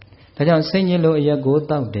ဘူးဒါကြောင့်စိတ်ညစ်လို့အရက်ကို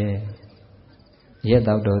တောက်တယ်ရက်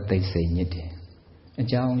တောက်တော့သိစိတ်ညစ်တယ်အ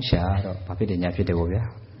ကြောင်းရှာတော့ဘာဖြစ်တယ်ညာဖြစ်တယ်ဗောဗျာ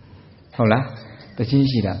ဟုတ်လားတချင်း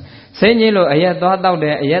ရှိတာစိတ်ညစ်လို့အရက်သွားတောက်တ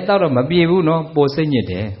ယ်အရက်တောက်တော့မပြေဘူးနော်ပိုစိတ်ညစ်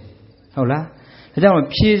တယ်ဟုတ်လား ကြောင့်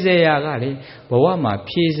ဖြည့်စေရကလေဘဝမှာ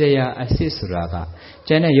ဖြည့်စေရအစစ်ဆိုတာက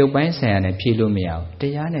ကျန်တဲ့ရုပ်ပိုင်းဆိုင်ရာနဲ့ဖြည့်လို့မရဘူးတ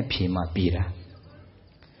ရားနဲ့ဖြည့်မှပြည်တာ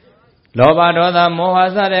လောဘဒေါသမောဟ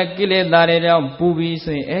စတဲ့ကိလေသာတွေကြောင့်ပူပြီး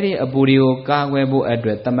ဆိုရင်အဲ့ဒီအပူတွေကိုကာကွယ်ဖို့အတွ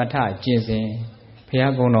က်သမထကျင့်စဉ်ဘု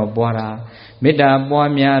ရားကုံတော်ပွားတာမေတ္တာပွား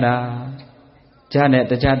များတာဈာနဲ့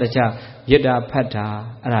တခြားရစ်တာဖတ်တာ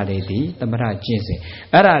အဲ့ဒါလေးဒီသမထကျင့်စဉ်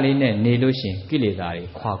အဲ့ဒါလေးနဲ့နေလို့ရှိရင်ကိလေသာတွေ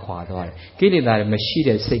ခွာသွားတယ်ကိလေသာတွေမရှိ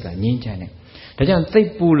တဲ့စိတ်ကငြိမ်းချမ်းတယ်ဒါကြောင့်သိပ်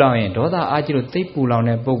ပူလောင်ရင်ဒေါသအားကြီးလို့သိပ်ပူလောင်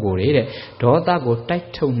တဲ့ပုဂ္ဂိုလ်တွေတဲ့ဒေါသကိုတိုက်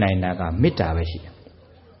ထုတ်နိုင်တာကမေတ္တာပဲရှိတယ်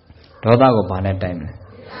ဒေါသကိုဘာနဲ့တိုက်မလဲ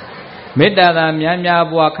မေတ္တာသာများ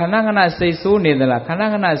ပွားခဏခဏစိတ်ဆိုးနေသလားခဏ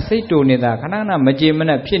ခဏစိတ်တူနေသလားခဏခဏမကြေမ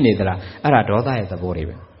နက်ဖြစ်နေသလားအဲ့ဒါဒေါသရဲ့သဘောတွေ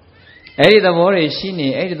ပဲအဲ့ဒီသဘောတွေရှိနေ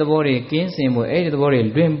အဲ့ဒီသဘောတွေကင်းစင်ဖို့အဲ့ဒီသဘောတွေ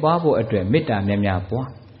လွင်ပွားဖို့အတွက်မေတ္တာများပွား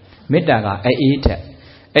မေတ္တာကအေးထက်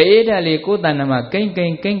လေးကိုယ်တဏ္ဍမှာကိ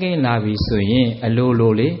န်းလာပြီဆိုရင်အ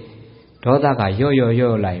လိုလေးဒေါသကရော့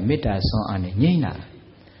လိုက်မေတ္တာဆွမ်းအားနဲ့ငြိမ့်လာ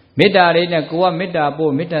မေတ္တာလေးနဲ့ကိုကမေတ္တာ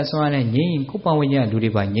ပို့မေတ္တာဆွမ်းအားနဲ့ငြိမ့်ကိုပတ်ဝန်းကျင်လူ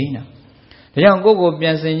တွေပါငြိမ့်တာဒါကြောင့်ကိုယ့်ကိုပြ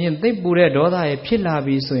န်ဆင်ခြင်းသိပ်ပူတဲ့ဒေါသရဲ့ဖြစ်လာ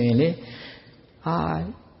ပြီဆိုရင်လေ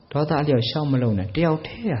ဒေါသအလျောက်ရှောက်မလုံးနဲ့တယောက်တ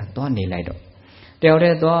ည်းသွားနေလိုက်တော့တယောက်တ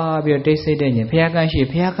ည်းသွားပြီးတော့တိတ်ဆိတ်တဲ့ညင်ဘုရားကန်းရှိ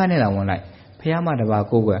ဘုရားကန်းနဲ့လာဝင်လိုက်ဘုရားမတပါ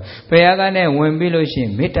ကိုယ်ကွယ်ဘုရားကန်းနဲ့ဝင်ပြီးလို့ရှိရ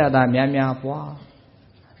င်မေတ္တာသာများပွား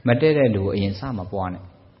မတည့်တဲ့လူကိုအရင်စမပွားနဲ့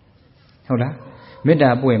ဟုတ်လားမေတ္တာ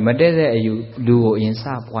ပွင့်မတည့်တဲ့အယူလူကိုအရင်စ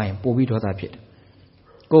ပွားရင်ပို့ပြီးဒေါသဖြစ်တယ်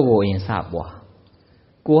ကိုယ့်ကိုအရင်စပွား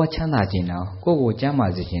ကိုယ်ကချမ်းသာခြင်းတော့ကိုယ့်ကိုကျမ်းမာ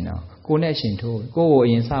စေခြင်းတော့ကိုယ်နဲ့ရှင်ထိုးကိုယ့်ကိုအ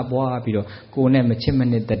ရင်စပွားပြီးတော့ကိုယ်နဲ့မချစ်မ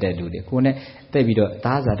နစ်တတ်တဲ့လူတွေကိုယ်နဲ့တက်ပြီးတော့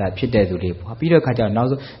သားဇာတာဖြစ်တဲ့သူတွေပွားပြီးတော့ခါကျတော့နောက်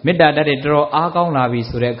ဆုံးမေတ္တာတတ်တွေတော်တော်အားကောင်းလာပြီ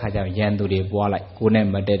ဆိုတဲ့အခါကျတော့ယံသူတွေပွားလိုက်ကိုယ်နဲ့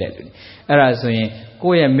မတည့်တဲ့လူတွေအဲ့ဒါဆိုရင်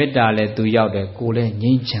ကိုယ့်ရဲ့မေတ္တာလည်းသူရောက်တယ်ကိုယ်လည်း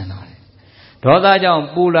ငြိမ်းချမ်းလာတယ်ဒေါသကြောင့်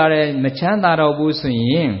ပူလာတယ်မချမ်းသာတော့ဘူးဆို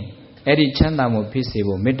ရင်အဲ့ဒီချမ်းသာမှုဖြစ်စေ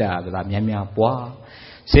ဖို့မေတ္တာကများပွား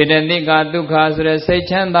စေတသိကဒုက္ခဆိုတဲ့စိတ်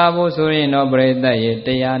ချမ်းသာဖို့ဆိုရင်တော့ပရိသတ်ရေတ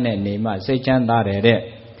ရားနဲ့နေမှစိတ်ချမ်းသာတယ်တဲ့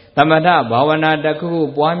သမထဘာဝနာတစ်ခုခု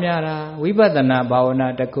ပွားများတာဝိပဿနာဘာဝနာ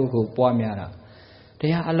တစ်ခုခုပွားများတာတ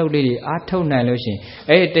ရားအလုပ်လေးတွေအားထုတ်နိုင်လို့ရှိရင်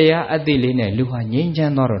အဲ့ဒီတရားအသိလေးနဲ့လူဟာငြိမ်းချ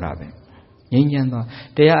မ်းသွားတော့တာပဲငြိမ်းချမ်းသွား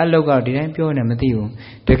တရားအလုပ်ကတော့ဒီတိုင်းပြောနေမသိဘူး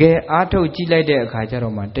တကယ်အားထုတ်ကြည့်လိုက်တဲ့အခါကျ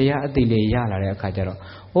တော့မှတရားအသိလေးရလာတဲ့အခါကျတော့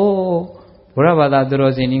ဘုရားဘာသာသူ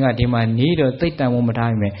တော်စင်တွေကဒီမှာနေတော့သိတ်တန်ဖို့မထား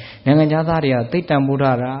နိုင်မယ်နိုင်ငံသားတွေကသိတ်တန်ဖို့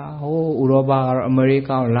ထားတာဥရောပကတော့အမေရိက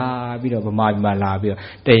န်လာပြီးတော့ဗမာပြည်မှာလာပြီးတော့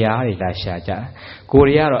တရားတွေလာရှာကြကို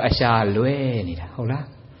ရီးယားကတော့အရှာလွဲနေတာဟုတ်လား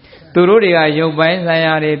သူတို့တွေကရုပ်ပိုင်းဆိုင်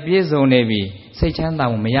ရာတွေပြည့်စုံနေပြီစိတ်ချမ်းသာ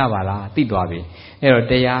မှုမရပါလားသိသွားပြီအဲ့တော့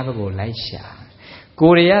တရားဘက်ကိုလိုက်ရှာ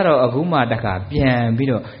ကိုရီးယားတော့အခုမှတခါပြန်ပြီး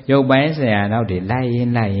တော့ရုပ်ပိုင်းဆိုင်ရာနောက်တွေလိုက်ရ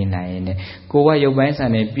င်းနဲ့ကိုကရုပ်ပိုင်းဆို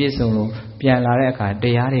င်ရာပြည့်စုံလို့ပြန်လာတဲ့အခါတ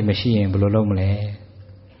ရားတွေမရှိရင်ဘယ်လိုလုပ်မလဲ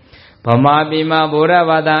ဗမာပြည်မှာဗုဒ္ဓ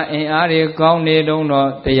ဘာသာအင်အားတွေကောင်းနေတုန်းတော့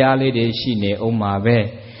တရားလေးတွေရှိနေအောင်ပါပဲ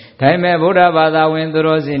ဒါပေမဲ့ဗုဒ္ဓဘာသာဝင်သူ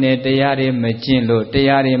တော်စင်တွေတရားတွေမကျင့်လို့တ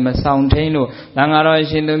ရားတွေမဆောင်ထိန်လို့သံဃာတော်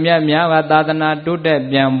ရှင်သူမြတ်များကသာသနာတိုးတက်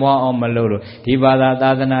ပြန်ပွားအောင်မလုပ်လို့ဒီဘာသာသာ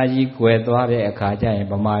သနာကြီးကွယ်သွားတဲ့အခါကျရင်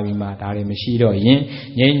ဗမာပြည်မှာဒါတွေမရှိတော့ရင်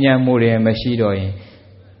ငြိမ်းချမ်းမှုတွေမရှိတော့ရင်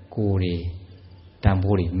ကိုယ်တွေတန်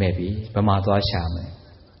ဖိုးတွေမဲ့ပြီဗမာသွားရှာမယ်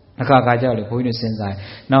အခါကြောက်လေဘုန်းကြီးတို့စဉ်းစား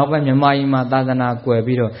နောက်ပိုင်းမြန်မာပြည်မှာသာသနာကွယ်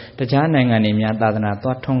ပြီးတော့တခြားနိုင်ငံတွေများသာသနာ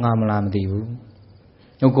သွားထွန်းကားမလားမသိဘူး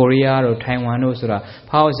ကိုရီးယားတို့ထိုင်ဝမ်တို့ဆိုတာ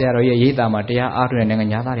ဖောက်ဆရာတော်ရဲ့ရေးတာမှာတရားအားထုတ်တဲ့နို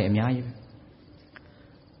င်ငံသားတွေအများကြီးပဲ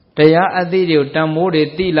တရားအသိတွေကိုတန်မိုးတွေ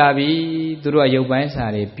တိလာပြီသူတို့ကရုပ်ပိုင်းစာ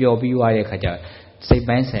တွေပျော်ပြီးသွားတဲ့ခါကျစိတ်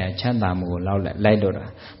ပိုင်းဆိုင်ရာချမ်းသာမှုကိုလိုက်တော့တာ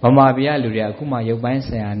ဗမာပြည်ကလူတွေကအခုမှရုပ်ပိုင်း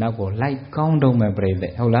ဆိုင်ရာနောက်ကိုလိုက်ကောင်းတော့မယ်ပြိတ္တ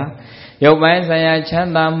ဟုတ်လားရုပ်ပိုင်းဆိုင်ရာချ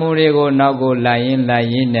မ်းသာမှုတွေကိုနောက်ကိုလိုက်ရင်း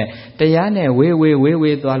နဲ့တရားနဲ့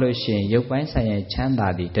ဝေးသွားလို့ရှိရင်ရုပ်ပိုင်းဆိုင်ရာချမ်းသာ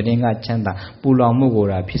သည်တရင်ကချမ်းသာပူလောင်မှုကို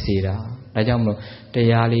တာဖြစ်စေတာဒါကြောင့်မလို့တ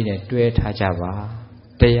ရားလေးနဲ့တွဲထားကြပါ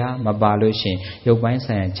တရားမပါလို့ရှိရင်ရုပ်ပိုင်း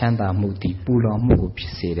ဆိုင်ရာချမ်းသာမှုသည်ပူလောင်မှုကိုဖြ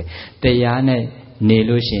စ်စေတယ်တရားနဲ့နေ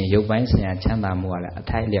လို့ရှိရင်ရုပ်ပိုင်းဆိုင်ရာချမ်းသာမှုကလည်းအ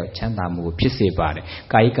ထိုက်လျောက်ချမ်းသာမှုကိုဖြစ်စေပါတယ်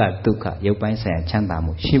ကာယကဒုက္ခရုပ်ပိုင်းဆိုင်ရာချမ်းသာ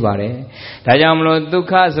မှုရှိပါတယ်ဒါကြောင့်မလို့ဒုက္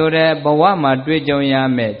ခဆိုတဲ့ဘဝမှာတွေ့ကြုံရ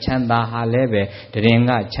မယ့်ချမ်းသာဟာလည်းပဲတရင်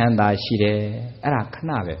ကချမ်းသာရှိတယ်အဲ့ဒါခ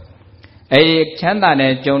ဏပဲအဲဒီချမ်းသာ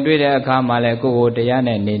နဲ့ကြုံတွေ့တဲ့အခါမှာလည်းကိုယ်ကိုတရား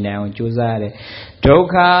နဲ့နေနိုင်အောင်ကြိုးစားရတယ်ဒုက္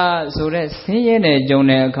ခဆိုတဲ့ဆင်းရဲနဲ့ကြုံ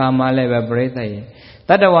တဲ့အခါမှာလည်းပဲပြိတ္တရဲ့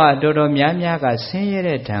တတ္တဝါတော်တော်များကဆင်းရဲ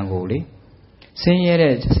တဲ့ဓာတ်ကိုလေဆင်းရဲ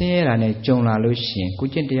တာနဲ့ကြုံလာလို့ရှိရင်ကို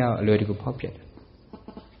ကျင့်တရားအလွယ်တကူဖောက်ပြတ်တယ်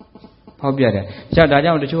ကြောက်ဒါ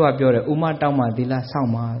ကြောင့်တချို့ကပြောတယ်ဥမတောက်မှသီလစော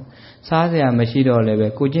င့်မှစားစရာမရှိတော့လည်းပဲ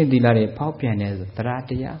ကိုကျင့်သီလတွေဖောက်ပြန်နေဆိုတ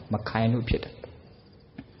ရားမခိုင်လို့ဖြစ်တယ်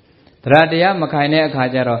Tradaya Makane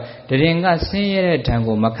Akajaro, the Ringa Senior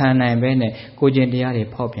Tango, Makana and Bene,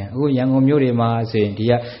 Kojindiari Popian, who young Murima say,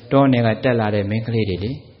 dear, don't never tell her they make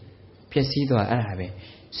lady. Piesido Arabe,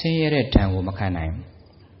 Senior Tango Makana.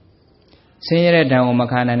 Senior Tango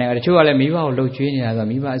Makana, and actually Miva look junior, the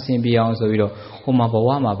Miva seem beyond so widow, Homa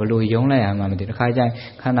Bawama, Blue Young Lamb, the Kaja,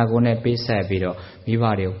 Kanagone Pisa Vido,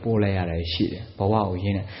 Vivario, Pole Sheet, Bawa,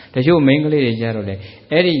 Yena. The Joe Mingley Jarode,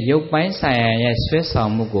 Eddie, you find Saya, Swiss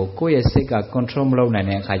Mugo, Koya Sika, Control Lona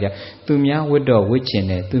and Kaja, Tumia Widow,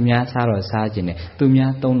 Witchin, Tumia Saro Sargent,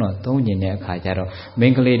 Tumia Tono, Tony Kajaro,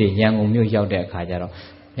 Mingley, young Umu Yaude Kajaro,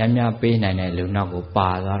 Yamia Payne and Lunago,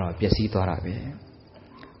 Pazaro, Piesito Arabe.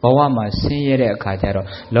 Bawama Senior Kajaro,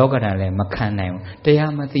 Logan and Makana,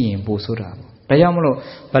 Tayamati in Busura. Tayamulo,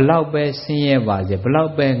 Palaube Senior Vaze,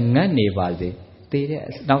 Palaube Nani Vaze,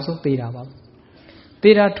 Nauso Tira.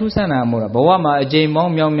 Tira Tusana Mura, Bawama, J.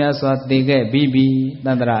 Mom Yamiasa, Dige, Bibi,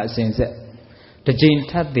 Nandra Sense. The Jane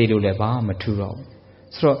Tat de Leba Maturo.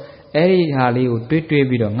 So, Eri Hali would do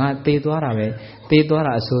Bido, not Tedora,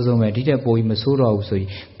 Tedora Sozome, Dita Boy Masura, so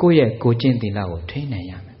Koya Kojinti Lao,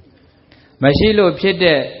 Tainayam. Mashilo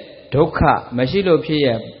Pite Doka, Mashilo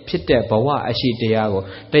Pite Bawa Ashi Diago,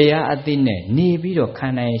 Dea Adine, Nibido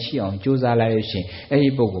Kana Shi on Juzala Shi,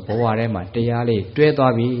 Eribo Bawarema, Deali,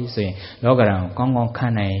 Dredabi, saying, Logaran, Gongon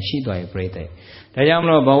Kana Shi do I breathe.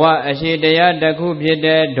 Dayamlo Bawa Ashi Dea, Daku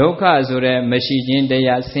Pite, Doka Zure, Mashijin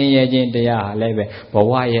Dea, Sinyajin Dea, Leve,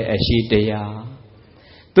 Bawaya Ashi Dea.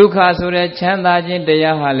 Duka Zure, Chandajin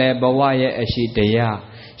Dea Hale, Bawaya Ashi Dea.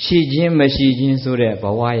 She Jim Machine Sure,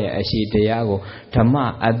 Bawaya, as she Diago,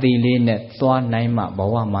 Tama, Adiline, Thwa Naima,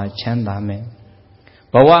 Bawama, Chandame.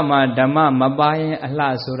 Bawama, Dama, Mabaye,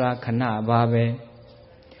 Allah Sura, Kana, Babe.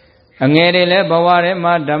 Angere,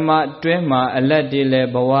 Bawarema, Dama, Twema,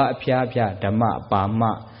 Aladile, Bawa, Pia, Dama,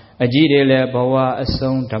 Bama, Ajidile, Bawa, a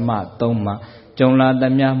song, Dama, Toma, Jonla,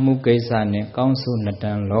 Damia, Mukesane, Council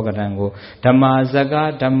Natan, Logarango, Dama,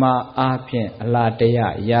 Zaga, Dama, Apien,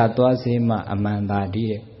 Alatea, Yadwazima, Amanda,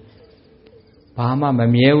 Dia. Bahama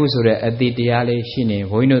Mamieusure at the Diale Shine,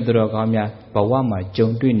 Voino Drogamia, Bawama,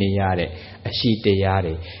 Jung Niare, a sheet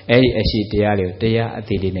deare, a sheet deare, dea at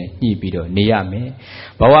the dinner, Nibido, Niame.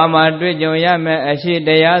 Bawama Dwijoyame, a sheet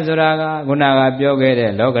deazuraga, Gunaga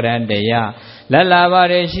Biogere, Logaran dea,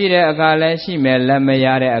 Lalabare Shire Akale Shime,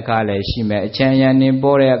 Lamayare Akale Shime, a Chanyan in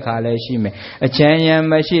Bore Akale Shime, a Chanyan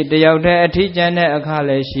Mashi, the Yaude, a Tijane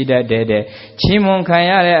Akale Shida Dede, Chimon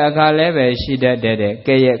Kayare Akalebe Shida Dede,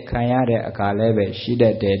 Kaye Kayare Akalebe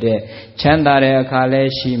Shida Dede, Chandare Akale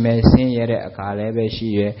Shime, Sinyere Akalebe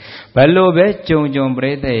Shie, Balobe Jong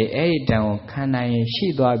Brede, A down Kanai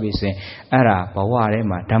Shidwabise, Ara,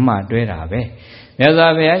 Bawarema, Dama Dwerabe.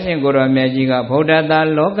 Yazaviashin Guru Magiga, Podata,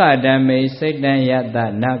 Loka Dame, Satan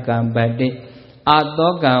Yata, Nakam Badi,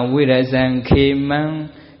 Atokan, Wirazan, Kiman,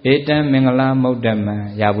 Etan Mingala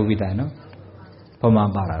Modama, Yabubitano,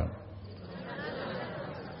 Poma Bara.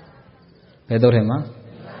 Pedorema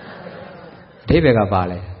Tibega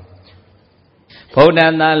Bale.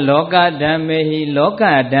 Podata, Loka Dame,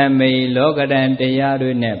 Loka Dame, Loka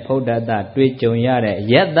Dante Podata, Twitchon Yare,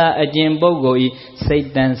 Yada, a Jimbogoi,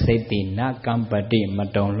 Satan, Sati, Nakampati,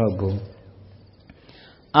 Maton Logo.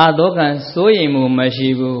 Adokan, Soyimu,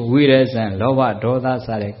 Mashibu, Wiras and Lova, Doda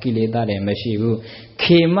Sare, Kilidare, Mashibu,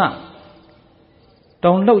 Kima.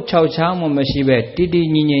 Don't look Chow Chamo Mashibe, Didi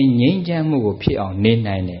Ninjamu, Pio,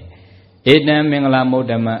 Ninane. Edam Mingala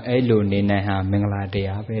Modama, Elu Ninaha, Mingala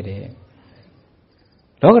Deabede.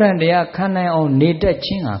 Logan dea Kana on Nida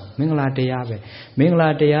Chinga, Mingla deabe,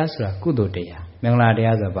 Mingla deasra, Kudo dea, Mingla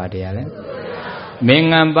deasa badiale.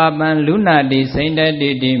 Mingam Baban Luna di Sainda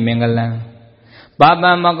di Mingalan.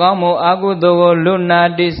 Baba Magamo Agudo Luna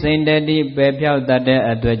di Sainda di Bepia da de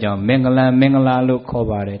Adwajo, Mingala look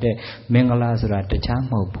covered, Mingala sra the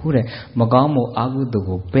chamo pure, Magamo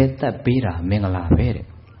Agudo, Beta Bira, Mingala Vere.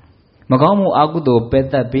 Magamu Agudo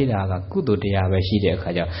Beta Bira, Kudo dea Vashide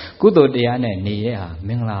Kaja, Kudo deane Nia,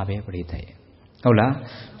 Mingla Bebrite. Ola,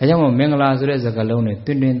 a young Mingla Zrezagalone,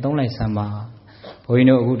 Tundin don't like Sama.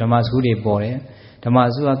 Poino Damasudi Bore,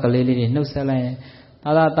 Damasua Kalili, no Sala,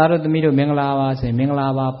 Taro the middle Minglava, say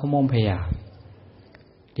Minglava, Pomompea.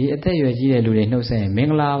 The Etayu Ludi no say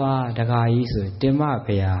Minglava, Daga Isu, Dema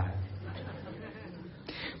Pea.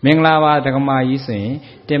 Minglava, Dagama Isu,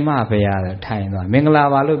 Dema Pea, time.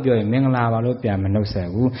 Minglava Lubio, Minglava Lupia, Manosa,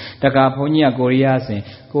 Daga Ponia Korea, say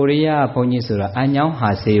Korea Ponisura, Anyang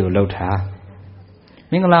Haseo Lota.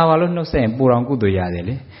 Minglava no say Burangudo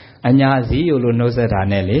Yadele, Anya Zio no said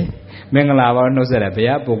Anelli, Minglava no said a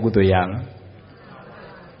Bea Bogudo Yang.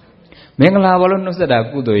 မင်္ဂလာပါလို့နှုတ်ဆက်တာ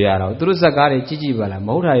ကုသိုလ်ရတော့သူတို့ဇက်ကားတွေကြည့်ကြည့်ပါလားမ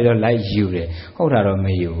ဟုတ်တာတွေတော့လိုက်ယူတယ်ဟုတ်တာတော့မ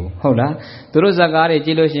ယူဘူးဟုတ်လားသူတို့ဇက်ကားတွေကြ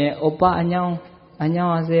ည့်လို့ရှိရင်အိုပါအညောင်း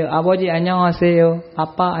ဟာစေအာဘောကြီးအညောင်းဟာစေယောအ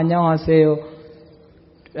ပအညောင်းဟာစေယော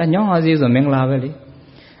အညောင်းဟာစေဆိုမင်္ဂလာပဲလေ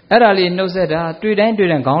အဲ့ဒါလေးနှုတ်ဆက်တာတွေ့တိုင်း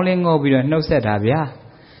ခေါင်းလေးငုံပြီးတော့နှုတ်ဆက်တာဗျာ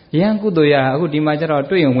ရဟန်းကုသိုလ်ရအခုဒီမှာကျတော့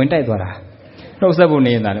တွေ့ရင်ဝင်တိုက်သွားတာနှုတ်ဆက်ဖို့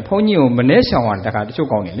နေတာလေဘုန်းကြီးကိုမနှဲရှောင်တာတခါတချို့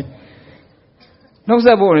ကောင်းနေလေနှုတ်ဆ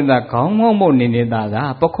က်ဖို့နေတာခေါင်းငုံဖို့နေတာက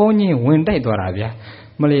ပခုံးကြီးဝင်တိုက်သွားတာဗျာ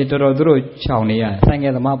မလီတော်တော်သူတို့ချောင်နေရဆိုင်င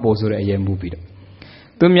ယ်သမားပို့ဆိုတဲ့အရင်မှုပြီးတော့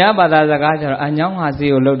သူများဘာသာစကားကျတော့အညောင်းဟာစီ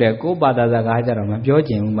ကိုလှုပ်တယ်ကိုယ်ဘာသာစကားကျတော့မပြော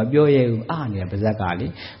ကျင်ဘူးမပြောရဲဘူးအားနေတဲ့ပါဇက်ကလေ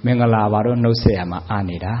မင်္ဂလာပါတော့နှုတ်ဆက်ရမှာအား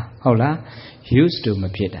နေတာဟုတ်လား used to မ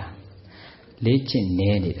ဖြစ်တာလေ့ကျင့်နေ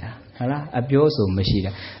နေတာဟုတ်လားအပြောဆိုမရှိ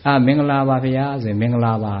တာမင်္ဂလာပါဗျာဆိုရင်မင်္ဂ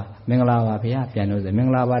လာပါဗျာပြန်လို့ဆိုမင်္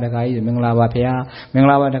ဂလာပါတခါကြီးဆိုမင်္ဂလာပါဗျာမင်္ဂ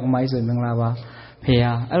လာပါတက္ကမကြီးဆိုမင်္ဂလာပါဖေ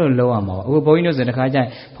ဟာအဲ့လိုလုံးရမှာပါအခုဘုန်းကြီးတို့ဆိုတခါကျရင်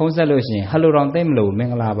ဖုံးဆက်လို့ရှိရင်ဟယ်လိုတောင်သိမလို့မ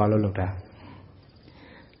င်္ဂလာပါလို့လုပ်တာ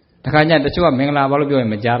တခါကျတချို့ကမင်္ဂလာပါလို့ပြောရင်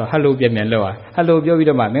မကြားတော့ဟယ်လိုပြန်လောက်ဟယ်လိုပြောပြီး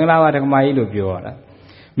တော့မှမင်္ဂလာပါတက္ကမကြီးလို့ပြောရတာ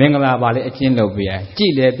မင်္ဂလာပါလေအချင်းလုပ်ပြရကြ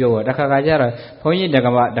ည့်လဲပြောတော့တခါကျတော့ဘုန်းကြီးတက္က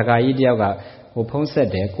ကြီးတယောက်ကဟိုဖုံးဆက်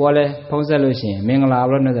တယ်ကိုကလည်းဖုံးဆက်လို့ရှိရင်မင်္ဂလာပါ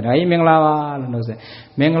လို့နှုတ်ဆက်ဒါကြီးမင်္ဂလာပါလို့နှုတ်ဆက်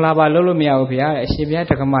မင်္ဂလာပါလို့လို့မရဘူးဗျာအရှင်ဘုရား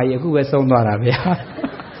တက္ကမကြီးအခုပဲဆုံးသွားတာဗျာ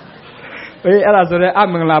အေးအဲ့ဒါဆိုတော့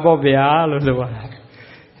မင်္ဂလာပေါ့ဗျာလို့ပြောတာ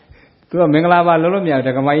သူကမင်္ဂလာပါလို့မရဘူးတ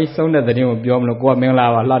က္ကမကြီးဆုံးတဲ့သတင်းကိုပြောမလို့ကိုကမင်္ဂလာ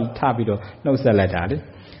ပါလှထပြီးတော့နှုတ်ဆက်လိုက်တာလေ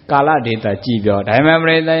ကာလဒေတာကြည်ပြောဒါမှမ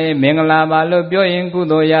ဟုတ်လည်းမင်္ဂလာပါလို့ပြောရင်ကု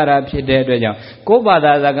သိုလ်ရတာဖြစ်တဲ့အတွက်ကြောင့်ကိုယ်ဘာ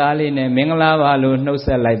သာစကားလေးနဲ့မင်္ဂလာပါလို့နှုတ်ဆ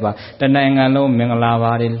က်လိုက်ပါတနိုင်ငံလုံးမင်္ဂလာ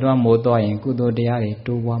ပါတွေလွှမ်းမိုးသွားရင်ကုသိုလ်တရားတွေ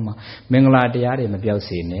တိုးပွားမှာမင်္ဂလာတရားတွေမပြောက်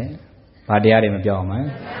စေနဲ့ဘာတရားတွေမပြောက်အောင်မ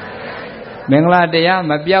င်္ဂလာတရား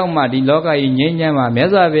မပြောက်မှဒီလောကကြီးငြိမ်းချမ်းမှာမြတ်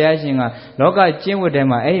စွာဘုရားရှင်ကလောကကျင့်ဝတ်ထဲ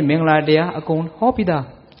မှာအဲ့ဒီမင်္ဂလာတရားအကုန်ဟောပြီးသား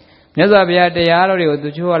မြတ်စွာဘုရားတရားတော်တွေကိုသူ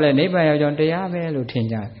ချိုးကလည်းနိဗ္ဗာန်ရောက်ကြောင်းတရားပဲလို့ထင်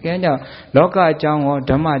ကြတယ်။အဲကြောင့်လောကအကြောင်းရော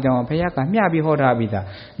ဓမ္မအကြောင်းရောဘုရားကမျှပြီးဟောထားပြီးသား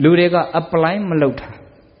လူတွေက apply မလုပ်တာ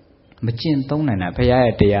မကျင့်သုံးနိုင်တာဘုရား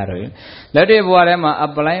ရဲ့တရားတော်လက်တွေ့ဘဝထဲမှာ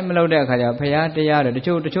apply မလုပ်တဲ့အခါကျတော့ဘုရားတရားတော်တ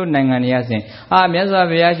ချို့နိုင်ငံတွေကဆိုရင်မြတ်စွာ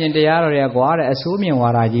ဘုရားရှင်တရားတော်တွေကကွာတဲ့အဆိုးမြင်ဝါ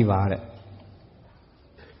ဒကြီးပါတဲ့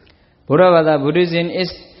ဘုရားဘာသာ Buddhism is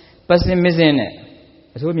pessimism နဲ့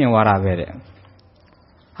အဆိုးမြင်ဝါဒပဲတဲ့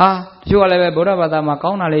တချို့ကလည်းပဲဗုဒ္ဓဘာသာမှာ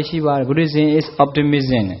ကောင်းတာလေးရှိပါတယ် Buddhism is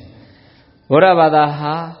optimism ဗုဒ္ဓဘာသာ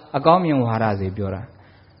ဟာအကောင်းမြင်ဝါဒစီပြောတာ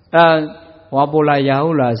ဝါပိုလာယာ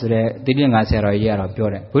ဟုလာဆိုတဲ့တိတိငါဆရာတော်ကြီးကတော့ပြော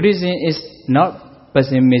တယ် Buddhism is not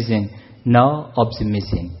pessimism nor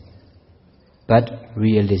optimism but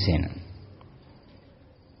realism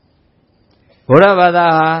ဗုဒ္ဓဘာသာ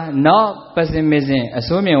ဟာ not pessimism အ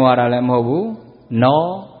ဆိုးမြင်ဝါဒလည်းမဟုတ်ဘူး nor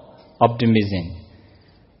optimism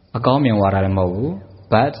အကောင်းမြင်ဝါဒလည်းမဟုတ်ဘူး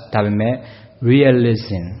but ဒါပေမဲ့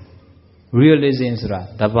realism ဆိုတာ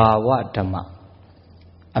သဘာဝဓမ္မ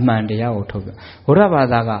အမှန်တရားကိုထုတ်ပြဘုရားဘာ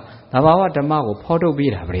သာကသဘာဝဓမ္မကိုဖော်ထုတ်ပြ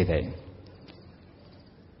တာပြိတ္တိ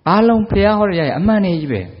အားလုံးဘုရားဟောရရဲ့အမှန်နေ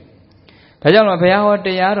ကြီးပဲဒါကြောင့်လို့ဘုရားဟောတ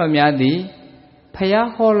ရားတော်များသည်ဘုရား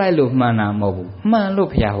ဟောလိုက်လို့မှန်တာမဟုတ်ဘူးမှန်လို့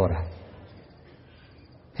ဘုရားဟောတာ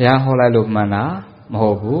ဘုရားဟောလိုက်လို့မှန်တာမဟု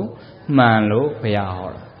တ်ဘူးမှန်လို့ဘုရားဟော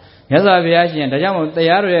တာမြတ်စွာဘုရားရှင်ဒါကြောင့်မို့တ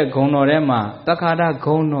ရားတော်ရဲ့ဂုဏ်တော်ထဲမှာသက္ကာဒ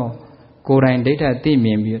ဂုဏ်တော်ကိုယ်တိုင်ဒိဋ္ဌသိမြ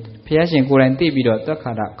င်ပြီးဘုရားရှင်ကိုယ်တိုင်သိပြီးတော့သက္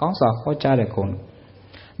ကာဒကောင်းစွာဟောကြားတဲ့ဂုဏ်တော်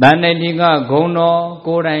တဏ္ဍိကဂုဏ်တော်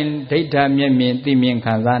ကိုယ်တိုင်ဒိဋ္ဌမျက်မြင်သိမြင်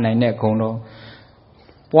ခံစားနိုင်တဲ့ဂုဏ်တော်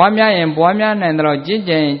ပွားများရင်ပွားများနိုင်တယ်ကျင့်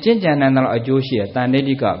ကြံရင်ကျင့်ကြံနိုင်တယ်အကျိုးရှိတဲ့တဏ္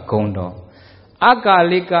ဍိကဂုဏ်တော်အကာ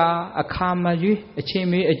လိကအခါမရွေးအချိန်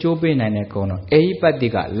မီအကျိုးပေးနိုင်တဲ့ဂုဏ်တော်အေဟိပတ္တိ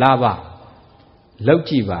ကလာဘလောက်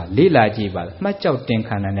ကြည့်ပါလေ့လာကြည့်ပါမှတ်ကြောက်တင်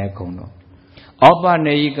ခံနိုင်တဲ့ဂုဏ်တော်ဩပ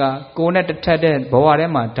နေယိကကိုယ်နဲ့တထက်တဲ့ဘဝထဲ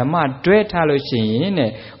မှာဓမ္မတွဲထားလို့ရှိရင်တဲ့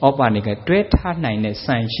ဩပနေကတွဲထားနိုင်တဲ့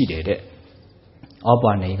စံရှိတယ်တဲ့ဩပ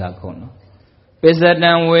နေယိကဂုဏ်တော်ပစ္စ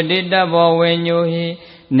တံဝေတိတဘောဝိညုဟိ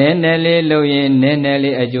နည်းနည်းလေးလုပ်ရင်နည်းနည်း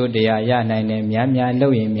လေးအကျိုးတရားရနိုင်တယ်များများလု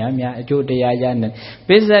ပ်ရင်များများအကျိုးတရားရနိုင်ပ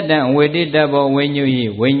စ္စတံဝေတိတဘောဝိညုဟိ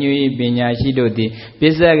ဝိညုဟိပညာရှိတို့သည်ပ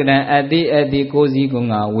စ္စကတံအတိကိုယ်စီကု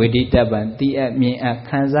ငါဝေတိတပံတိအမြင်အ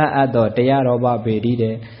ခံစားအပ်သောတရားတော်ပါပေတည်း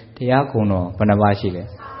တဲ့တရားကုံတော်ဘယ်နှပါရှိလဲ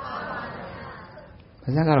ဘာ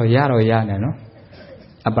သာကတော့ရတော့ရနေနော်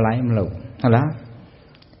အပလိုင်းမလုပ်ဟုတ်လား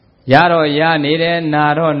ရတော့ရနေတယ်နာ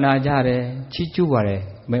တော့နာကြတယ်ချီးကျူးပါတယ်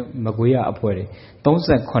မကွေးရအဖွဲတွေ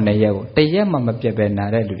38ရက်ကိုတရက်မှမပြတ်ပဲနာ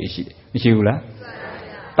တဲ့လူတွေရှိတယ်မရှိဘူးလား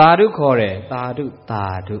သာဓုခေါ်တယ်သာ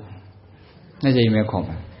ဓုနှစ်ချိန်ပဲခေါ်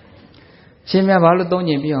မှာရှင်များဘာလို့3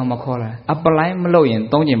ချိန်ပြည့်အောင်မခေါ်လားအပလိုင်းမလုပ်ရင်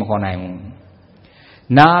3ချိန်မခေါ်နိုင်ဘူး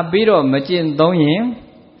နာပြီးတော့မကျင့်3ရင်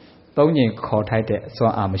3ချိန်ခေါ်ထိုက်တဲ့စွ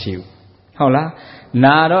မ်းအားမရှိဘူးဟုတ်လား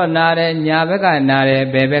နာတော့နာတယ်ညာဘက်ကနာတယ်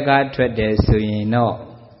ဘယ်ဘက်ကထွက်တယ်ဆိုရင်တော့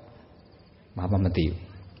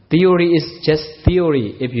Theory is just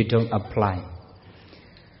theory if you don't apply.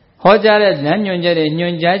 Hojare Nanyonjare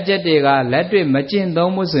Nyonjajega Latri Machin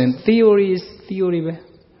Domusin theory is theory.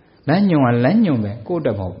 Lanyon and Lanyon, go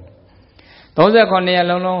to home. Those are Cornea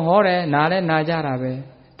Long Hore, Nare Najarabe.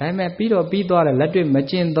 Time a Pito Latri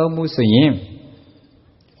Machin Domusin.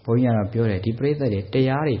 Poyana Purity, pray that it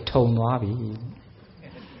Tayari Tone Wabi.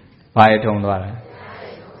 By a tone water.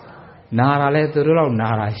 Nara let the roll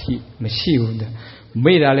Nara, Mashiu.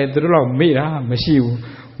 Mira let the roll Mira, Mashiu.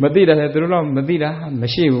 Madida let the roll Madida,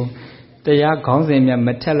 Mashiu. They are consing and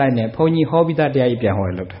metaline, pony hobby that they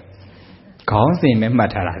are looked. Consing and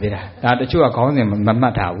matara. That the two are consing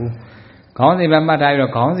Mamatawu. Consing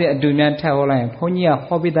Mamata, consing do not tell line, pony a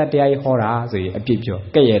hobby that they are horror, a picture,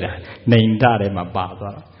 Gayada, named Darema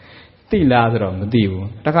Baba. Lazaro,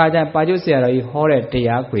 Madiu. Takaja Pajusia, horror, they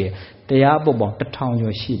are queer, they are bobo, the town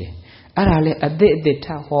your sheet. Arale, a de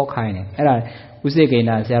ta hawkine. Ara,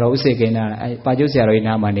 Usegena, Zero Usegena, Pajusia in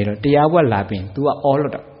Amanero, they are well lapping, to all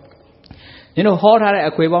of them. You know, hot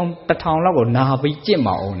a quibon, the town logo, now be Jimma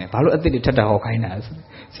on it. Follow at the Tata Hawkinas.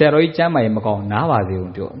 Zero Jama Magon, now are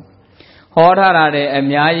the Hot are a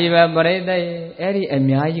Miaji, but Eddie and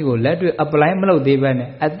Miaji will let you apply Melo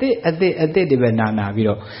Devan at the Devanana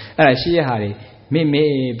Viro. And she Harry,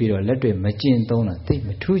 me be let you machine donor, take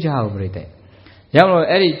me 2 hours every day. Yellow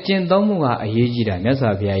Eddie Jin Domua, a Yejida,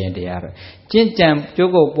 Nesavia and the other. Jin Jam,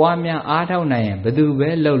 Jogo, Wamia, Arto Nayam, Badu,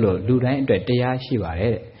 Lolo, Ludan, Dea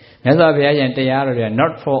Shiva. Nesavia and the other,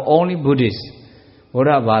 not for only Buddhists. What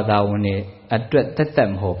about thou when at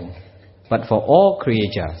them home, but for all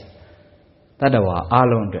creatures. That was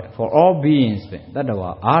alone for all beings. That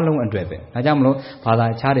was alone and driven. Ajamlo,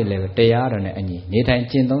 Father Charlie level, they are on any, Nitan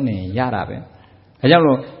Chindon and Yarabe.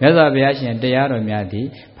 Ajamlo, Mesaviashi and they are on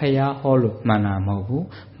Yadi, Paya Holo, Mana Mohu,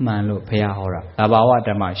 Manlo, Paya Hora, Abawa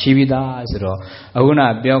Dama, Shivida, Zero,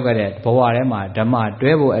 Aguna, Biogaret, Powarema, Dama,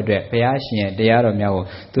 Drevo, Adre, Payashi and they are on Yao,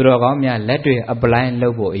 Turogomia, Letri, a blind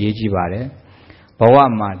lobo, Yijibare.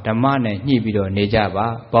 Bawama, Damane, Nibido,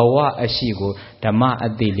 Nejaba, Bawa Ashigo, Dama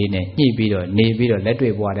Adiline, Nibido, Nebido,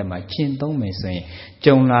 Letwe Wadama, Chinton Mason,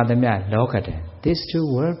 Jonla the Mia, Locate. These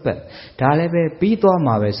 2 words, but Talebe, Pito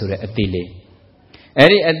Mavesure Adile.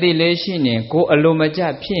 Eri Adile Shine, go a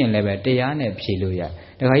Lumaja, Pin level, Diane Piluya,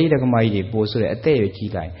 the Haida Kamai, Bosure, a day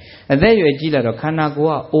Gila. A day you Gila,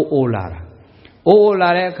 Kanagua, O Lara. O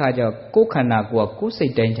Lara Kaja, Go Kanagua, go say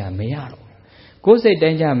danger, Mayaro. Go say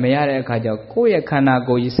danger, Mayara Kaja, Koya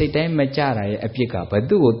Kanago, you say dame Majara, a pica, but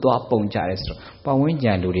do to upon Jarestro, but when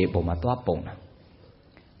Januri Boma to upon.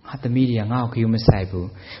 Not the media now, Kumasaibu,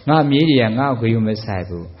 not media now,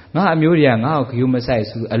 Kumasaibu, not media now,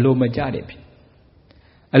 Kumasaisu, a low majority.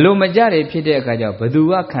 A low majority Pide Kaja,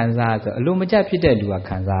 Badua Kanzara, a low majority Pidua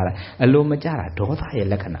Kanzara, a low majara, Dota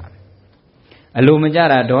Elecana. A low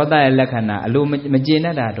majara, Dota Elecana, a low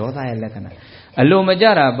Magina, Dota Elecana. Allo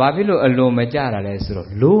Majara, Babilo, Allo Majara, Lesro,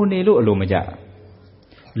 Lone, Allo Majara.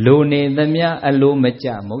 Lone, the Mia, Allo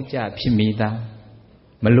Maja, Moja, Pimida.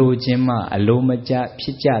 Malo Jima, Allo Maja,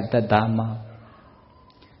 Pija, the Dama.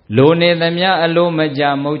 Lone, the Mia, Allo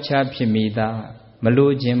Maja, Mocha, Pimida.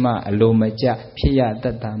 Malo Jima, Allo Maja, Pia,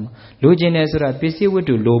 the Dama. Luginesra, busy with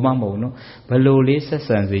to Loma Mono, Baloli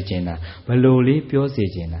Sassanzigina, Baloli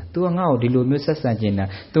Piozigina, to now dilu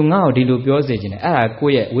Musasagina, to now dilu Piozigina, ah,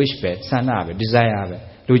 queer, wishbed, sanabe, desire,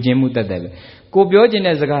 Lugimuta Debe. Go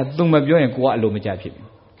Biogenesaga, Dumabio and Qua Lumajapi.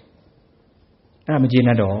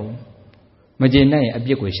 Amagina dog. Magina, a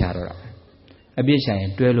big wishara. A bisha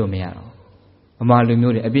and Duelomiano. A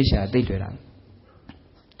malumuri, a bisha, they do that.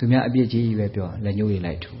 To me, a BG, Webio, Lanui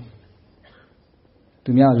like to.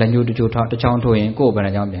 To me, Lanu to talk to Chanto and go, but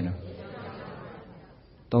I jump in.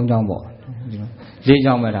 Don't jump more. They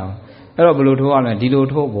jump around. Hello, Blue to one, Dilo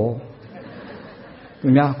Tobo. To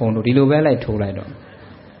me, I'm going to Dilo Valley to Lido.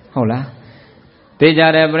 Hola. They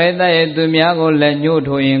jar a bread to Miago, Lanu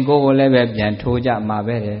to and go, Leveb and Toja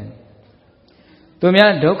Mabere. To me,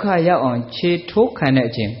 Doka ya on Chi to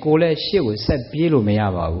Kanachin, Gole, she will set Bilo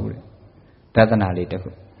Meava. That's an alita.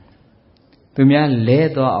 To me,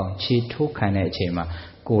 lay on Chi to Kanachima,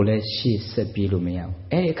 Gole, she said Bilumia.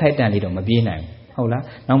 Eh, Kaitan little Mabina. Hola,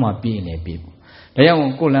 no more being a people. The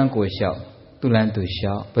young Golan go shout, to land to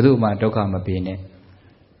shout, but do my Doka Mabine.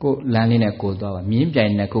 Go landing a good dog, mean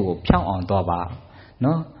Jan a go, Piang on Doba.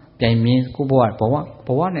 No, Pian means go board,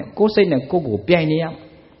 Pawan, go say a go piania.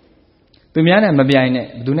 To me, I'm a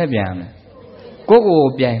biane, do not bian.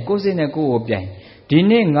 Go pian, go say a go pian.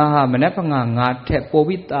 Dine Naha Manapanga tap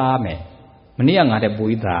Povitame. Mania ngate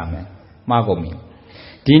Buidame. Magomi.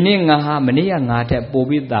 Dine Naha Mania ngate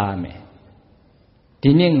Povitame.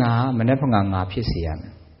 Dine Naha Manapanga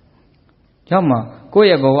Pisiam. ရောက်မှကိုယ့်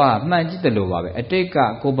ရဲ့ဘဝမှန်ကြည့်တယ်လို့ပါပဲအတိတ်က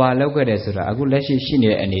ကိုပါလောက်ခဲ့တယ်ဆိုတာအခုလက်ရှိရှိနေ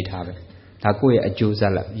တဲ့အနေထားပဲဒါကိုယ့်ရဲ့အကျိုးဆ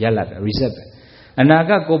က်လက်ရက်လက်ပဲ reset ပဲအနာ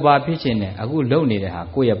ဂတ်ကိုပါဖြစ်ခြင်းနဲ့အခုလုံနေတဲ့ဟာ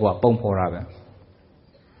ကိုယ့်ရဲ့ဘဝပုံဖော်တာပဲ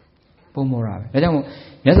ပုံဖော်တာပဲဒါကြောင့်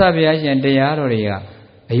မြတ်စွာဘုရားရှင်တရားတော်တွေက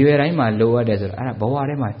အရွယ်တိုင်းမှာလိုအပ်တယ်ဆိုတာအဲ့ဒါဘဝ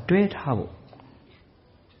ထဲမှာတွဲထားဖို့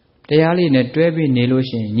တရားလေးနဲ့တွဲပြီးနေလို့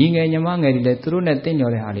ရှိရင်ညီငယ်ညီမငယ်တွေလည်းသူတို့နဲ့တင့်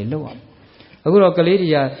တော်တဲ့ဟာလေးလုပ်အောင်အခုတော့ကလေးတွေ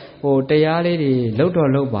ကတရားလေးတွေလှုပ်တော့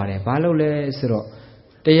လှုပ်ပါတယ်ဘာလို့လဲဆိုတော့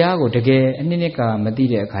တရားကိုတကယ်အနှစ်နှစ်ကမသိ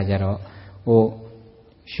တဲ့အခါကျတော့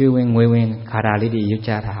ရွှေဝင်ငွေဝင်ခါတာလေးတွေရွတ်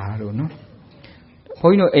ကြတာလို့နော်ဘု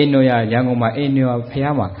န်းကြီးတို့အိမ်တော်ရရန်ကုန်မှာအိမ်တော်ဖះ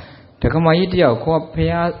မှာဒကမကြီးတယောက်ခေါ်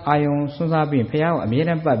ဖះအာယုံစွန်းစားပြီးဖះကိုအမြဲတ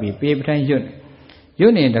မ်းပတ်ပြီးပေးပတိုင်းရွတ်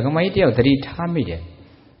နေဒကမကြီးတယောက်သတိထားမိတယ်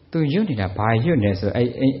သူရွတ်နေတာဘာရွတ်နေဆိုအဲ့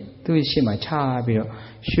သူ့ရှေ့မှာခြားပြီးတော့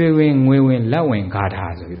ရွှေဝင်ငွေဝင်လက်ဝင်ဂါထာ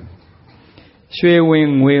ဆိုပြီးရွှေဝင်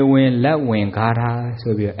ငွေဝင်လက်ဝင်ဂါထာ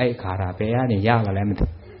ဆိုပြီးအဲ့ဂါထာဘယ်ကနေရလာလဲမသိ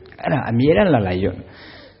အဲ့ဒါအမြဲတမ်းလာရွတ်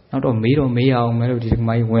နောက်တော့မေးတော့မေးအောင်မဲလို့ဒီဒကမ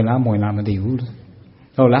ကြီးဝင်လားမဝင်လားမသိဘူး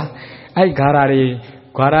ဟုတ်လားအဲ့ဂါထာတွေ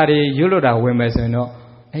ရွတ်လို့တာဝင်မယ်ဆိုရင်တော့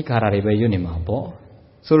အဲ့ဂါထာတွေပဲရွတ်နေမှာပေါ့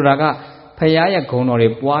ဆိုလိုတာကဖရာရဲ့ဂုဏ်တော်တွေ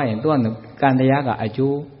ပွားရင်သူကကံတရားကအ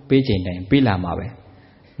ကျိုးပေးချိန်တိုင်းပေးလာမှာပဲ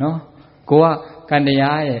နော်ကိုကကံတ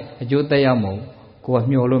ရားရဲ့အကျိုးသက်ရောက်မှုကိုက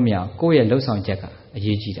မျှော်လို့မရကိုယ့်ရဲ့လှုပ်ဆောင်ချက်ကအ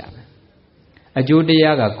ရေးကြီးတာပဲအကျိုးတ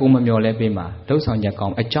ရားကကိုမမျှော်လဲပေးမှာလှုပ်ဆောင်ချက်ကော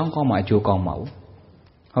င်းအကြောင်းကောင်းမှအကျိုးကောင်းမှာ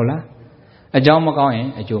ဟုတ်လားအကြောင်းမကောင်းရင်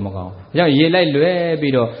အကျိုးမကောင်းဒါကြောင့်ရေလိုက်လွဲ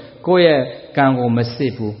ပြီးတော့ကိုယ့်ရဲ့ကံကိုမစ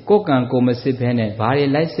စ်ဘူးကိုယ့်ကံကိုမစစ်ဘဲနဲ့ဘာတွေ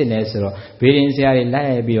လိုက်စစ်လဲဆိုတော့ဘေးရင်ဆရာတွေလို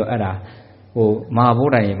က်ပြီးတော့အဲ့ဒါမဟာဗု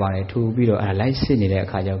ဒ္ဓရေပါတယ်ထူပြီးတော့အဲ့ဒါလိုက်စစ်နေတဲ့အ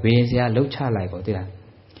ခါကျတော့ဘေးရင်ဆရာလှုပ်ချလိုက်ကိုသိလား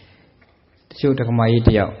တချို့တက္ကမကြီး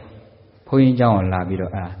တယောက်ဘုန်းကြီးเจ้าအောင်လာပြီး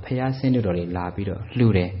တော့အဲ့ဒါဖျားဆင်းတုတော်လေးလာပြီးတော့လှူ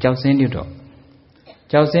တယ်ကြောက်ဆင်းတု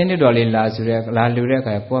တော်လေးလာဆိုတဲ့လာလှူတဲ့အ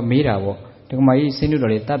ခါကိုကမေးတာပေါ့တက္ကမကြီးဆင်းတု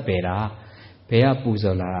တော်လေးတတ်ပယ်တာဘယ်ကပူ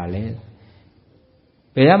ဇော်လာတာလဲ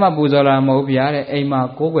ဘယ်မှပူဇော်လာမဟုတ်ဗျာတဲ့အိမ်မှာ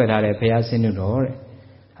ကိုးကွယ်ထားတဲ့ဘုရားဆင်းတော်တဲ့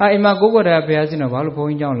ဟာအိမ်မှာကိုးကွယ်ထားတဲ့ဘုရားဆင်းတော်ဘာလို့ဘုန်း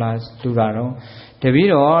ကြီးကြောင့်လာလူတာတော့တပည့်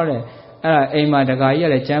တော်တဲ့အဲ့ဒါအိမ်မှာတခါကြီးက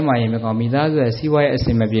လည်းကျမ်းမာရင်မကောင်းမိသားစုရဲ့စီးပွားရေးအဆ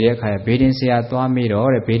င်မပြေတဲ့အခါဘေးဒင်ဆရာသွားမေးတော့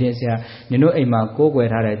တဲ့ဘေးဒင်ဆရာနင်တို့အိမ်မှာကိုးကွယ်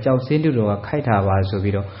ထားတဲ့ကြောက်ဆင်းတော်ကခိုက်တာပါဆို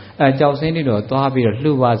ပြီးတော့အဲ့ကြောက်ဆင်းတော်သွားပြီးတော့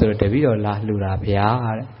လှူပါဆိုတော့တပည့်တော်လာလှူတာဗျာ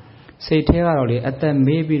တဲ့စိတ်ထဲကတော့လေအသက်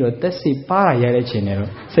မေးပြီးတော့တက်စီပါရရတဲ့ချိန်နဲ့တော့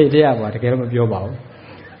စိတ်ထဲကပါတကယ်တော့မပြောပါဘူး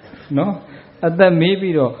နော်အသက်မေး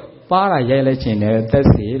ပြီးတော့ပါတာရိုက်လိုက်ခြင်းနဲ့သက်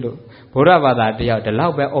စီလို့ဗုဒ္ဓဘာသာတယောက်ဒီလော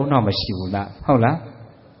က်ပဲအုံတော့မရှိဘူးလားဟုတ်လား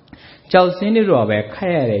ကြောက်စင်းတွေတော့ပဲခ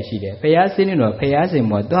က်ရတယ်ရှိတယ်ဖျားစင်းတွေတော့ဖျားစင်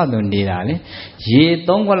မောတွားသွန်နေတာလေရေ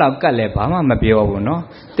3ခွက်လောက်ကတ်လဲဘာမှမပြောဘူးနော်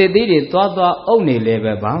တစ်သေးတွေသွားအုပ်နေလဲ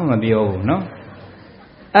ပဲဘာမှမပြောဘူးနော်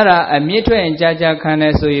အဲ့ဒါအမြင့်ထွက်ရင်ကြာခံနေ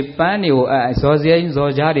ဆိုရင်ပန်းတွေကိုဇော်စင်း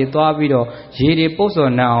ဇော်ကြားတွေသွားပြီးတော့ရေတွေပုတ်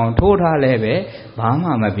စော်နှံအောင်ထိုးထားလဲပဲဘာမှ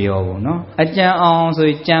မပြောဘူးနော်အကြံအောင်ဆို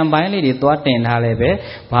ရင်ကြံပိုင်းလေးတွေသွားတင်ထားလဲပဲ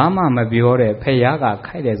ဘာမှမပြောတဲ့ဖျားက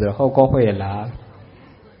ခိုက်တယ်ဆိုတော့ဟုတ်ကောဟုတ်ရဲ့လား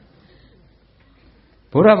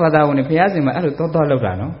ဘုရားဘာသာဝင်ဖျားစင်မှာအဲ့လိုသွားလောက်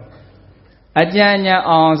တာနော်အကြံညာ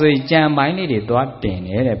အောင်ဆိုရင်ကြံပိုင်းလေးတွေသွားတင်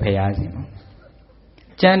နေတဲ့ဖျားစင်မှာ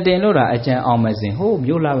ကြံတင်လို့တာအကြံအောင်မစင်ဟိုး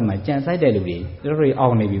မြို့လာမှာကြံဆိုင်တဲ့လူတွေတို့တွေအော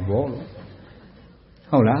င်နေပြီပေါ့လို့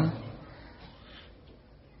ဟုတ်လား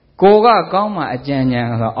ကိုကကောင်းမှအကြံဉာဏ်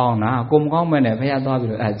ဆိုအောင်တာကိုမကောင်းမဲ့နဲ့ဘုရားသွားပြီး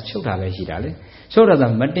တော့ချုပ်တာပဲရှိတာလေချုပ်တာ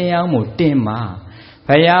ဆိုမတင်အောင်မို့တင်မှာ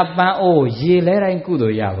ဘုရားပန်းအိုးရေလဲတိုင်းကု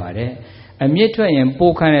သိုလ်ရပါတယ်အမြင့်ထွက်ရင်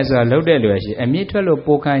ပိုခံတယ်ဆိုတာလုံးတဲ့လူရရှိအမြင့်ထွက်လို့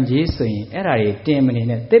ပိုခံကြီးဆိုရင်အဲ့ဒါတွေတင်မနေ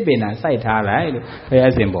နဲ့တစ်ပင်သာစိုက်ထားလိုက်လို့ဘု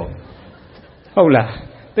ရားရှင်ပေါ့ဟုတ်လား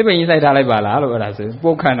တစ်ပင်ကြီးစိုက်ထားလိုက်ပါလားလို့အဲ့ဒါဆို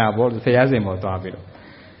ပိုခံတာပေါ့လို့ဘုရားရှင်ပေါ့သွားပြီးတော့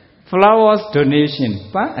flowers donation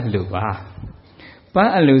ပန်းအလူပါပ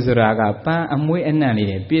န်းအလူဆိုတာကပန်းအမွှေးအနှံ့လေး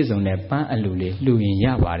တွေပြည့်စုံတဲ့ပန်းအလူလေးလှူရင်ရ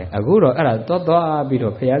ပါတယ်အခုတော့အဲ့ဒါသွားပြီး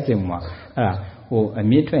တော့ဘုရားရှင်မှာအဲ့ဒါအ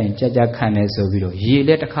မြင့်ထွက်ရင်ကြာခံတယ်ဆိုပြီးတော့ရေလ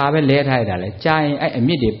ည်းတစ်ခါပဲလဲထားရတာလေကြာရင်အဲ့အ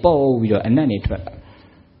မြင့်တွေပုတ်ပြီးတော့အနံ့တွေထွက်တာ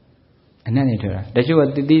တချို့က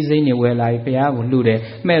တိတိစိမ့်နေဝယ်လာပြီးဘုရားကိုလှူတယ်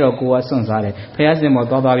မှဲ့တော့ကိုကစွန့်စားတယ်ဘုရားရှင်မော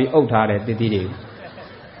သွားပြီးအုပ်ထားတယ်တိတိတွေ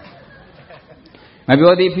မ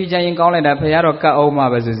ပြောသေးဖိချင်ရင်ကောင်းလိုက်တာဘုရားတော့ကတ်အောင်မှ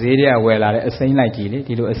ပဲဆိုဈေးတွေကဝယ်လာတယ်အစိမ့်လိုက်ကြည့်လေ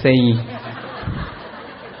ဒီလိုအစိမ့်ကြီး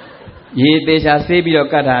ရေသေးချာဆေးပြီးတော့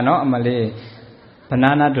ကတ်တာနော်အမလေး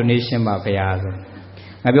banana donation ပါဘုရားဆို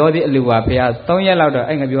ငါပြောသေးအလူပါဘုရား3ရက်လောက်တော့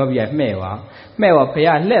အဲ့ငါပြောပြီးမှဲ့ပါဘု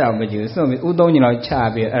ရားလှဲ့တော့မကြည့်ဘူးစွန့်ပြီးဥသုံးညလောက်ချ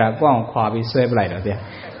ပြီးအဲ့ဒါကိုအောင်ခွာပြီးဆွဲပလိုက်တော့ဗျာ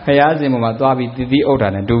ဘုရားရှင်မှာသွားပြီးတတိဥဒ္ဒါ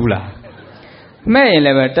နဲ့တူးလာမှဲ့ရင်လ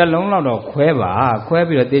ည်းပဲတစ်လုံးလောက်တော့ခွဲ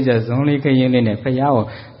ပြီးတော့တေးကြဇုံးလေးခရင်လေးနဲ့ဘုရားကို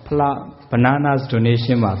banana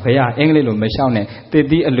donation ပါဘုရားအင်္ဂလိပ်လိုမလျှောက်နဲ့တ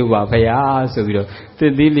တိအလူပါဘုရားဆိုပြီးတော့တ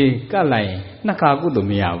တိလေးကတ်လိုက်ရင်နှစ်ခါကုသိုလ်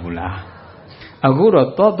မရဘူးလားအခုတော့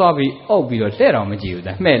သွားပြီးအုပ်ပြီးတော့လှဲ့တော့မကြည့်ဘူး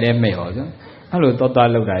ဒါမှဲ့လဲမှဲ့ဟောဆို Hello, Tota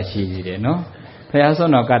Loda she did, no?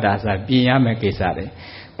 Payasono Katasa, Piame Kesare.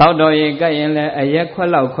 Taudo ye gayen a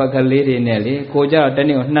yakwala quaka lady Nelly, Koja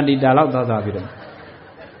Daniel Nadi Dalak Dada.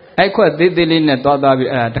 I quite did the lin at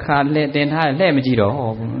Dada, the card let in high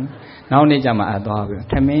lemjiro. Now Nijama Adobe.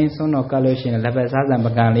 Tame sono Kalushin, Labasas and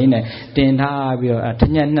Bagaline, Tinta,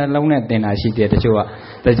 Tanya Lone, then I she did the show.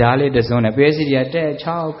 The Jali, the son, a basically a dead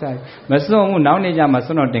child. But so now Nijama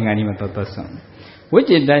sono thing animal son. Which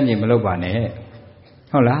is Danny Melobane?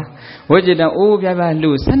 Hola, which is the old Yava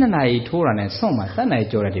Luz, and I told on so much, and I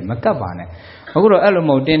told him Macabane. Ogro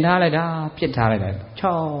Elmo didn't halada, Pitalada,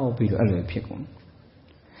 Chow, Peter Elmo Pico.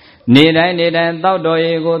 Need I thou do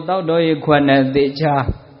you go, thou do you quana de cha.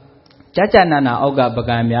 Chachanana Oga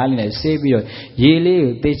Bagamian, Sabio,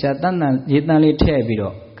 Yili, Techatan, Yitali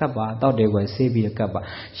Tabiro, Kappa, thought they were Sabio Kappa,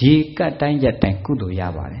 Ye cut danger tank Kudo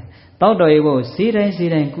Yavare. Thought they were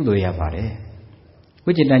Sida Kudo Yavare.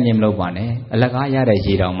 Which is Daniel Lobane, a Lagaya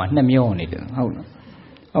Girama, Namioni.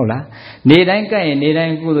 Hola, Nidanka,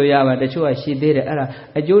 Nidan Kudo Yava, the Chua, she did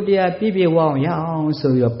a Judia Pibi Wow, Yaw,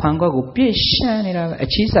 so your Pango, Pishan, a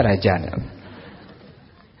Chisara Jana.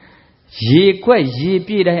 Ye quite ye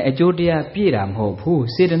pira a Judia Piram hope, who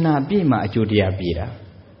Sidana Bima a Judia Pira.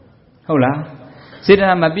 Hola,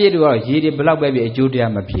 Sidana Mabiru, ye block baby a Judia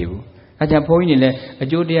Mapiu. At a point a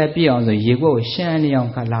Judia Pia on the Yego, Shani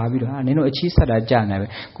on Calabira, and no Chisada Jana,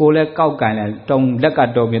 Cola Kaukan, Tom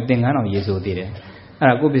Lacado, thing I know Yeso did it.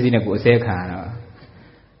 And I go busy in a Goseka.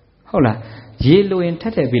 Hola, Yellow in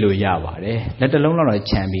Tatabilu Yava, let alone a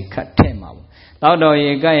chambi cut 10 out. Taudo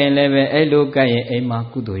ye guy and leve elo guy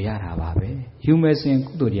ema kudo yara babe. Humors in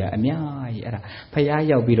kudoria, amia, Paya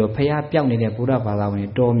Biro, Paya Piani, Buddha Bala,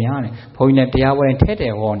 Domiane, Poinet Yawa and Tete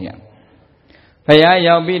Honia.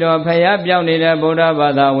 Paya Biro, Paya Piani, Buddha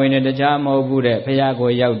Bala, when the Jamo Buddha, Paya go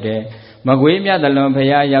out there. Maguimia the Lom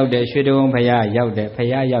Paya out there, Shidum Paya out there,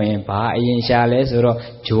 Paya Yawin Pa, in Shales or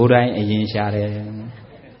Jurai in Shale.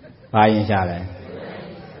 By in Shale.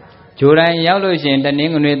 Jurai Yalushin, the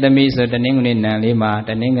Ningun the Miso, the Ningun Lima,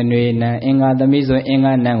 the Ningun Inga, the Miso,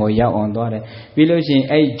 Inga Nango Yaw on daughter. Vilushin,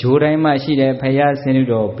 a Jurai Mashide, Paya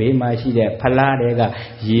Senudo, Be Mashide, Paladega,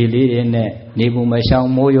 Yili in Nibu Mashao,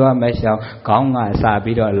 Moyo Mashao, Konga,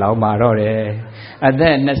 Sabido, Laumarore. And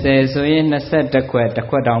then says, so in a set the quet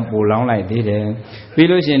down Pulong like did it.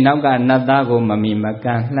 Vilushin Naga Nadago, Mami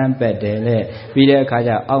Macan, Lampet de Vida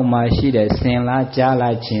Kaja, Auma Shide, Senla,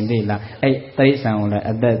 Jala, Chindila, a 3 sound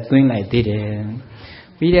at that twin like did it.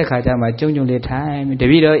 Vida Kaja, my jungle time, the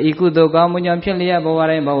video Ikudo Gamunian Pilia,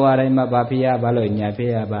 Boare, Boare, Mabapia, Balonia,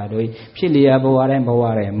 Pia, Badoi, Pilia, Boare,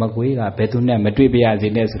 Boare, Maguila, Petuna, Madribia,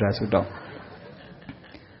 Zines Rasudo.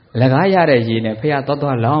 Lagaya Regina, Pia Toto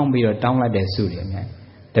long be down like the Surian.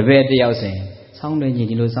 The bed the outside. Sound when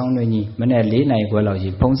you lose sound when you, Manelina,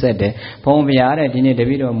 Gualogi, Ponsette, Pompiara, Dine, the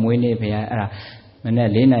video, Muine, Pia,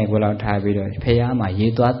 Manelina, Gualo Tabido, Payama,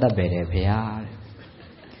 ye thought the bed, Pia.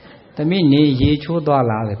 The meaning ye chu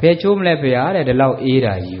dollar, Pechum le Pia, the low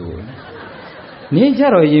era you.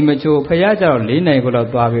 Ninja or immature, Payata, Lina,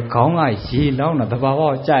 Gualo Tabi, Konga, she long at the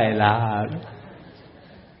Bawa child.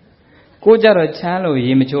 Kojaro Chalo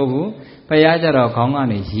Yimichobu, Payajaro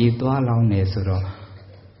Kongani, ye do along Nesuro.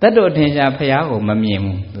 That don't change a Payago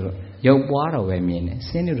Mamimu, your water women,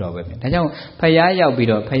 Senator women. Payaya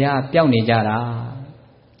Bido, Paya Piani Jara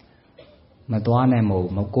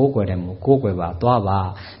Madwanemo, Mokoquemo, Coqueva,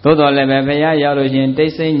 Tuava, Todo Leve Payaya, they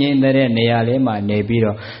say in the Nealema,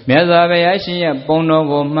 Nebiro, Mezavayashi, Bono,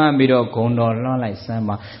 Mambido, Kondo, like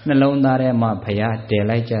Sama, Nalonarema, Paya,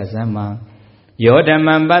 Delaja Zama. Yo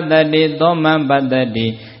Daman Badadi, Doman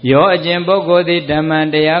Badadi, Yo Jimbogo di Daman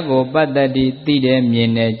Deago Badadi, Tide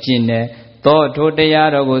Mine, Chine, To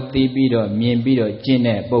Toteago, Tibido, Mimbido,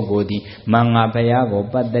 Chine, Bogodi, Manga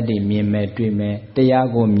Payago, Badadi, Mime, Twime,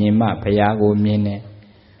 Teago, Mima, Payago, Mine.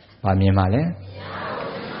 Pamimale?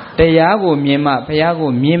 Teago, Mima,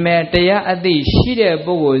 Payago, Mime, Tea Adi, Shide,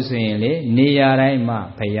 Bogo Zine, Nia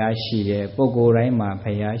Raima, Payashide, Bogo Raima,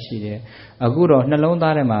 Payashide. A good or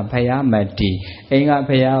Nalondarema, Paya Mati, Enga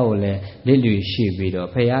Payaole, Lilu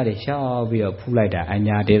Shibido, Payadi shall be a Pulida, and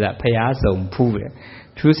Yadida, Payaso, Puve,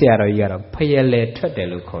 Trusiara Yara, Payale,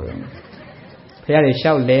 Tredelucorum. Payadi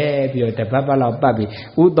shall lay be the Babala Babi,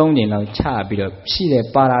 Udoni no Chabido, Chile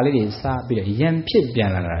Paralili Sabido, Yam Pit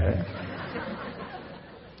Biana.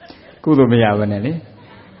 Kudumiavanelli.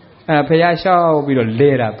 Paya shall be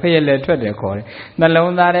later, Payale Tredelucorum.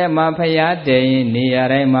 Nalondare Paya Day,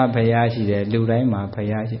 Niarema Payashi, Lurema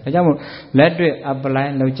Payashi. Let it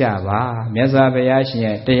apply no Java, Mesa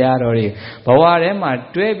Payashi, Tearori,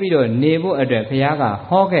 Bawarema, Trebido, Nebo at the Payaga,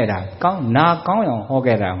 Hogera, Count, Na Count,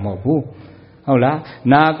 Hogera, Mobu. ဟုတ်လား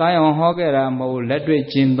နာကိုင်းအောင်ဟောခဲ့တာမဟုတ်လက်တွေ့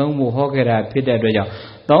ကျင့်သုံးဖို့ဟောခဲ့တာဖြစ်တဲ့အတွက်ကြောင့်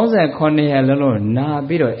39ရက်လုံးနာ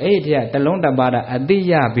ပြီးတော့အဲ့ဒီတလုံးတပါးတာအတိ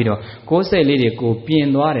ရပြီးတော့ကိုယ်စိတ်လေးတွေကိုပြင်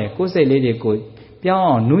သွားတယ်ကိုယ်စိတ်လေးတွေကိုပြောင်း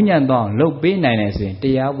အောင်နူးညံ့သွားအောင်လှုပ်ပေးနိုင်တယ်ဆိုရင်တ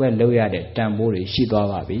ရားပွဲလှုပ်ရတဲ့တန်ဖိုးတွေရှိသွား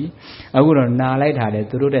ပါပြီအခုတော့နာလိုက်တာလေ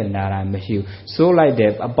သူတို့တဲ့နာတာမရှိဘူးစိုးလိုက်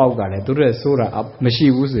တဲ့အပေါက်ကလည်းသူတို့တဲ့စိုးတာမရှိ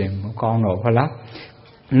ဘူးဆိုရင်မကောင်းတော့ဟုတ်လား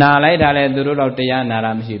နာလိုက်တာလေသူတို့တော့တရားနာ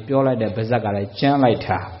တာမရှိပြောလိုက်တဲ့ပါဇက်ကလည်းကျမ်းလိုက်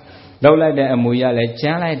တာလှုပ်လိုက်တဲ့အမူအရလည်းကျ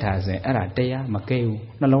မ်းလိုက်တာဆိုရင်အဲ့ဒါတရားမကဲဘူး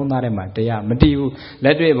နှလုံးသားထဲမှာတရားမတည်ဘူးလ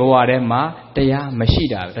က်တွေ့ဘဝထဲမှာတရားမရှိ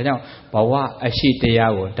တာဒါကြောင့်ဘဝအရှိတ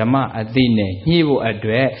ရားကိုဓမ္မအသိနဲ့ညှိဖို့အ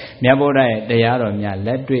တွက်မြတ်ဗုဒ္ဓရဲ့တရားတော်များလ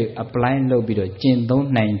က်တွေ့ apply လုပ်ပြီးတော့ကျင့်သုံး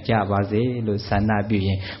နိုင်ကြပါစေလို့ဆန္ဒပြုရ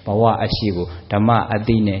င်ဘဝအရှိကိုဓမ္မအ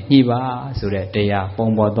သိနဲ့ညှိပါဆိုတဲ့တရားပုံ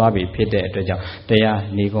ပေါ်သွားပြီဖြစ်တဲ့အတွက်ကြောင့်တရား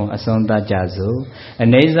နေကုန်အဆုံးသတ်ကြစို့အ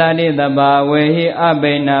နေဇာတိတဘာဝေဟိအ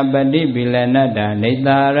ဘိနာပတိပိလနတ္တနေတ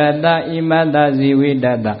ရတဣမတဇီဝိတ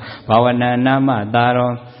တဘာဝနာနာမတာ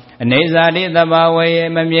ရောအနေဇာတိတဘာဝေ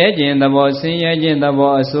မမြဲခြင်းသဘောဆင်းရဲခြင်းသ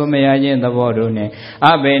ဘောအဆိုးမရခြင်းသဘောတို့နှင့်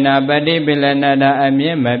အဘိနာပတိပိလနတအမြ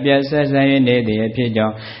င့်မပြတ်ဆက်ဆံနေသည်အဖြစ်ကြော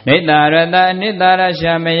င့်နေတရတအနိတရ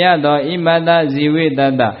ရှာမရသောဣမတဇီဝိတ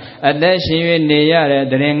တအသက်ရှင်၍နေရတဲ့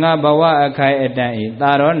တရင်ငါဘဝအခိုင်အတန့်ဤ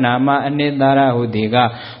တာရောနာမအနိတရဟုသည်က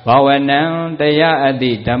ဘာဝနံတရားအ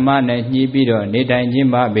တိဓမ္မနဲ့ညှိပြီးတော့နေထိုင်ခြင်း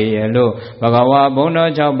ပါပေရလို့ဘဂဝါဘုံ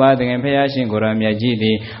တော်6ပါးသခင်ဖျားရှင်ကိုယ်တော်မြတ်ကြီးသ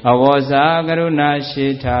ည်အဝေါစာကရုဏာရှိ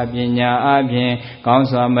ထားပညာအပြင်ကောင်း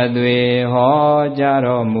စွာမသွေဟောကြား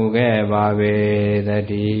တော်မူခဲ့ပါပေသ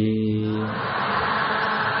တည်း